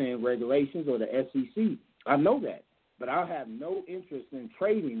FinCEN regulations or the SEC. I know that. But I have no interest in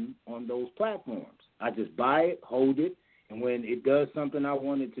trading on those platforms. I just buy it, hold it, and when it does something I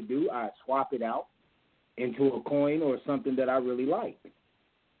want it to do, I swap it out into a coin or something that I really like.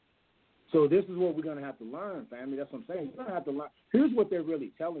 So this is what we're going to have to learn, family. That's what I'm saying. We're going to have to learn. Here's what they're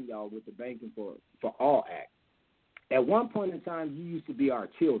really telling y'all with the Banking for All Act. At one point in time, you used to be our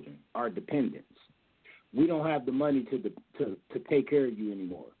children, our dependents. We don't have the money to take care of you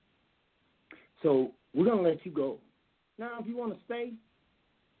anymore. So we're going to let you go. Now, if you want to stay,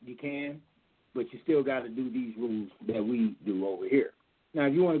 you can, but you still got to do these rules that we do over here. Now,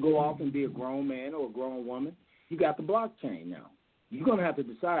 if you want to go off and be a grown man or a grown woman, you got the blockchain now. You're going to have to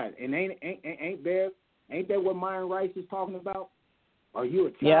decide. And ain't that what Myron Rice is talking about? Are you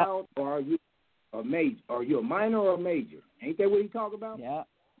a child or are you a major? Are you a minor or a major? Ain't that what he talking about? Yeah.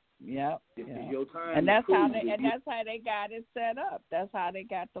 This is your time. And that's how they got it set up. That's how they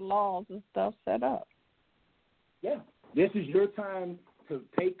got the laws and stuff set up. Yeah. This is your time to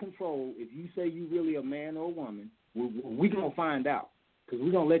take control. If you say you really a man or a woman, we're going to find out because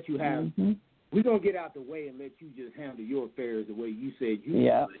we're going to let you have we're going to get out the way and let you just handle your affairs the way you said you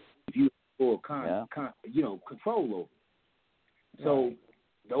would. You for control over it. So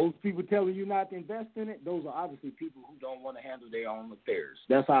those people telling you not to invest in it, those are obviously people who don't want to handle their own affairs.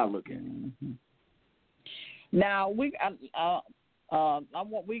 That's how I look at it. Mm-hmm. Now, we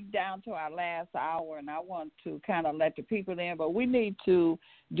down to our last hour, and I want to kind of let the people in, but we need to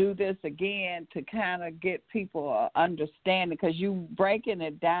do this again to kind of get people understanding, because you breaking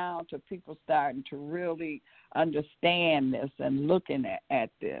it down to people starting to really understand this and looking at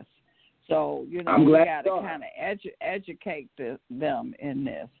this. So, we got to kind of educate them in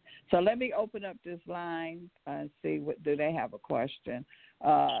this. So let me open up this line and see do they have a question.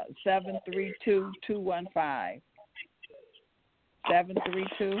 732-215.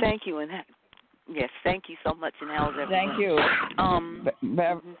 732. Thank you, and yes, thank you so much, and how's everyone? Thank you.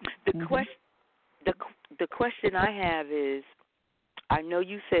 The question I have is, I know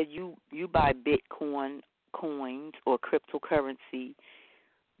you said you buy Bitcoin coins or cryptocurrency,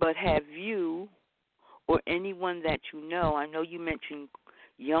 but have you or anyone that you know? I know you mentioned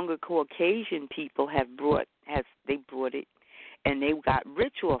younger Caucasian people brought it, and they got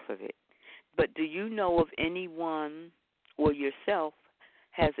rich off of it. But do you know of anyone? Or yourself,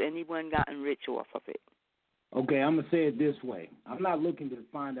 has anyone gotten rich off of it? Okay, I'm going to say it this way. I'm not looking to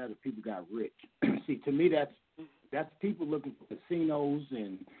find out if people got rich. See, to me, that's people looking for casinos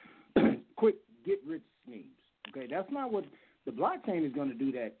and quick get-rich schemes. Okay, that's not what the blockchain is going to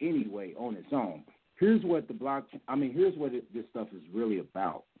do that anyway on its own. Here's what this stuff is really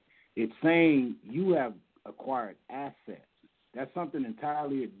about. It's saying you have acquired assets. That's something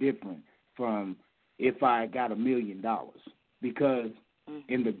entirely different from if I got $1 million. Because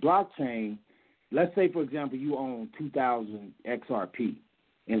in the blockchain, let's say, for example, you own 2,000 XRP,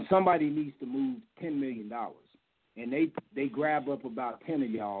 and somebody needs to move $10 million, and they grab up about 10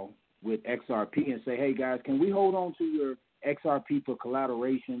 of y'all with XRP and say, hey, guys, can we hold on to your XRP for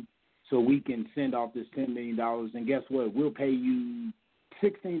collateration so we can send off this $10 million? And guess what? We'll pay you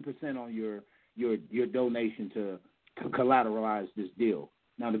 16% on your donation to collateralize this deal.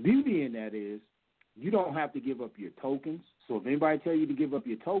 Now, the beauty in that is, you don't have to give up your tokens. So if anybody tell you to give up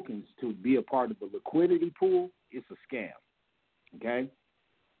your tokens to be a part of the liquidity pool, it's a scam. Okay?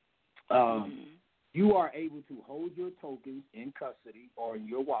 You are able to hold your tokens in custody or in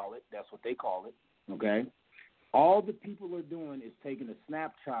your wallet. That's what they call it. Okay? All the people are doing is taking a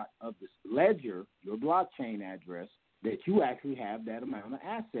snapshot of this ledger, your blockchain address, that you actually have that amount of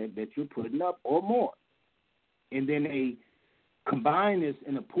asset that you're putting up or more. And then they combine this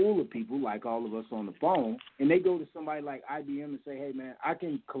in a pool of people like all of us on the phone, and they go to somebody like IBM and say, hey, man, I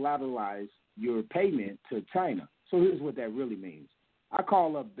can collateralize your payment to China. So here's what that really means. I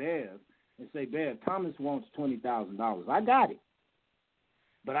call up Bev and say, Bev, Thomas wants $20,000. I got it.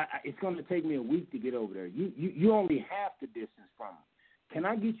 But it's going to take me a week to get over there. You only half the distance from him. Can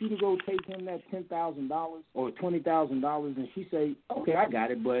I get you to go take him that $10,000 or $20,000? And she say, okay, I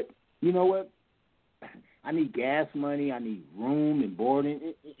got it, but you know what? I need gas money, I need room and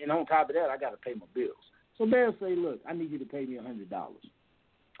boarding, and then on top of that, I got to pay my bills. So Bev say, look, I need you to pay me $100.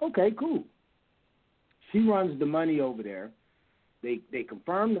 Okay, cool. She runs the money over there. They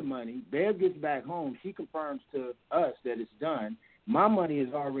confirm the money. Bev gets back home. She confirms to us that it's done. My money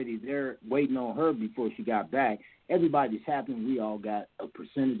is already there waiting on her before she got back. Everybody's happy. We all got a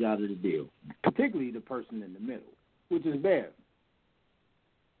percentage out of the deal, particularly the person in the middle, which is Bev.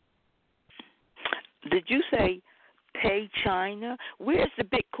 Did you say pay China? Where's the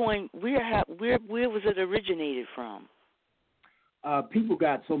Bitcoin? Where was it originated from? People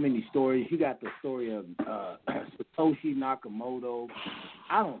got so many stories. You got the story of Satoshi Nakamoto.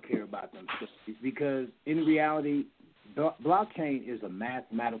 I don't care about them stories because in reality, blockchain is a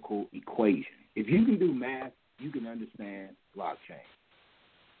mathematical equation. If you can do math, you can understand blockchain.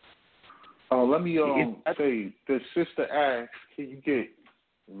 Let me say, the sister asked, can you get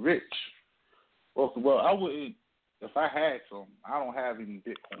rich? Well, I wouldn't. If I had some, I don't have any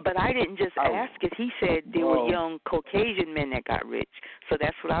Bitcoin. But I didn't just ask it. He said there were young Caucasian men that got rich. So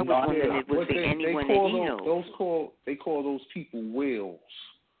that's what I was wondering. If was there anyone that he knows? They call those people whales.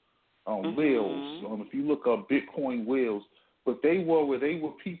 Whales. If you look up Bitcoin whales, but they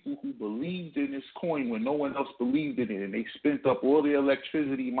were people who believed in this coin when no one else believed in it, and they spent up all their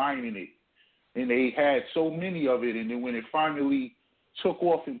electricity mining it, and they had so many of it, and then when it finally took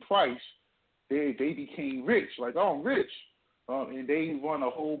off in price, they became rich. Like, oh, I'm rich. And they run a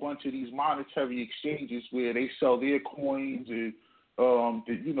whole bunch of these monetary exchanges where they sell their coins, and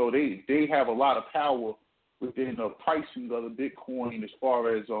they have a lot of power within the pricing of the Bitcoin as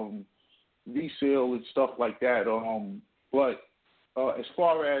far as resale and stuff like that. But as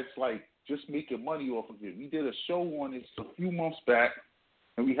far as like just making money off of it, we did a show on this a few months back,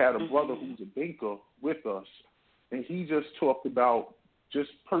 and we had a brother who's a banker with us, and he just talked about just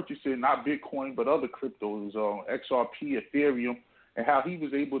purchasing not Bitcoin but other cryptos, XRP, Ethereum, and how he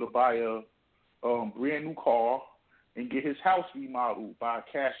was able to buy a brand new car and get his house remodeled by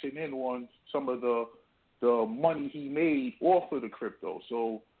cashing in on some of the money he made off of the crypto.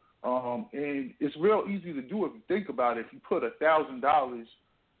 So, and it's real easy to do if you think about it. If you put $1,000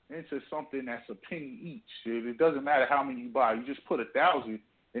 into something that's a penny each, it doesn't matter how many you buy. You just put 1,000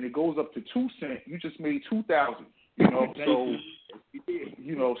 and it goes up to 2 cents. You just made 2,000.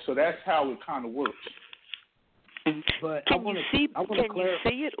 So that's how it kind of works. But can you see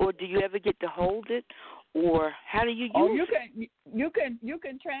it, or do you ever get to hold it, or how do you use it? You can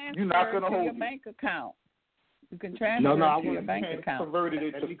transfer You're not gonna it to hold your it. bank account. You can transfer it to your bank account. Convert it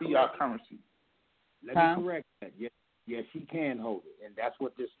into fiat currency. Let me correct that. Yes, she can hold it, and that's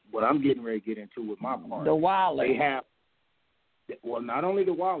what I'm getting ready to get into with my part. The wallet. They have, well, not only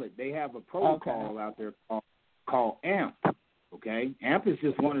the wallet, they have a protocol out there called AMP. Okay, AMP is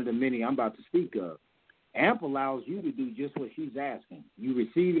just one of the many I'm about to speak of. AMP allows you to do just what she's asking. You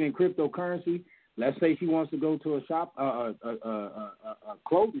receive it in cryptocurrency. Let's say she wants to go to a shop, a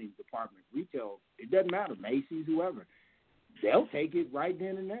clothing department, retail. It doesn't matter, Macy's, whoever. They'll take it right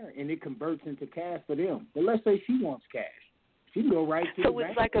then and there, and it converts into cash for them. But let's say she wants cash. She can go right to the bank. So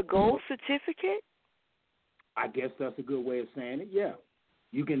it's like a gold certificate? I guess that's a good way of saying it, yeah.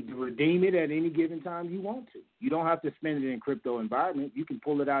 You can redeem it at any given time you want to. You don't have to spend it in crypto environment. You can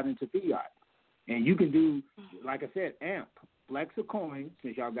pull it out into fiat. And you can do, like I said, AMP, flex a coin,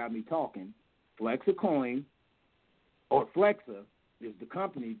 since y'all got me talking. Flex a coin, or Flexa is the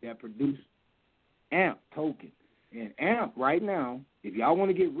company that produced AMP token. And AMP right now, if y'all want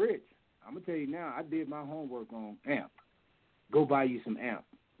to get rich, I'm going to tell you now, I did my homework on AMP. Go buy you some AMP.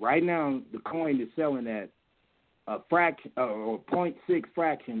 Right now, the coin is selling at a fraction or 0.6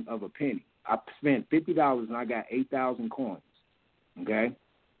 fraction of a penny. I spent $50 and I got 8,000 coins. Okay?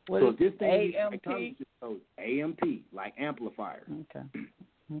 What so this thing AMP? AMP, like amplifier. Okay.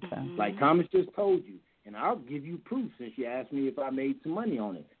 Like Thomas just told you. And I'll give you proof since you asked me if I made some money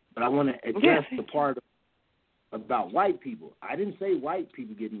on it. But I want to address the part about white people. I didn't say white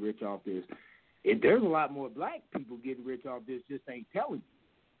people getting rich off this. There's a lot more black people getting rich off this, just ain't telling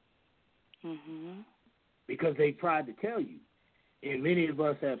you. Mm-hmm. Because they tried to tell you. And many of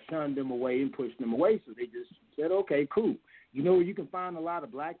us have shunned them away and pushed them away, so they just said, okay, cool. You know where you can find a lot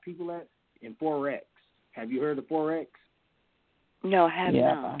of black people at? In Forex. Have you heard of Forex? No, I have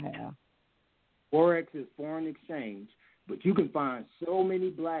not. I have. Forex is foreign exchange, but you can find so many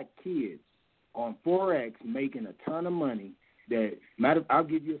black kids on Forex making a ton of money that, I'll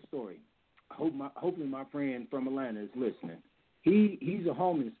give you a story. Hopefully my friend from Atlanta is listening. He's a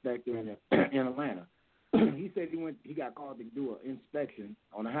home inspector in Atlanta. He said he got called to do an inspection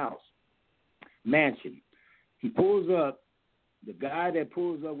on a house, mansion. He pulls up. The guy that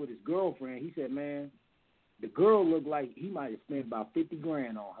pulls up with his girlfriend, he said, man, the girl looked like he might have spent about $50,000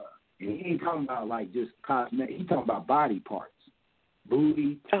 on her. And he ain't talking about like just cosmetic. He talking about body parts,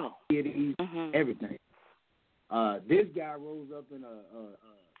 booty, titties, everything. This guy rolls up in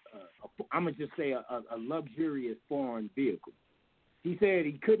I'm gonna just say a luxurious foreign vehicle. He said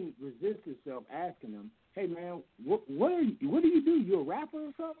he couldn't resist himself asking him, "Hey man, what do you do? You a rapper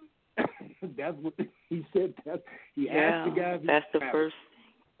or something?" That's what he said. He asked the guy. That's the first.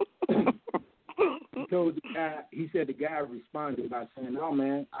 He told the guy. He said the guy responded by saying, "No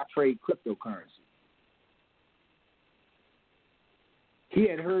man, I trade cryptocurrency." He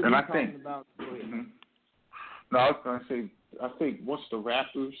had heard and me I talking think, about. No, I was gonna say. I think once the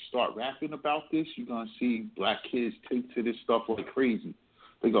rappers start rapping about this, you're going to see black kids take to this stuff like crazy.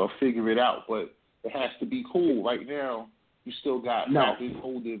 They're going to figure it out, but it has to be cool. Right now, you still got rappers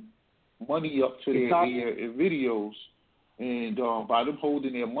holding money up to their ear in videos, and by them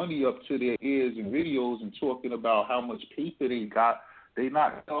holding their money up to their ears in videos and talking about how much paper they got, they're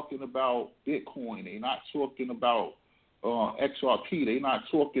not talking about Bitcoin. They're not talking about XRP. They're not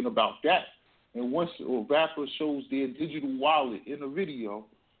talking about that. And once a rapper shows their digital wallet in a video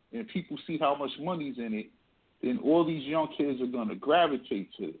and people see how much money's in it, then all these young kids are going to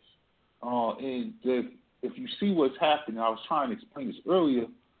gravitate to this. If you see what's happening, I was trying to explain this earlier,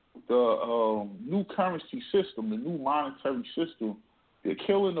 the new currency system, the new monetary system, they're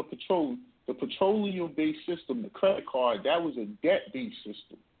killing the petroleum-based system, the credit card. That was a debt-based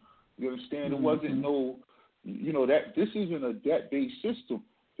system. You understand? It wasn't that this isn't a debt-based system.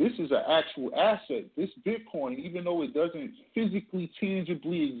 This is an actual asset. This Bitcoin, even though it doesn't physically,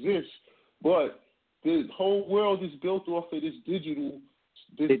 tangibly exist, but the whole world is built off of this digital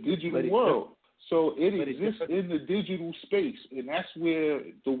world. So it exists in the digital space, and that's where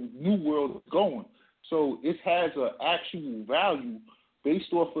the new world is going. So it has an actual value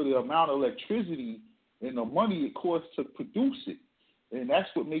based off of the amount of electricity and the money it costs to produce it, and that's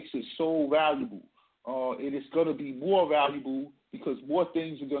what makes it so valuable. And it's going to be more valuable because more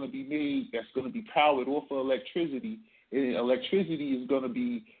things are going to be made that's going to be powered off of electricity, and electricity is going to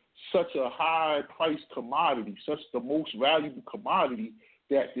be such a high-priced commodity, such the most valuable commodity,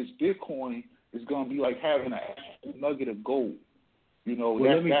 that this Bitcoin is going to be like having a nugget of gold.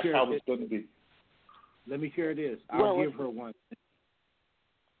 That's how it's going to be. Let me share this. I'll give her one.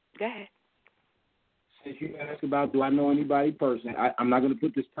 Go ahead. Since you asked about do I know anybody personally, I'm not going to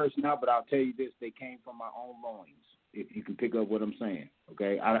put this person out, but I'll tell you this. They came from my own loins, if you can pick up what I'm saying.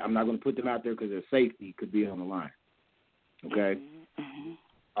 Okay? I'm not going to put them out there because their safety could be on the line. Okay?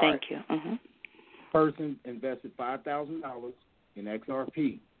 Thank you. Person invested $5,000 in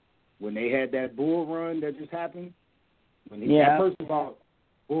XRP. When they had that bull run that just happened, that person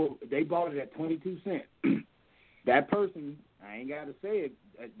they bought it at 22 cents. That person, I ain't got to say it,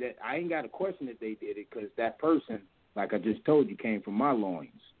 that I ain't got to question that they did it, because that person, like I just told you, came from my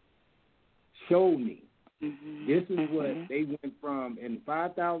loins. Showed me. This is what they went from, and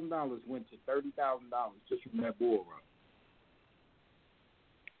 $5,000 went to $30,000 just from that bull run.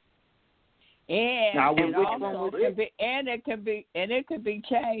 And it could be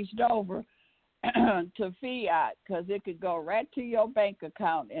changed over to fiat, because it could go right to your bank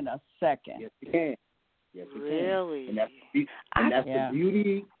account in a second. Yes, it can. Yes, it really? can. And that's the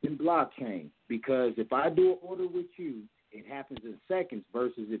beauty in blockchain, because if I do an order with you, it happens in seconds,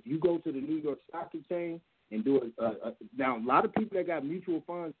 versus if you go to the New York Stock Exchange and do it. Now, a lot of people that got mutual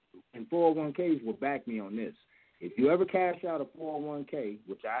funds and 401ks will back me on this. If you ever cash out a 401k,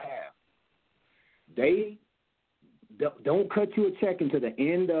 which I have, they don't cut you a check until the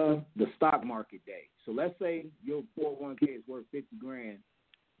end of the stock market day. So let's say your 401k is worth $50,000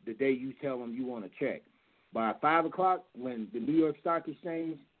 the day you tell them you want a check. By 5 o'clock, when the New York Stock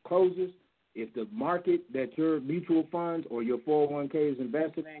Exchange closes, if the market that your mutual funds or your 401k is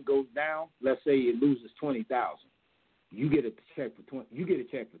invested in goes down, let's say it loses $20,000, you get a check for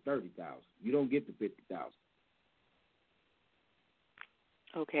 $30,000. You don't get the $50,000.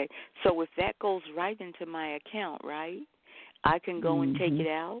 Okay, so if that goes right into my account, right, I can go and take it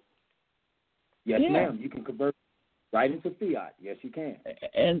out? Yes, ma'am. You can convert right into fiat. Yes, you can.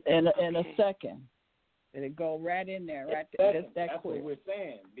 In a second. It'll go right in there, right there. Just that That's quick. what we're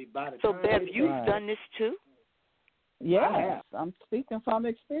saying. So, Bev, you've done this too? Yes, I'm speaking from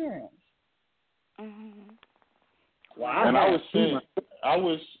experience. Wow. And I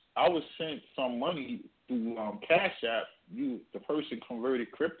was sent some money through Cash App. The person converted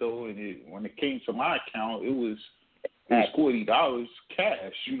crypto, and when it came to my account, it was $40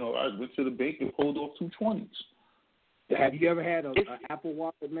 cash. I went to the bank and pulled off $220s. Have you ever had an Apple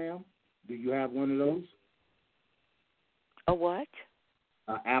Wallet, ma'am? Do you have one of those? A what?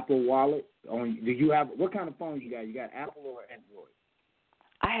 Apple Wallet? Do you have, what kind of phone you got? You got Apple or Android?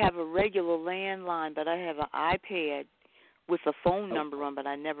 I have a regular landline, but I have an iPad with a phone number on, but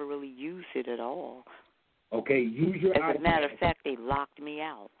I never really use it at all. Okay, use your iPad. As a matter of fact, they locked me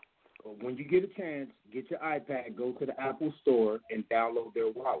out. When you get a chance, get your iPad, go to the Apple store, and download their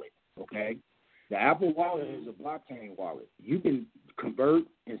wallet, okay? The Apple Wallet is a blockchain wallet. You can convert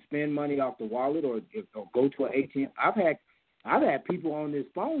and spend money off the wallet or go to an ATM. I've had people on this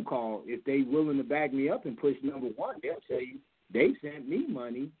phone call, if they willing to back me up and push number one, they'll tell you they sent me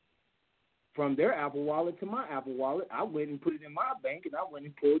money from their Apple Wallet to my Apple Wallet. I went and put it in my bank, and I went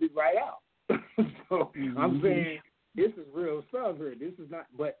and pulled it right out. So I'm saying this is real stuff here. This is not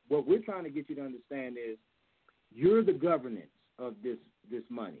 – but what we're trying to get you to understand is you're the governance of this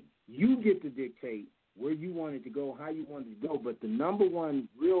money. You get to dictate where you want it to go, how you want it to go, but the number one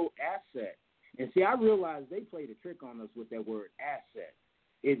real asset – and see, I realize they played a trick on us with that word asset.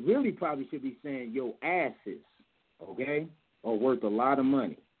 It really probably should be saying your asses, okay, are worth a lot of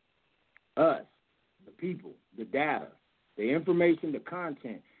money. Us, the people, the data, the information, the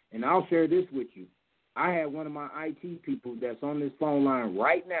content. And I'll share this with you. I had one of my IT people that's on this phone line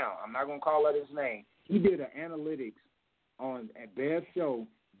right now. I'm not going to call out his name. He did an analytics at Bev's show.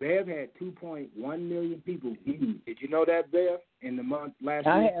 Bev had 2.1 million people viewed. Did you know that, Bev? In the month last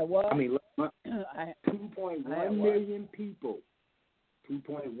year? I had what? I mean, 2.1 million people.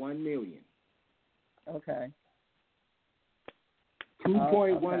 2.1 million. Okay.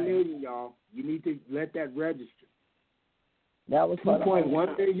 2.1 million, y'all. You need to let that register. That was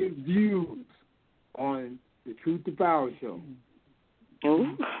 2.1 million views on the Truth to Power show.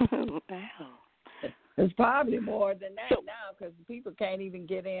 Oh, wow. It's probably more than that now because people can't even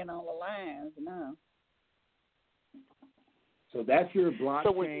get in on the lines now. So that's your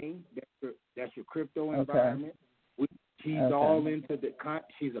blockchain. That's your crypto environment. She's all into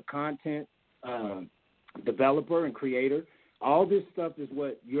she's a content developer and creator. All this stuff is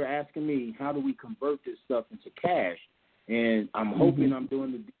what you're asking me. How do we convert this stuff into cash? And I'm hoping I'm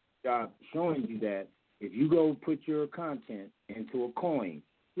doing the job showing you that if you go put your content into a coin,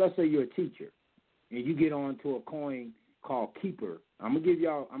 let's say you're a teacher, and you get onto a coin called Keeper. I'm gonna give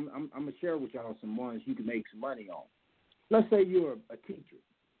y'all. I'm gonna share with y'all some ones you can make some money on. Let's say you're a teacher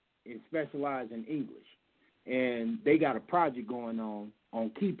and specialize in English, and they got a project going on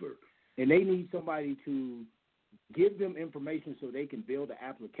Keeper, and they need somebody to give them information so they can build an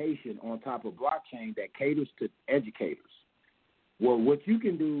application on top of blockchain that caters to educators. Well, what you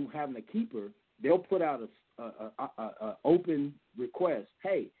can do having a Keeper, they'll put out a open request.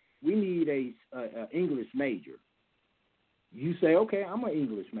 Hey, we need a English major. You say, okay, I'm an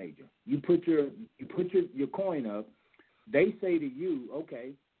English major. You put your coin up. They say to you,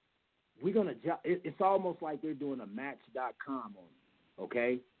 okay, we're gonna. It's almost like they're doing a Match.com on you.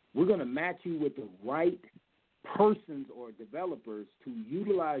 Okay, we're gonna match you with the right persons or developers to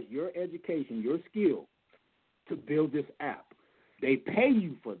utilize your education, your skill, to build this app. They pay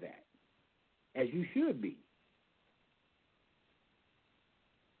you for that, as you should be.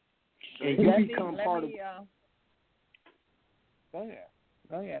 And you become part of.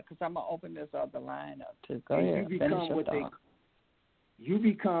 Go ahead, because I'm gonna open this other line up too. Go ahead. You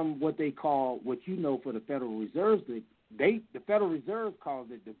become what they call, what you know for the Federal Reserve. The Federal Reserve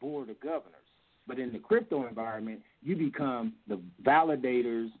calls it the Board of Governors. But in the crypto environment, you become the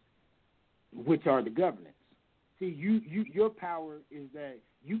validators, which are the governance. See, your power is that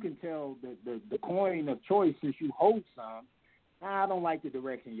you can tell the coin of choice, since you hold some, I don't like the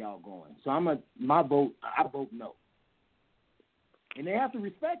direction y'all going. So I vote no. And they have to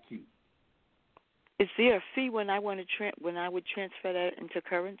respect you. Is there a fee when I would transfer that into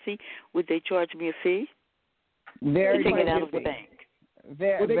currency? Would they charge me a fee? Very take it little out of the fee. bank.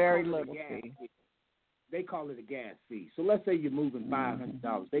 Very little fee. They call it a gas fee. So let's say you're moving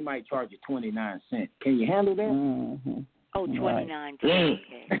 $500. They might charge you 29 cents. Can you handle that? Mm-hmm. Oh, 29 cents.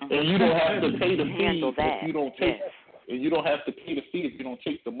 Okay. And you don't have to pay the fee handle that. if you don't take. And you don't have to pay the fee if you don't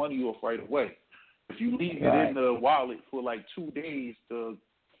take the money off right away. If you leave it in the wallet for like 2 days, the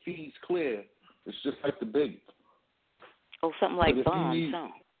fee's clear. It's just like the bank. Oh, something like bonds, huh?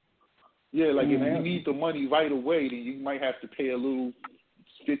 Yeah, like if you need the money right away, then you might have to pay a little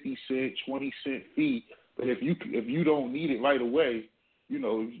 50 cent, 20 cent fee. But if you don't need it right away, you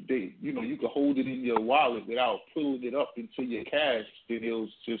can hold it in your wallet without pulling it up into your cash. Then it'll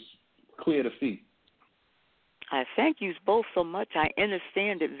just clear the fee. I thank you both so much. I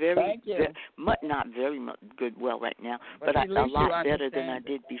understand it not very much good right now, but a lot better than I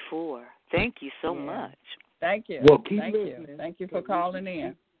did before. Thank you so much. Thank you. Well, keep listening. Thank you for calling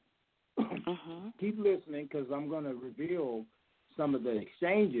in. Keep listening, because I'm going to reveal some of the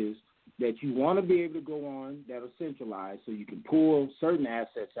exchanges that you want to be able to go on that are centralized, so you can pull certain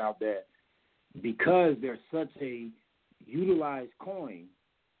assets out there because they're such a utilized coin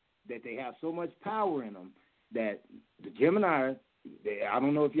that they have so much power in them that the Gemini, I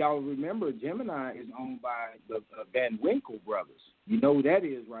don't know if y'all remember, Gemini is owned by the Van Winkle brothers. You know who that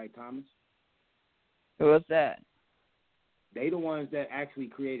is, right, Thomas? What's that? They the ones that actually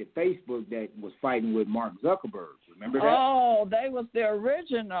created Facebook that was fighting with Mark Zuckerberg. Remember that? Oh, they was the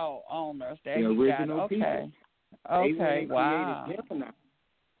original owners. The original people. Okay. They Okay, wow. created Gemini,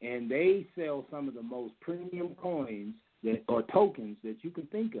 and they sell some of the most premium coins or tokens that you can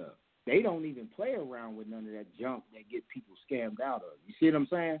think of. They don't even play around with none of that junk that get people scammed out of. You see what I'm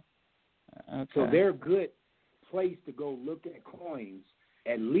saying? Okay. So they're a good place to go look at coins,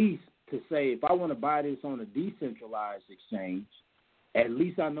 at least to say, if I want to buy this on a decentralized exchange, at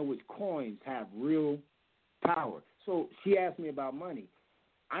least I know which coins have real power. So she asked me about money.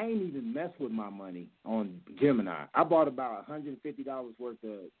 I ain't even mess with my money on Gemini. I bought about $150 worth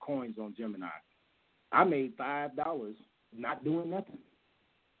of coins on Gemini. I made $5 not doing nothing.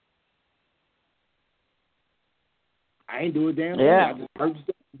 I ain't do a damn thing. I just purchased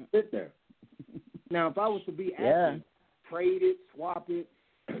it and sit there. Now, if I was to be active, trade it, swap it,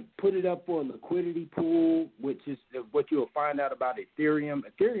 put it up for a liquidity pool, which is what you'll find out about Ethereum.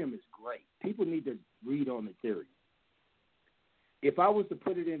 Ethereum is great. People need to read on Ethereum. If I was to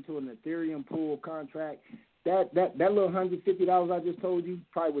put it into an Ethereum pool contract, that little $150 I just told you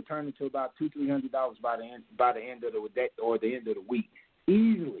probably would turn into about $200-300 by the end of the day or the end of the week,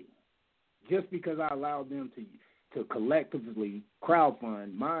 easily, just because I allowed them to collectively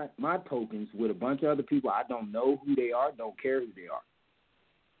crowdfund my tokens with a bunch of other people. I don't know who they are, don't care who they are.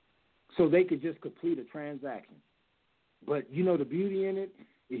 So they could just complete a transaction. But, you know, the beauty in it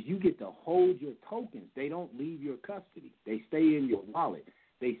is you get to hold your tokens. They don't leave your custody. They stay in your wallet.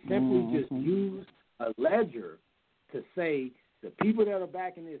 They simply just use a ledger to say the people that are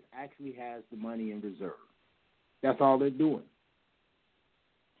backing this actually has the money in reserve. That's all they're doing.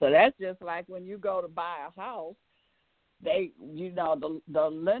 So that's just like when you go to buy a house, they, you know, the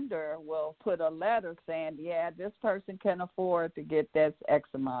lender will put a letter saying, yeah, this person can afford to get this X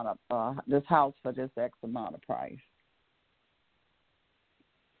amount of this house for this X amount of price.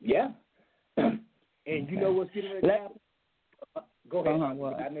 Yeah. And you know what's getting ready to happen? Go ahead.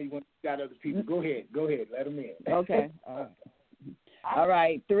 I know you got other people. Go ahead. Let them in. Okay. All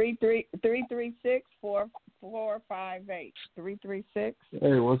right. 336-4458. 336.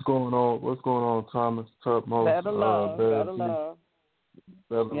 Hey, what's going on? What's going on, Thomas? TUTMOSE. Better love.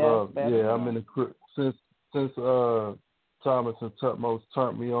 Better love. I'm in the since Thomas and TUTMOSE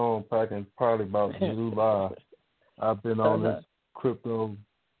turned me on back in probably about July. I've been on this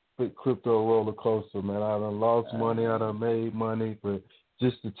big crypto roller coaster, man. I done lost money, I done made money, but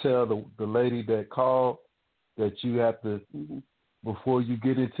just to tell the lady that called that you have to, before you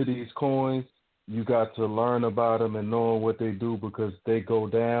get into these coins, you got to learn about them and knowing what they do, because they go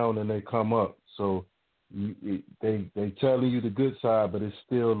down and they come up. So they telling you the good side, but it's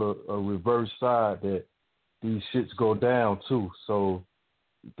still a reverse side that these shits go down too. So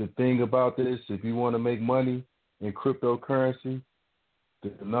the thing about this, if you want to make money in cryptocurrency,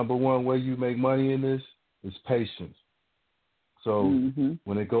 the number one way you make money in this is patience. So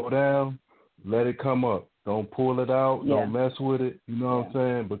when it go down, let it come up. Don't pull it out. Don't mess with it. You know what I'm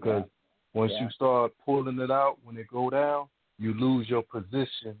saying? Because once you start pulling it out, when it go down, you lose your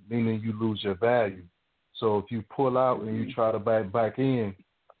position, meaning you lose your value. So if you pull out and you try to back in,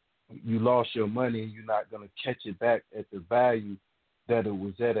 you lost your money and you're not going to catch it back at the value that it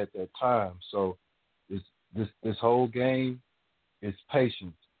was at that time. So this whole game is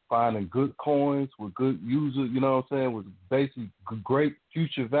patience. Finding good coins with good users, you know what I'm saying, with basically great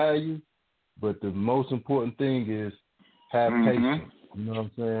future value. But the most important thing is have patience. You know what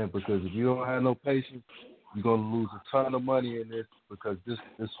I'm saying? Because if you don't have no patience, you're going to lose a ton of money in this, because this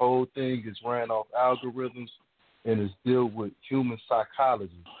whole thing is ran off algorithms and it's deal with human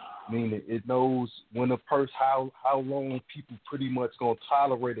psychology, meaning it knows when a person, how long people pretty much going to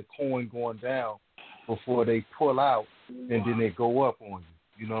tolerate a coin going down before they pull out and then they go up on you.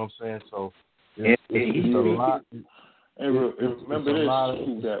 You know what I'm saying? So it's a lot. And remember this,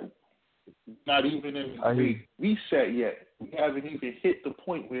 too, that not even in the reset yet. We haven't even hit the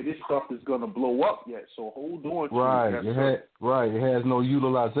point where this stuff is going to blow up yet. So hold on to it. It has no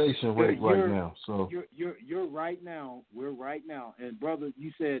utilization rate right now. So you're right now. We're right now. And brother,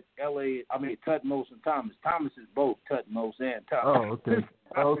 you said TUTMOSE and Thomas. Thomas is both TUTMOSE and Thomas. Oh, okay.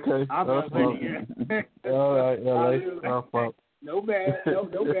 Okay. I'm All right, LA. No bad. I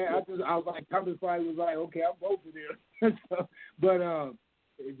was like, Thomas probably was like, okay, I'm voting for them. So, but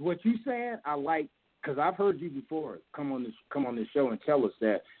what you saying, I like, because I've heard you before come on this show and tell us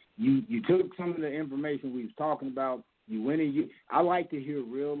that you took some of the information we was talking about. You went and I like to hear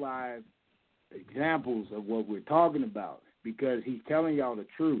real live examples of what we're talking about because he's telling y'all the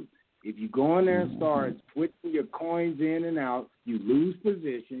truth. If you go in there and start switching your coins in and out, you lose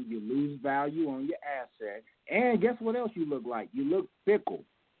position, you lose value on your asset, and guess what else you look like? You look fickle.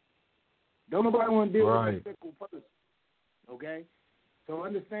 Don't nobody want to deal with a fickle person, okay? So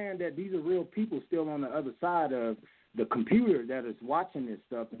understand that these are real people still on the other side of the computer that is watching this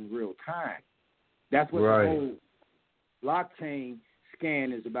stuff in real time. That's what the whole blockchain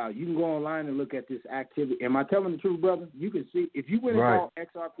scan is about. You can go online and look at this activity. Am I telling the truth, brother? You can see, if you went and bought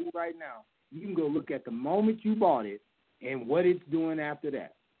XRP right now, you can go look at the moment you bought it and what it's doing after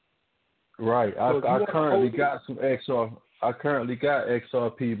that. Right. So I currently got some XRP. I currently got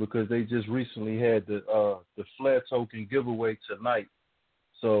XRP because they just recently had the Flare token giveaway tonight.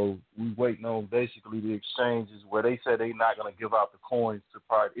 So we waiting on basically the exchanges where they said they're not going to give out the coins to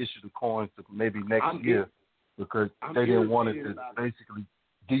probably issue the coins to maybe next year because they didn't want it to basically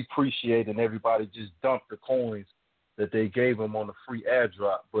depreciate and everybody just dump the coins that they gave them on the free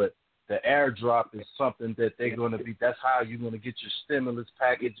airdrop. But the airdrop is something that they're going to be, that's how you're going to get your stimulus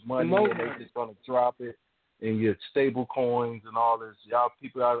package money and they're just going to drop it in your stable coins and all this. Y'all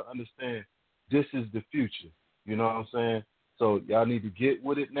people ought to understand this is the future. You know what I'm saying? So y'all need to get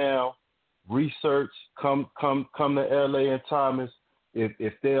with it now. Research. Come to LA and Thomas.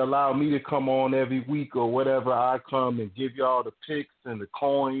 If they allow me to come on every week or whatever, I come and give y'all the picks and the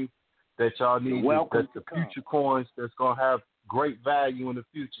coins that y'all need. That's the future coins that's gonna have great value in the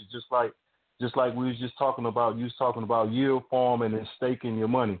future. Just like we was just talking about. You was talking about yield farming and staking your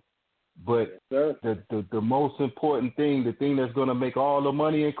money. But the most important thing, the thing that's gonna make all the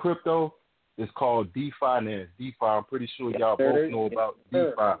money in crypto, is called DeFi. DeFi. I'm pretty sure y'all both know about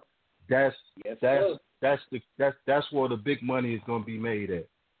DeFi. That's where the big money is going to be made at.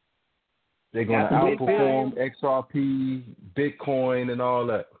 They're going to outperform XRP, Bitcoin, and all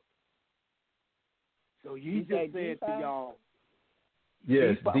that. So you just said to y'all,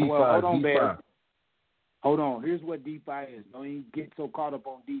 yes, DeFi. Well, hold on, DeFi. man. Hold on. Here's what DeFi is. Don't even get so caught up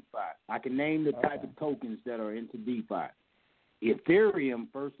on DeFi. I can name the type of tokens that are into DeFi. Ethereum,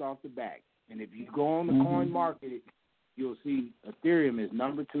 first off the bat. And if you go on the coin market, you'll see Ethereum is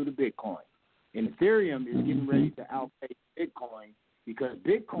number 2 to Bitcoin. And Ethereum is getting ready to outpace Bitcoin because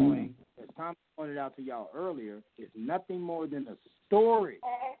Bitcoin, as Tom pointed out to y'all earlier, is nothing more than a storage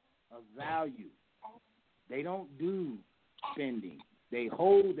of value. They don't do spending. They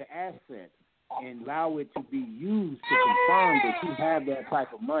hold the asset and allow it to be used to confirm that you have that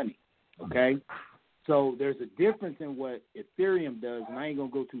type of money, okay? So there's a difference in what Ethereum does, and I ain't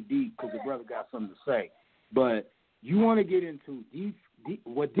going to go too deep because the brother got something to say. But you want to get into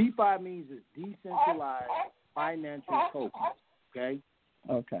what DeFi means is decentralized financial tokens, okay?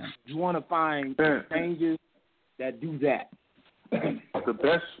 Okay. You want to find exchanges that do that.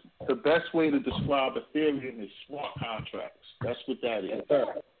 The best way to describe Ethereum is smart contracts. That's what that is. Yes, sir.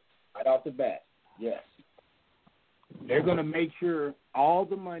 Right off the bat, yes. They're going to make sure all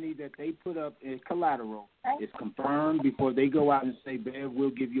the money that they put up as collateral is confirmed before they go out and say, "Bev, we'll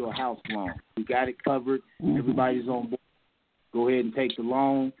give you a house loan. We got it covered. Everybody's on board. Go ahead and take the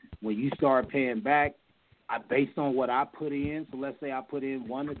loan. When you start paying back, based on what I put in, so let's say I put in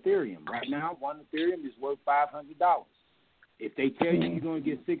 1 Ethereum. Right now, 1 Ethereum is worth $500. If they tell you you're going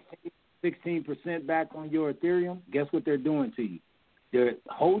to get 16% back on your Ethereum, guess what they're doing to you? They're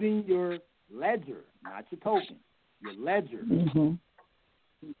holding your ledger, not your token. Your ledger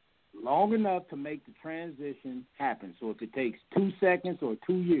long enough to make the transition happen. So if it takes 2 seconds or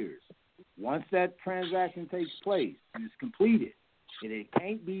 2 years, once that transaction takes place and it's completed, and it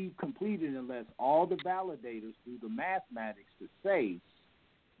can't be completed unless all the validators do the mathematics to say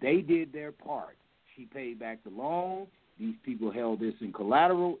they did their part. She paid back the loan. These people held this in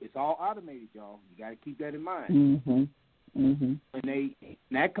collateral. It's all automated, y'all. You got to keep that in mind. When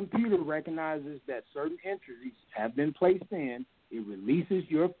that computer recognizes that certain entries have been placed in, it releases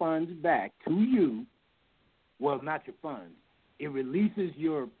your funds back to you. Well, not your funds. It releases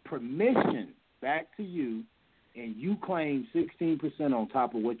your permission back to you, and you claim 16% on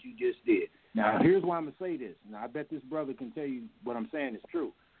top of what you just did. Now, here's why I'm going to say this. Now, I bet this brother can tell you what I'm saying is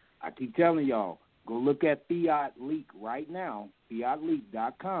true. I keep telling y'all, go look at Fiat Leak right now,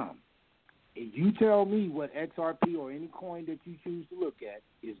 fiatleak.com. If you tell me what XRP or any coin that you choose to look at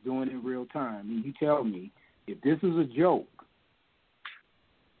is doing in real time, and you tell me if this is a joke,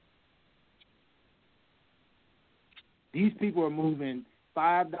 These people are moving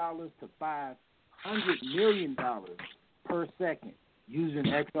 $5 to $500 million per second using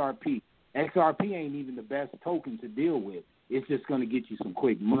XRP. XRP ain't even the best token to deal with. It's just going to get you some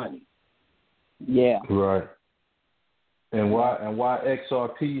quick money. Yeah. Right. And why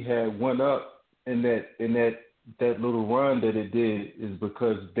XRP had went up in that little run that it did is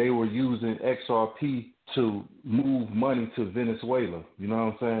because they were using XRP to move money to Venezuela. You know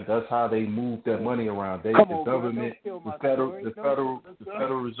what I'm saying? That's how they moved that money around. The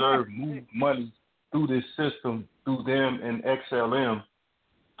Federal Reserve moved money through this system, through them and XLM,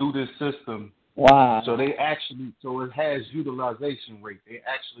 through this system. Wow. So it has utilization rate. They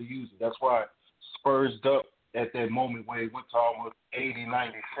actually use it. That's why it spurred up at that moment where it went to almost 80,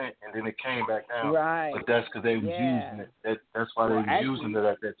 90 cents, and then it came back down. Right. But that's because they was using it. That's why they were using it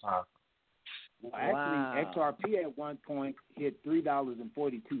at that time. Well, actually, XRP at one point hit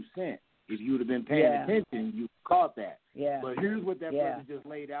 $3.42. If you would have been paying attention, you caught that. Yeah. But here's what that brother just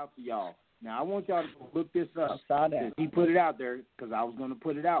laid out to y'all. Now, I want y'all to look this up. I saw that. He put it out there because I was going to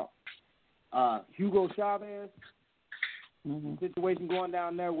put it out. Hugo Chavez, situation going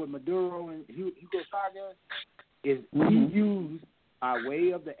down there with Maduro and Hugo Chavez, is he used, by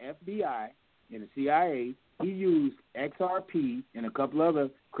way of the FBI and the CIA, he used XRP and a couple other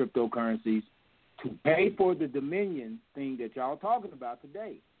cryptocurrencies to pay for the Dominion thing that y'all talking about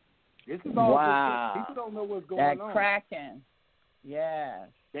today. This is all people don't know what's going on. That Kraken. Yes.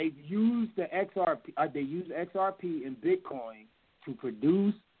 They used the XRP. They used XRP and Bitcoin to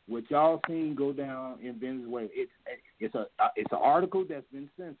produce what y'all seen go down in Venezuela. It's an article that's been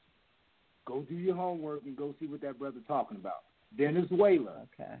censored. Go do your homework and go see what that brother talking about. Venezuela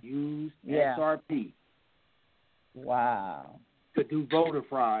used XRP. Wow. To do voter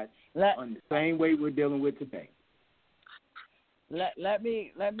fraud on the same way we're dealing with today. Let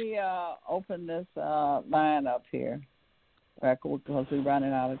me open this line up here. Because we're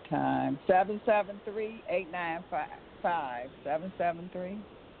running out of time. 773-8955. 773.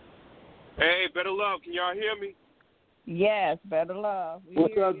 Hey, Better Love, can y'all hear me? Yes, Better Love.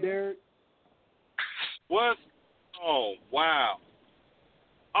 What's up, Derek? Oh, wow.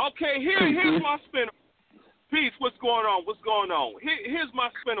 Okay, here's my spin. Peace, what's going on? Here's my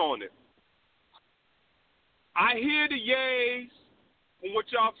spin on it. I hear the yays from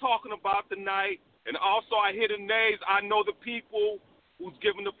what y'all talking about tonight, and also I hear the nays. I know the people who's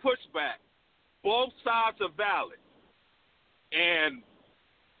giving the pushback. Both sides are valid. And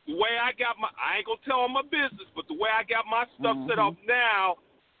the way I got I ain't going to tell them my business, but the way I got my stuff set up now,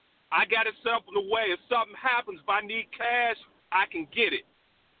 I got it set up in a way if something happens, if I need cash, I can get it.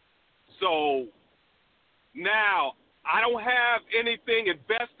 So now I don't have anything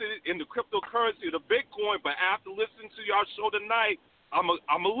invested in the cryptocurrency or the Bitcoin, but after listening to y'all show tonight, I'm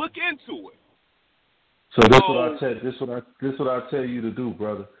gonna look into it. So this what I tell you to do,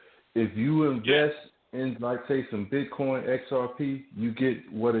 brother. If you invest in, like, say, some Bitcoin, XRP, you get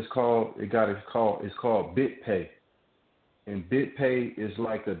what it's called. It's called BitPay, and BitPay is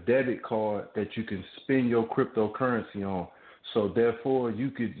like a debit card that you can spend your cryptocurrency on. So therefore,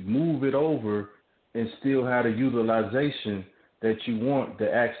 you could move it over and still have the utilization that you want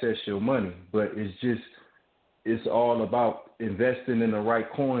to access your money. But it's all about investing in the right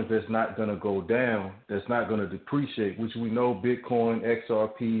coins that's not going to go down, that's not going to depreciate, which we know Bitcoin,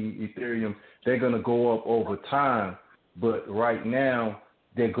 XRP, Ethereum, they're going to go up over time. But right now,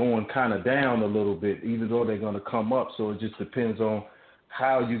 they're going kind of down a little bit, even though they're going to come up. So it just depends on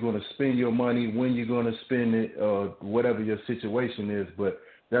how you're going to spend your money, when you're going to spend it, whatever your situation is. But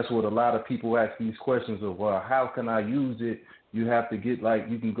that's what a lot of people ask these questions of, well, how can I use it? You have to get,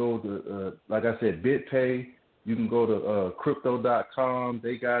 you can go to, like I said, BitPay. You can go to crypto.com.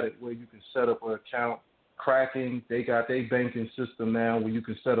 They got it where you can set up an account. Kraken, they got their banking system now where you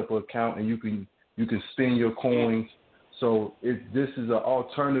can set up an account and you can spend your coins. So this is an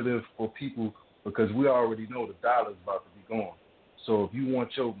alternative for people because we already know the dollar's about to be gone. So if you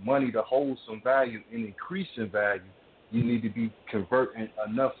want your money to hold some value and increase in value, you need to be converting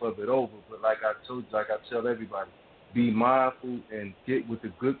enough of it over. But like I tell everybody, be mindful and get with the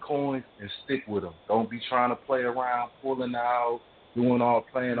good coins and stick with them. Don't be trying to play around, pulling out,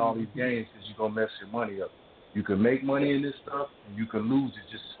 playing all these games because you're going to mess your money up. You can make money in this stuff and you can lose it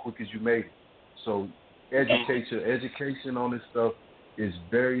just as quick as you made it. So education on this stuff is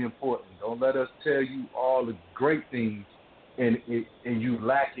very important. Don't let us tell you all the great things and you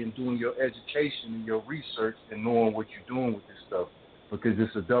lack in doing your education and your research and knowing what you're doing with this stuff because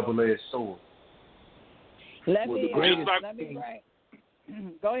it's a double-edged sword. Let me write.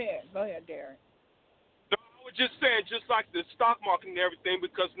 Go ahead, Derek. No, I was just saying, just like the stock market and everything,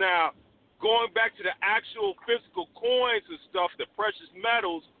 because now going back to the actual physical coins and stuff, the precious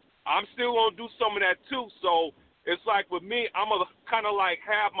metals, I'm still going to do some of that too. So it's like with me, I'm going to kind of like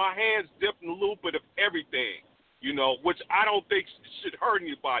have my hands dipped in a little bit of everything, you know, which I don't think should hurt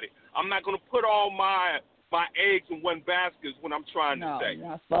anybody. I'm not going to put all my eggs in one basket is what I'm trying to say. No, you're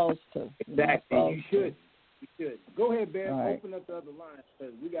not supposed to. Exactly. You should. Go ahead, Ben. Right. Open up the other line.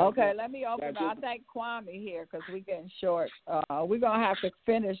 Okay, let me open up. I think Kwame here because we're getting short. We're going to have to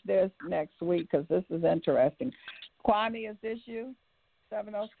finish this next week because this is interesting. Kwame, is this you?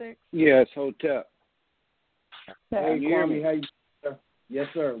 706? Yes, Hotel. Hey, Kwame, how you doing? Yes,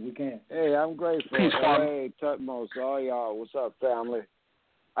 sir, we can. Hey, I'm grateful. Hey, TUTMOSE, all y'all. What's up, family?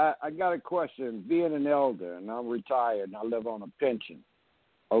 I got a question. Being an elder, and I'm retired, and I live on a pension.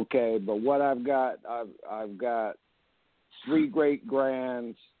 Okay, but what I've got 3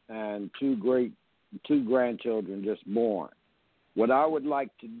 great-grands and 2 grandchildren just born. What I would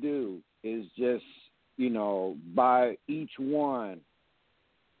like to do is just, buy each one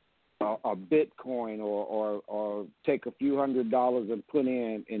a Bitcoin or take a few $100s and put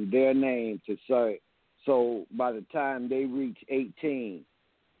in their name to say, so by the time they reach 18,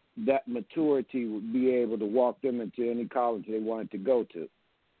 that maturity would be able to walk them into any college they wanted to go to.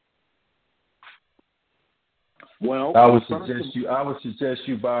 Well, I would suggest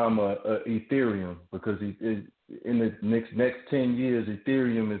you buy them a Ethereum because in the next 10 years,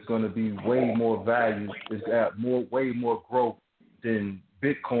 Ethereum is going to be way more value. It's got way more growth than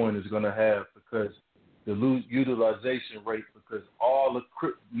Bitcoin is going to have because the utilization rate. Because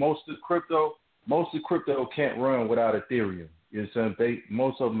most of crypto can't run without Ethereum.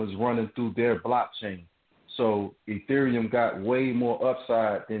 Most of them is running through their blockchain. So Ethereum got way more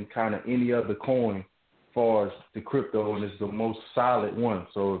upside than kind of any other coin. Far as the crypto, and it's the most solid one.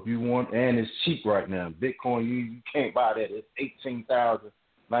 So if you want, and it's cheap right now. Bitcoin, you can't buy that. It's $18,000,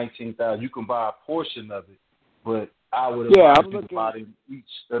 $19,000. You can buy a portion of it, but I would advise you to buy them each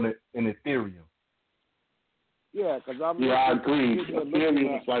in Ethereum. Yeah, because I agree.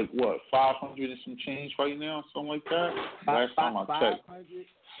 Ethereum is like what, 500 and some change right now, something like that. Last time I checked.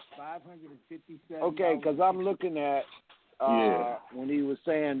 557. Okay, because I'm looking at when he was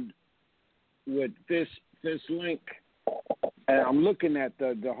saying with this link, and I'm looking at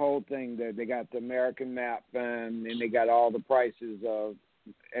the whole thing that they got the American map and they got all the prices of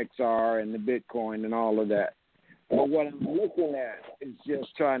XR and the Bitcoin and all of that. But what I'm looking at is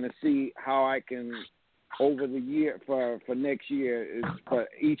just trying to see how I can, over the year for next year, is for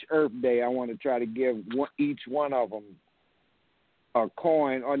each Earth Day, I want to try to give each one of them a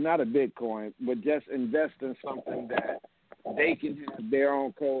coin, or not a Bitcoin, but just invest in something that they can have their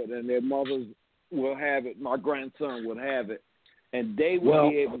own code, and their mothers will have it. My grandson would have it, and they will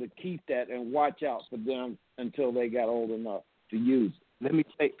be able to keep that and watch out for them until they got old enough to use it. Let me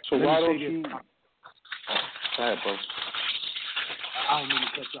say. So let why me don't say you? This. Go ahead, bro. I don't mean to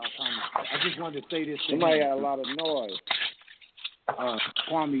cut y'all comments. I just wanted to say this. Somebody got a lot of noise.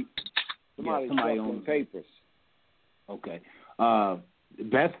 Kwame. Somebody on papers. Okay. The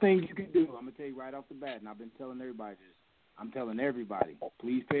best thing you can do, I'm going to tell you right off the bat, and I've been telling everybody this. I'm telling everybody,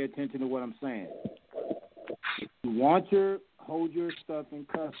 please pay attention to what I'm saying. If you hold your stuff in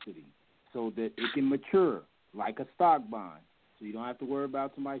custody so that it can mature like a stock bond, so you don't have to worry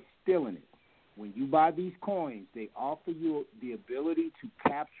about somebody stealing it. When you buy these coins, they offer you the ability to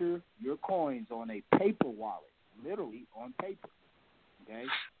capture your coins on a paper wallet, literally on paper, okay?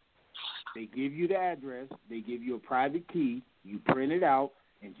 They give you the address. They give you a private key. You print it out.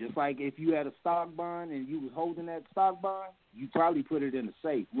 And just like if you had a stock bond and you was holding that stock bond, you probably put it in a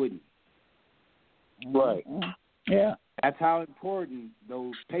safe, wouldn't you? Right. Yeah. That's how important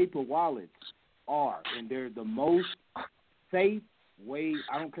those paper wallets are. And they're the most safe way.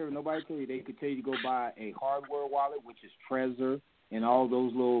 I don't care if nobody tell you. They could tell you to go buy a hardware wallet, which is Trezor, and all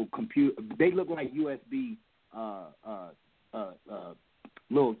those little computer. They look like USB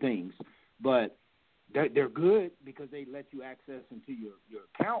little things. But they're good because they let you access into your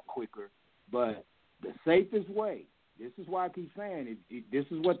account quicker. But the safest way, this is why I keep saying, this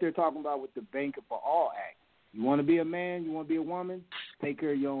is what they're talking about with the Banking for All Act. You want to be a man, you want to be a woman, take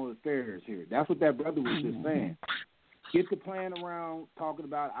care of your own affairs here. That's what that brother was just saying. Get the plan around talking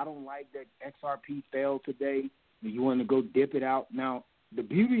about, I don't like that XRP failed today, and you want to go dip it out. Now, the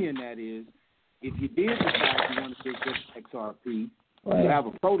beauty in that is, if you did decide you want to dip this XRP, you have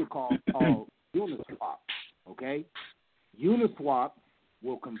a protocol called Uniswap, okay? Uniswap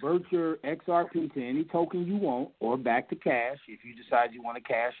will convert your XRP to any token you want or back to cash if you decide you want to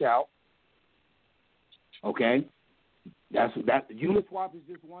cash out, okay? That Uniswap is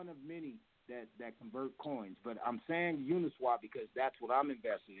just one of many that convert coins, but I'm saying Uniswap because that's what I'm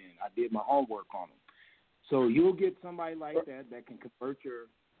invested in. I did my homework on them. So you'll get somebody like that can convert your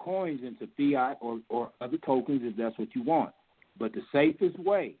coins into fiat or other tokens if that's what you want. But the safest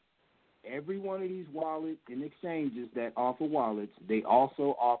way, every one of these wallets and exchanges that offer wallets, they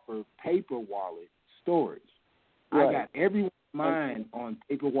also offer paper wallet storage. Right. I got every mine on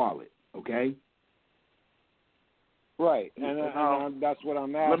paper wallet, okay? Right, and that's what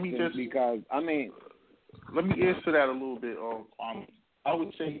I'm asking because, I mean... Let me answer that a little bit. I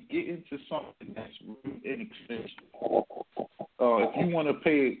would say get into something that's really inexpensive. If you want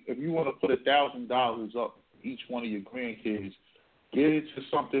to put $1,000 up each one of your grandkids, get into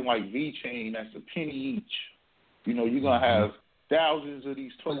something like VeChain that's a penny each. You know, you're gonna have thousands of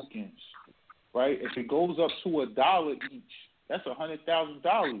these tokens, right? If it goes up to $1 each, that's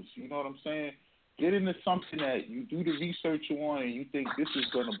 $100,000. You know what I'm saying? Get into something that you do the research on and you think this is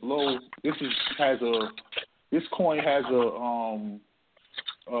gonna blow. This coin has a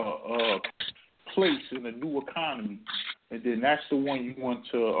place in the new economy, and then that's the one you want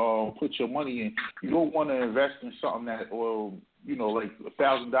to put your money in. You don't want to invest in something that, or you know, like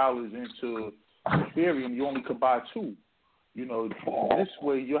 $1,000 into Ethereum. You only could buy 2. You know, this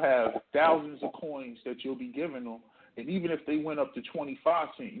way you'll have thousands of coins that you'll be giving them, and even if they went up to 25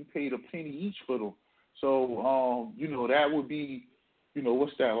 cents, you paid a penny each for them. So, you know, that would be, you know,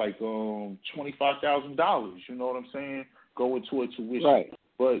 what's that, like $25,000? You know what I'm saying? Going toward tuition. Right.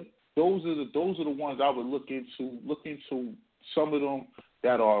 But those are the ones I would look into. Look into some of them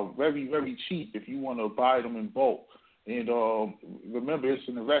that are very, very cheap if you want to buy them in bulk. And remember, it's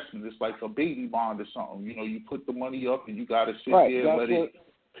an investment. It's like a baby bond or something. You know, you put the money up and you got to sit there and let it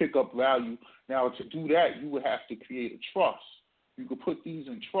pick up value. Now, to do that, you would have to create a trust. You could put these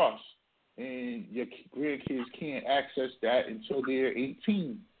in trust, and your grandkids can't access that until they're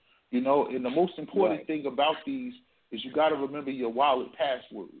 18. You know, and the most important thing about these is you got to remember your wallet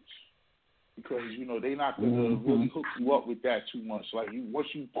passwords, because you know they're not going to really hook you up with that too much. Like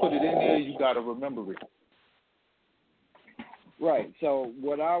once you put it in there, you got to remember it. Right. So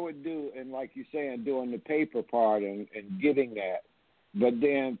what I would do, and like you're saying, doing the paper part and getting that, but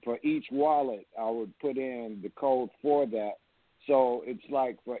then for each wallet, I would put in the code for that. So it's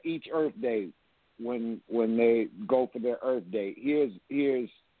like for each Earth Day, when they go for their Earth Day,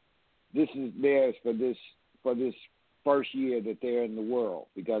 this is theirs for this first year that they're in the world,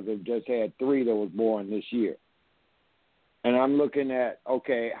 because they've just had 3 that was born this year. And I'm looking at,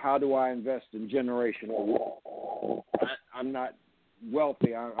 okay, how do I invest in generational wealth? I'm not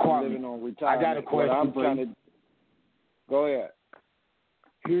wealthy. I'm living on retirement. I got a question. Go ahead.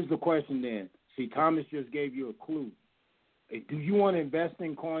 Here's the question then. See, Thomas just gave you a clue. Do you want to invest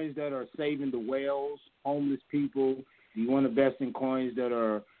in coins that are saving the whales, homeless people? Do you want to invest in coins that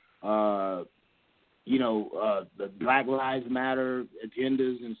are, the Black Lives Matter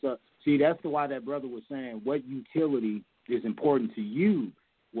agendas and stuff? See, that's why that brother was saying what utility is important to you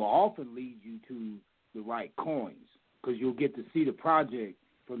will often lead you to the right coins, because you'll get to see the project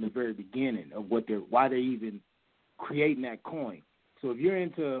from the very beginning of why they're even creating that coin. So if you're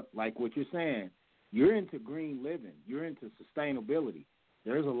into, like what you're saying, you're into green living, you're into sustainability,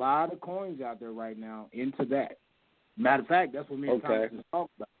 there's a lot of coins out there right now into that. Matter of fact, that's what me and Thomas is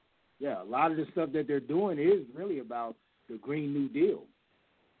talking about. Yeah, a lot of the stuff that they're doing is really about the Green New Deal.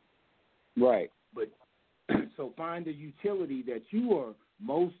 Right. But so find the utility that you are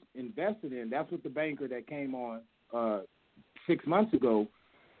most invested in. That's what the banker that came on 6 months ago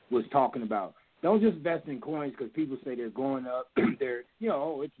was talking about. Don't just invest in coins because people say they're going up. They're,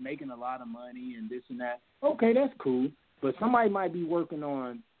 it's making a lot of money and this and that. Okay, that's cool. But somebody might be working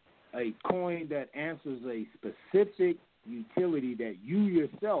on a coin that answers a specific utility that you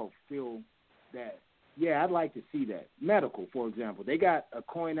yourself feel that, yeah, I'd like to see that. Medical, for example. They got a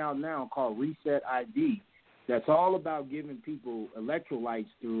coin out now called Reset ID that's all about giving people electrolytes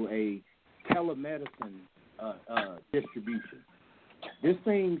through a telemedicine distribution. This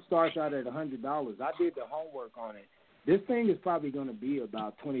thing starts out at $100. I did the homework on it. This thing is probably going to be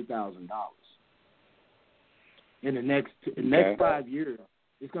about $20,000 in the next 5 years.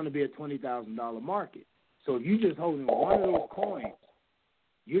 It's going to be a $20,000 market. So if you just holding one of those coins,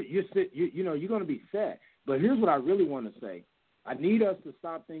 you're going to be set. But here's what I really want to say. I need us to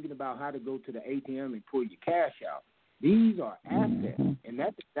stop thinking about how to go to the ATM and pull your cash out. These are assets, and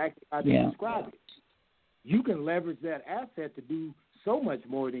that's exactly how they describe it. You can leverage that asset to do so much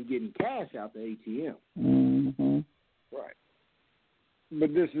more than getting cash out the ATM. Mm-hmm. Right.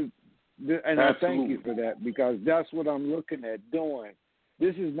 But and I thank you for that, because that's what I'm looking at doing.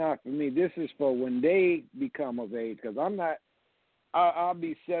 This is not for me. This is for when they become of age, because I'm not I'll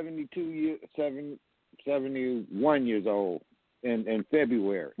be 71 years old in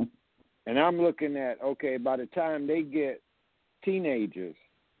February. And I'm looking at, okay, by the time they get teenagers,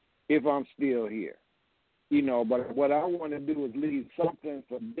 if I'm still here. But what I want to do is leave something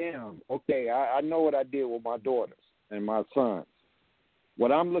for them. Okay, I know what I did with my daughters and my sons.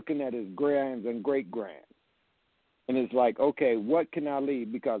 What I'm looking at is grands and great-grands. And it's like, okay, what can I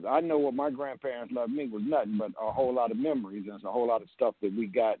leave? Because I know what my grandparents loved me was nothing but a whole lot of memories and a whole lot of stuff that we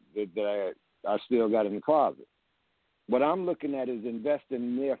got that I still got in the closet. What I'm looking at is investing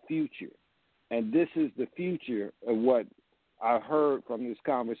in their future. And this is the future of what I heard from this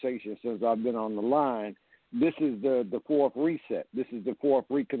conversation since I've been on the line. This is the fourth reset. This is the fourth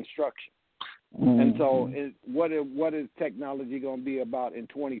reconstruction. Mm-hmm. And so what is technology going to be about in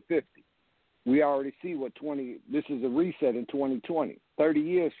 2050? We already see this is a reset in 2020, 30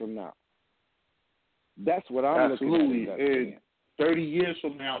 years from now. That's what I'm looking at. And 30 years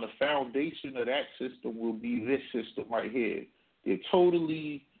from now, the foundation of that system will be this system right here. They're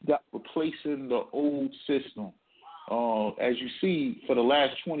totally replacing the old system. As you see, for the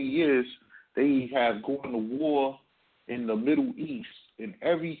last 20 years, they have gone to war in the Middle East, in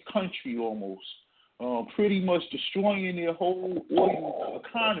every country almost, pretty much destroying their whole oil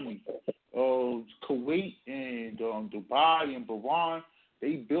economy. Kuwait and Dubai and Bahrain,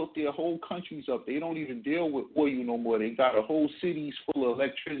 they built their whole countries up. They don't even deal with oil no more. They got a whole cities full of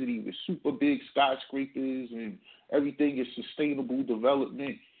electricity with super big skyscrapers, and everything is sustainable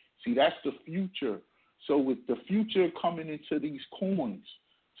development. See, that's the future. So with the future coming into these coins,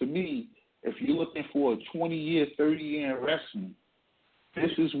 to me, if you're looking for a 20-year, 30-year investment,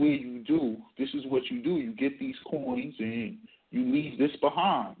 this is what you do. You get these coins and you leave this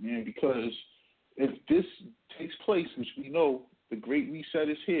behind, man, because if this takes place, which we know the Great Reset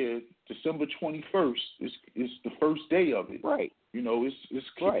is here, December 21st is the first day of it. Right. It's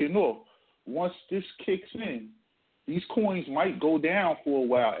kicking off. Once this kicks in, these coins might go down for a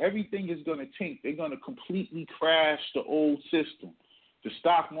while. Everything is going to tank. They're going to completely crash the old system. The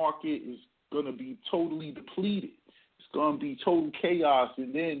stock market is going to be totally depleted. It's going to be total chaos,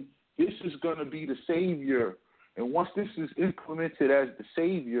 and then this is going to be the savior. And once this is implemented as the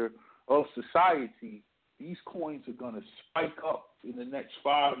savior of society, these coins are going to spike up in the next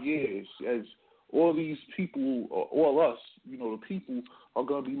 5 years as all these people, all us, the people are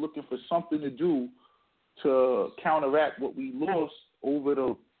going to be looking for something to do to counteract what we lost over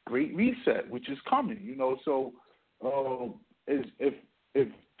the Great Reset, which is coming, So if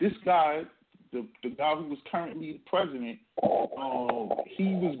this guy, the guy who was currently the president,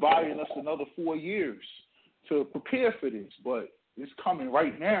 he was buying us another 4 years to prepare for this, but it's coming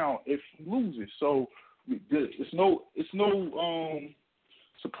right now if he loses. So it's no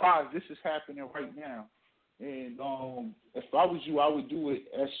surprise this is happening right now. And if I was you, I would do it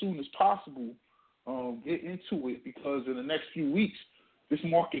as soon as possible. Get into it, because in the next few weeks, this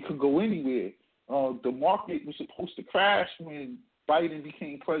market could go anywhere. The market was supposed to crash when Biden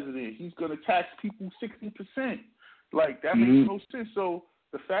became president. He's going to tax people 60%. Like, that makes no sense. So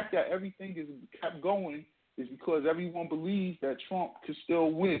the fact that everything is kept going is because everyone believes that Trump could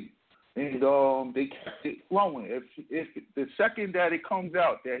still win. And they kept it flowing. If the second that it comes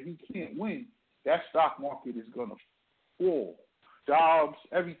out that he can't win, that stock market is going to fall. Jobs,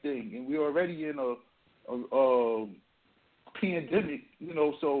 everything. And we're already in a pandemic,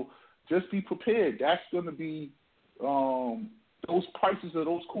 so just be prepared. That's going to be, those prices of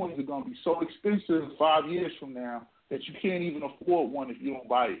those coins are going to be so expensive 5 years from now that you can't even afford one if you don't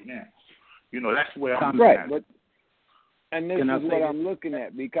buy it now. That's where I'm at. But, and this is what I'm looking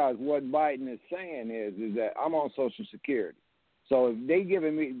at, because what Biden is saying is that I'm on Social Security. So if they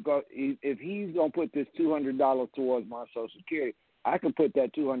giving me, if he's going to put this $200 towards my Social Security, I can put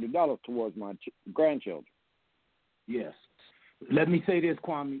that $200 towards my grandchildren. Yes. Let me say this,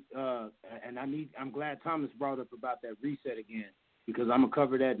 Kwame, and I'm glad Thomas brought up about that reset again, because I'm gonna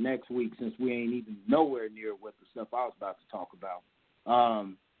cover that next week, since we ain't even nowhere near what the stuff I was about to talk about.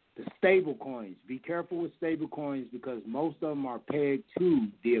 The stable coins. Be careful with stable coins, because most of them are pegged to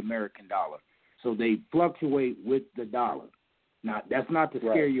the American dollar, so they fluctuate with the dollar. Now, that's not to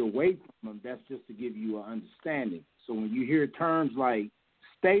scare you away from them. That's just to give you an understanding. So when you hear terms like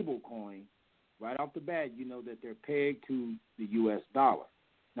stable coin, right off the bat, you know that they're pegged to the U.S. dollar.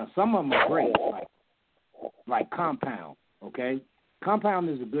 Now, some of them are great, like Compound, okay? Compound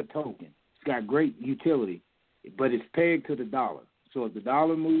is a good token. It's got great utility, but it's pegged to the dollar. So if the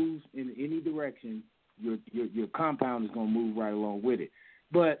dollar moves in any direction, your Compound is going to move right along with it.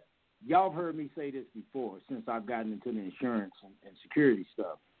 But y'all have heard me say this before, since I've gotten into the insurance and security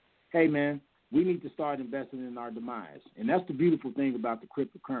stuff. Hey, man, we need to start investing in our demise. And that's the beautiful thing about the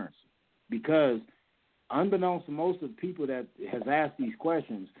cryptocurrency, because unbeknownst to most of the people that has asked these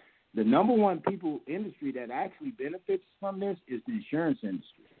questions, the number one industry that actually benefits from this is the insurance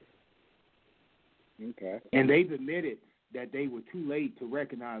industry. Okay. And they've admitted that they were too late to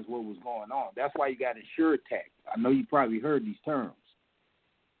recognize what was going on. That's why you got InsurTech. I know you probably heard these terms.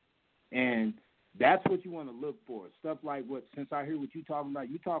 And that's what you want to look for. Stuff like since I hear what you're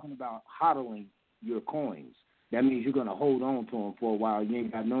talking about hodling your coins. That means you're going to hold on to them for a while. You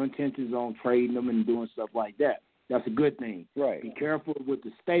ain't got no intentions on trading them and doing stuff like that. That's a good thing. Right. Be careful with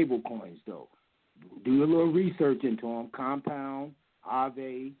the stable coins, though. Do a little research into them. Compound,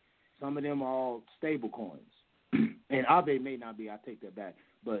 Aave, some of them are all stable coins. And Aave may not be, I take that back.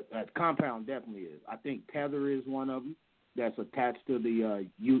 But Compound definitely is. I think Tether is one of them that's attached to the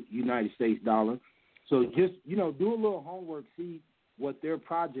United States dollar. So just, do a little homework, see what their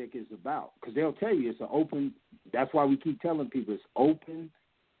project is about. Because they'll tell you it's an open, that's why we keep telling people it's open,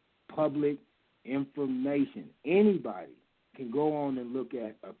 public information. Anybody can go on and look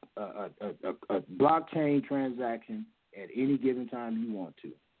at a blockchain transaction at any given time you want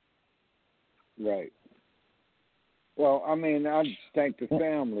to. Right. Well, I mean, I thank the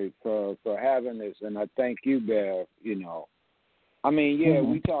family for having this, and I thank you, Bev. I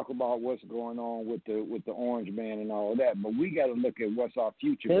mean, we talk about what's going on with the Orange Man and all of that, but we got to look at what's our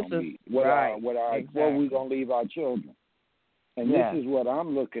future going to be. What we going to leave our children. And this is what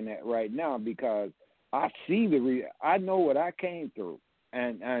I'm looking at right now, because I see I know what I came through,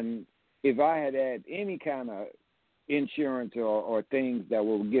 and if I had any kind of insurance or things that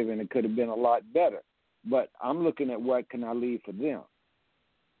were given, it could have been a lot better. But I'm looking at what can I leave for them.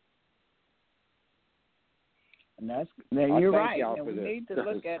 And you're right. And we need to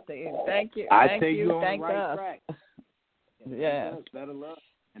look at thank you. Thank you. Thank us. Track. Yeah. Better love.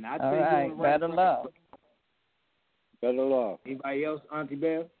 And I all right. Better love. Better love. Anybody else, Auntie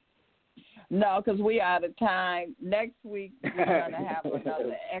Bell? No, because we out of time. Next week we're going to have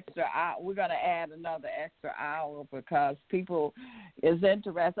another extra hour. We're going to add another extra hour because people is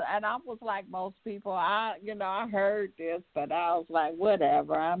interested. And I was like most people. I heard this, but I was like,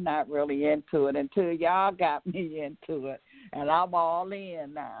 whatever. I'm not really into it until y'all got me into it, and I'm all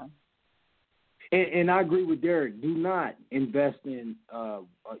in now. And I agree with Derek. Do not invest in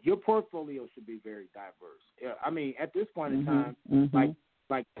your portfolio should be very diverse. I mean, at this point in time,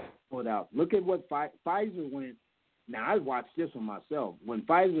 like put out. Look at what Pfizer went. Now I watched this one myself. When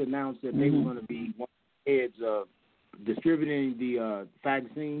Pfizer announced that they were going to be one of the heads of distributing the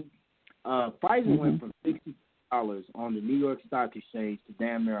vaccine, Pfizer went from $60 on the New York Stock Exchange to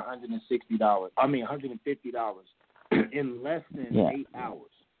damn near $150 in less than 8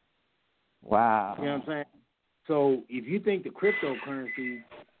 hours. Wow. You know what I'm saying? So if you think the cryptocurrency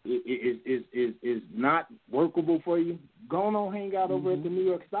is not workable for you, go on hang out over at the New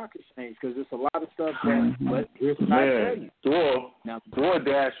York Stock Exchange, because there's a lot of stuff that. But here's what I tell you.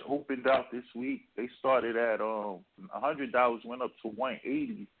 DoorDash opened up this week. They started at $100, went up to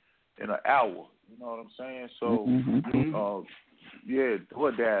 $180 in an hour. You know what I'm saying? So,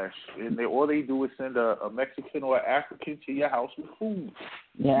 DoorDash, and all they do is send a Mexican or African to your house with food.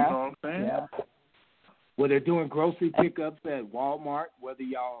 Yeah. You know what I'm saying? Yeah. Well, they're doing grocery pickups at Walmart, whether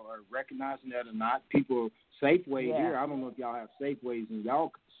y'all are recognizing that or not. People, Safeway here, I don't know if y'all have Safeways in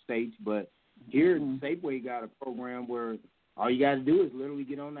y'all states, but here Safeway got a program where all you got to do is literally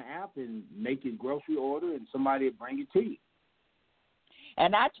get on the app and make your grocery order, and somebody will bring it to you.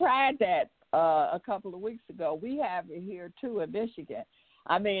 And I tried that a couple of weeks ago. We have it here, too, in Michigan.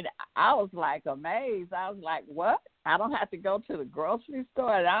 I mean, I was like amazed. I was like, what? I don't have to go to the grocery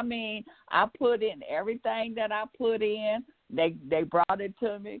store. And I mean, I put in everything that I put in. They brought it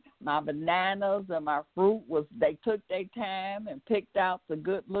to me. My bananas and my fruit they took their time and picked out the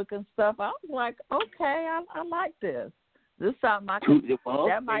good looking stuff. I was like, okay, I like this. This is something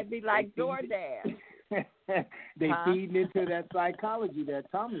that might be like DoorDash. They feed into that psychology that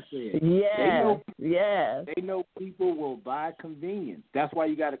Thomas said. Yes. They know people will buy convenience. That's why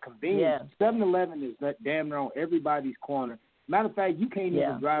you got a convenience. 7-Eleven is that damn near on everybody's corner. Matter of fact, you can't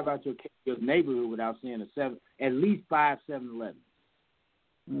even drive out your neighborhood without seeing at least 5 7-Elevens.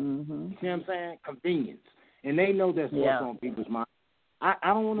 You see what I'm saying? Convenience. And they know that's what's on people's minds. I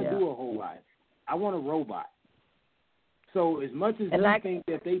don't want to do a whole lot. I want a robot. So as much as you think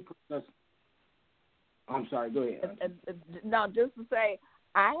that they put us... I'm sorry, go ahead. No, just to say,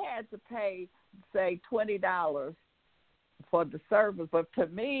 I had to pay, say, $20 for the service, but to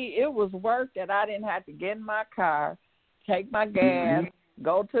me, it was work that I didn't have to get in my car, take my gas,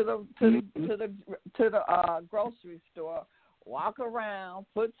 go to the grocery store, walk around,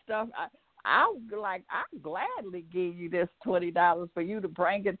 put stuff. I'll gladly give you this $20 for you to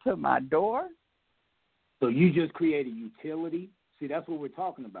bring it to my door. So you just create a utility. See, that's what we're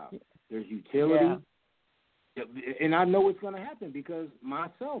talking about. There's utility. Yeah. And I know it's going to happen because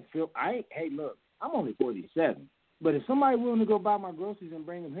myself, hey, look, I'm only 47. But if somebody willing to go buy my groceries and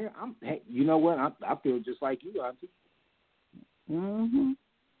bring them here, hey, you know what? I feel just like you, Auntie. Mm-hmm.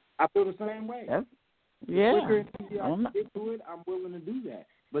 I feel the same way. Yeah. The quicker and easier I get to it, I'm willing to do that.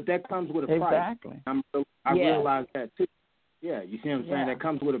 But that comes with a price. Exactly. I realize that too. Yeah, you see what I'm saying? That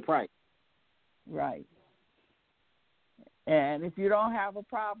comes with a price. Right. And if you don't have a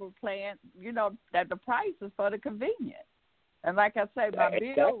proper plan, you know that the price is for the convenience. And like I say, my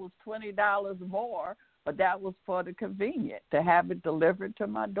bill was $20 more, but that was for the convenience to have it delivered to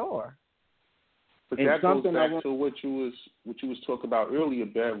my door. But that goes back to what you was talking about earlier,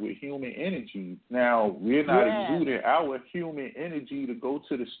 Bev, with human energy. Now we're not exuding our human energy to go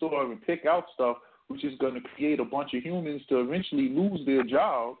to the store and pick out stuff, which is going to create a bunch of humans to eventually lose their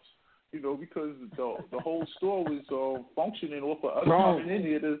jobs. You know, because the whole store was functioning off of us coming in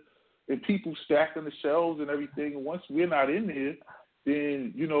here and people stacking the shelves and everything. And once we're not in there,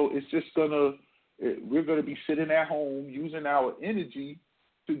 then, you know, it's just we're going to be sitting at home using our energy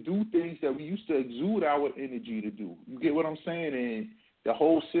to do things that we used to exude our energy to do. You get what I'm saying? And the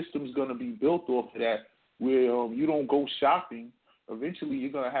whole system's going to be built off of that where you don't go shopping. Eventually, you're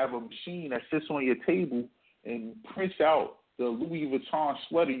going to have a machine that sits on your table and prints out the Louis Vuitton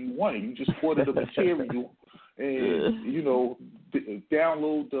sweater you wanted. You just ordered the material and, you know,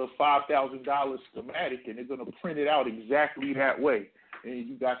 download the $5,000 schematic and they're going to print it out exactly that way. And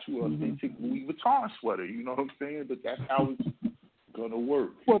you got you an authentic Louis Vuitton sweater. You know what I'm saying? But that's how it's going to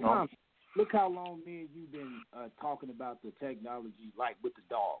work. Well, Tom, look how long me and you've been talking about the technology, like with the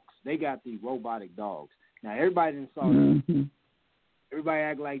dogs. They got the robotic dogs. Now, everybody didn't saw that. Everybody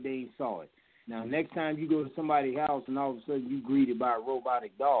act like they ain't saw it. Now, next time you go to somebody's house and all of a sudden you greeted by a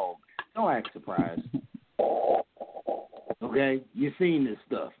robotic dog, don't act surprised. Okay? You've seen this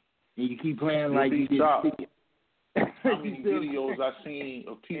stuff. And you keep playing like you didn't see it. How many videos I've seen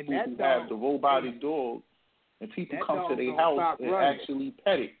of people who have the robotic dog and people come to their house and actually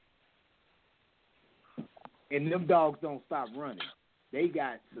pet it. And them dogs don't stop running. They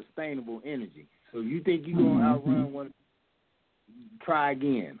got sustainable energy. So you think you're going to outrun one, try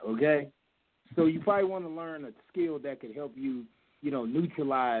again, okay? So you probably want to learn a skill that could help you, you know,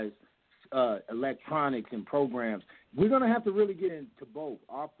 neutralize electronics and programs. We're going to have to really get into both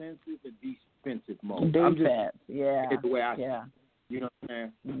offensive and defensive mode. Defense, the way I see it. You know what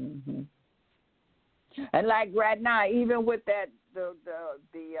I'm saying? Mm-hmm. And like right now, even with that, the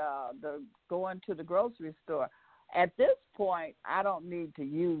going to the grocery store, at this point, I don't need to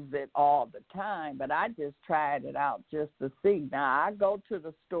use it all the time, but I just tried it out just to see. Now, I go to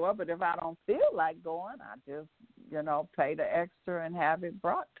the store, but if I don't feel like going, I just, you know, pay the extra and have it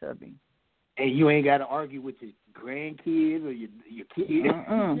brought to me. And you ain't got to argue with your grandkids or your kids. You know what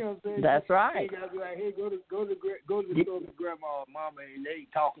I'm saying? That's right. You got to be like, hey, go to the store with grandma or mama, and they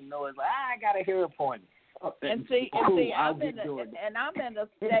talking noise like, I got a hair appointment. And see, I'm in a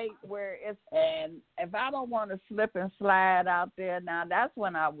state where and if I don't want to slip and slide out there, now that's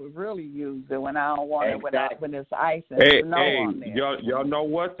when I would really use it. When I don't want it, when it's ice and snow on there. Y'all know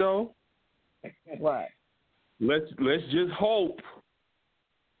what though? What? Let's just hope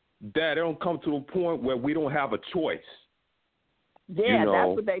that it don't come to a point where we don't have a choice. Yeah, you know,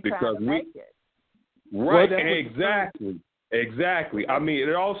 that's what they trying to make it. Right, Exactly. I mean,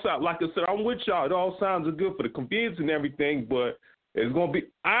 it all sounds, like I said, I'm with y'all. It all sounds good for the convenience and everything, but it's going to be,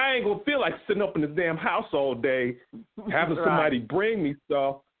 I ain't going to feel like sitting up in this damn house all day having somebody bring me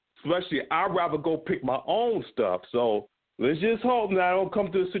stuff, especially I'd rather go pick my own stuff. So let's just hope that I don't come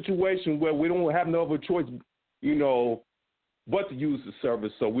to a situation where we don't have no other choice, you know, but to use the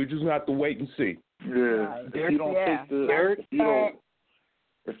service. So we just have to wait and see. Yeah. Right. If you don't take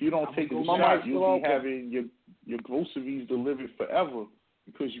if you don't take the shot, you'll be having your groceries delivered forever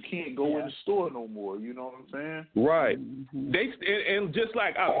because you can't go in the store no more. You know what I'm saying? Right. They and just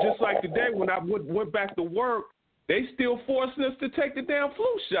like today when I went back to work, they still forcing us to take the damn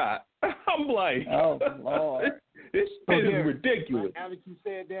flu shot. I'm like, oh Lord, this is ridiculous. Now that you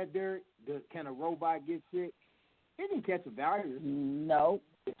said that, Derek, can a robot get sick? It didn't catch a virus. No.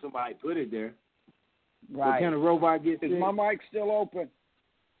 If somebody put it there. Right. So can a robot get sick? Is my mic still open?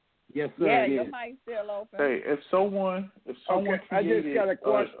 Yes, sir. Yeah, your mic's still open. Hey, if someone created, I just got a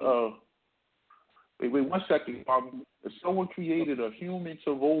question. Wait 1 second. If someone created a human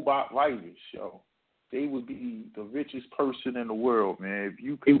to robot virus, they would be the richest person in the world, man. If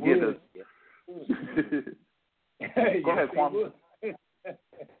you could get Go ahead, Kwame.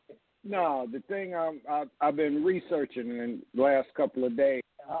 No, the thing I've been researching in the last couple of days.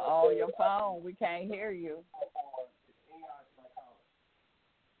 Oh, your phone. We can't hear you.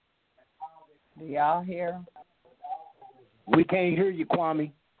 Do y'all hear? We can't hear you,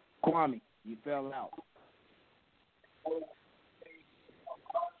 Kwame. Kwame, you fell out.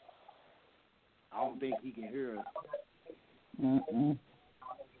 I don't think he can hear us. Mm-mm.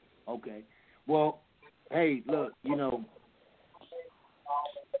 Okay. Well, hey, look,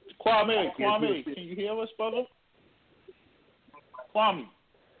 Kwame, can you hear us, brother? Kwame.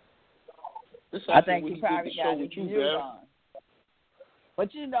 I think he probably got his mute on. But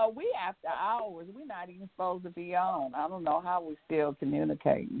we after hours. We're not even supposed to be on. I don't know how we're still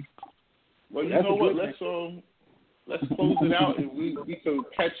communicating. Well, you know what? Let's close it out, and we can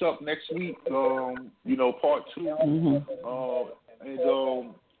catch up next week. Part 2.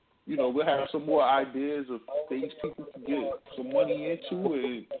 Mm-hmm. We'll have some more ideas of things people can get some money into,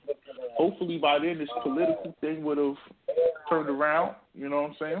 and hopefully by then this political thing would have turned around. You know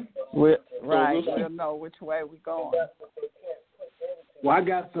what I'm saying? We'll know which way we're going. Well, I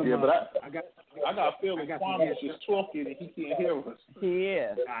got some. Yeah, but I got a feeling Kwame's just talking and he can't hear us. He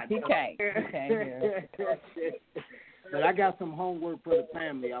is. He can't hear us. But I got some homework for the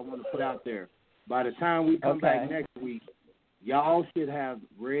family I want to put out there. By the time we come back next week, y'all should have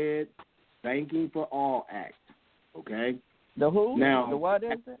read Banking for All Act. Okay? The who? Now, the what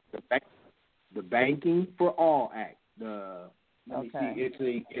is it? The Banking for All Act. Let me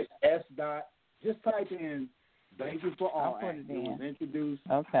see. It's S. Just type in Banking for All Act. It was introduced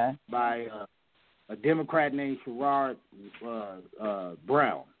by a Democrat named Sherrod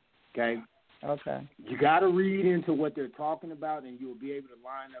Brown. Okay? Okay. You got to read into what they're talking about, and you'll be able to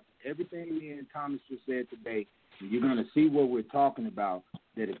line up everything me and Thomas just said today. And you're going to see what we're talking about.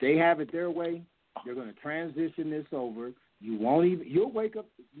 That if they have it their way, they're going to transition this over. You'll wake up.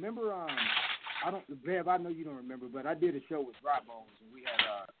 Remember, Bev, I know you don't remember, but I did a show with Ramon, and we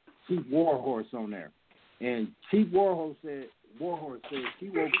had Chief Warhorse on there. And Chief Warhorse said she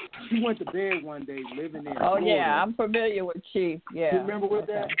went to bed one day living in Florida. Yeah, I'm familiar with Chief. Yeah. You remember with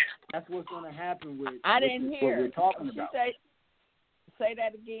that? That's what's going to happen with I didn't hear what we're talking about. Say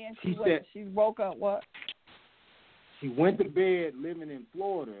that again. She woke up what? She went to bed living in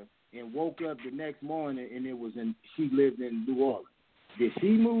Florida and woke up the next morning and she lived in New Orleans. Did she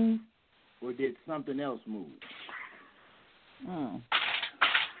move or did something else move? You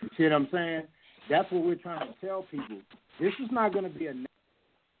see what I'm saying? That's what we're trying to tell people. This is not going to be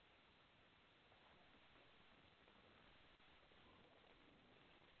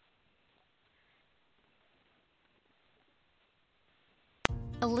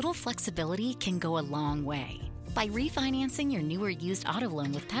A little flexibility can go a long way. By refinancing your new or used auto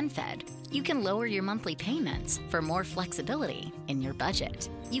loan with PenFed, you can lower your monthly payments for more flexibility in your budget.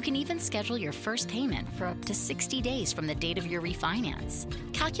 You can even schedule your first payment for up to 60 days from the date of your refinance.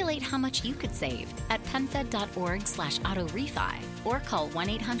 Calculate how much you could save at penfed.org/auto-refi or call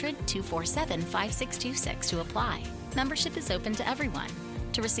 1-800-247-5626 to apply. Membership is open to everyone.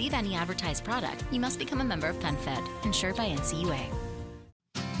 To receive any advertised product, you must become a member of PenFed, insured by NCUA.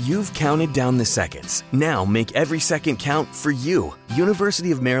 You've counted down the seconds. Now make every second count for you.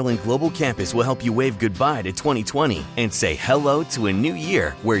 University of Maryland Global Campus will help you wave goodbye to 2020 and say hello to a new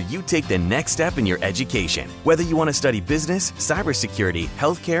year where you take the next step in your education. Whether you want to study business, cybersecurity,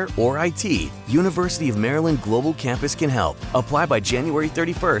 healthcare, or IT, University of Maryland Global Campus can help. Apply by January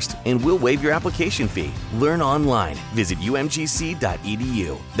 31st and we'll waive your application fee. Learn online. Visit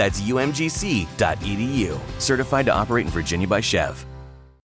umgc.edu. That's umgc.edu. Certified to operate in Virginia by Chev.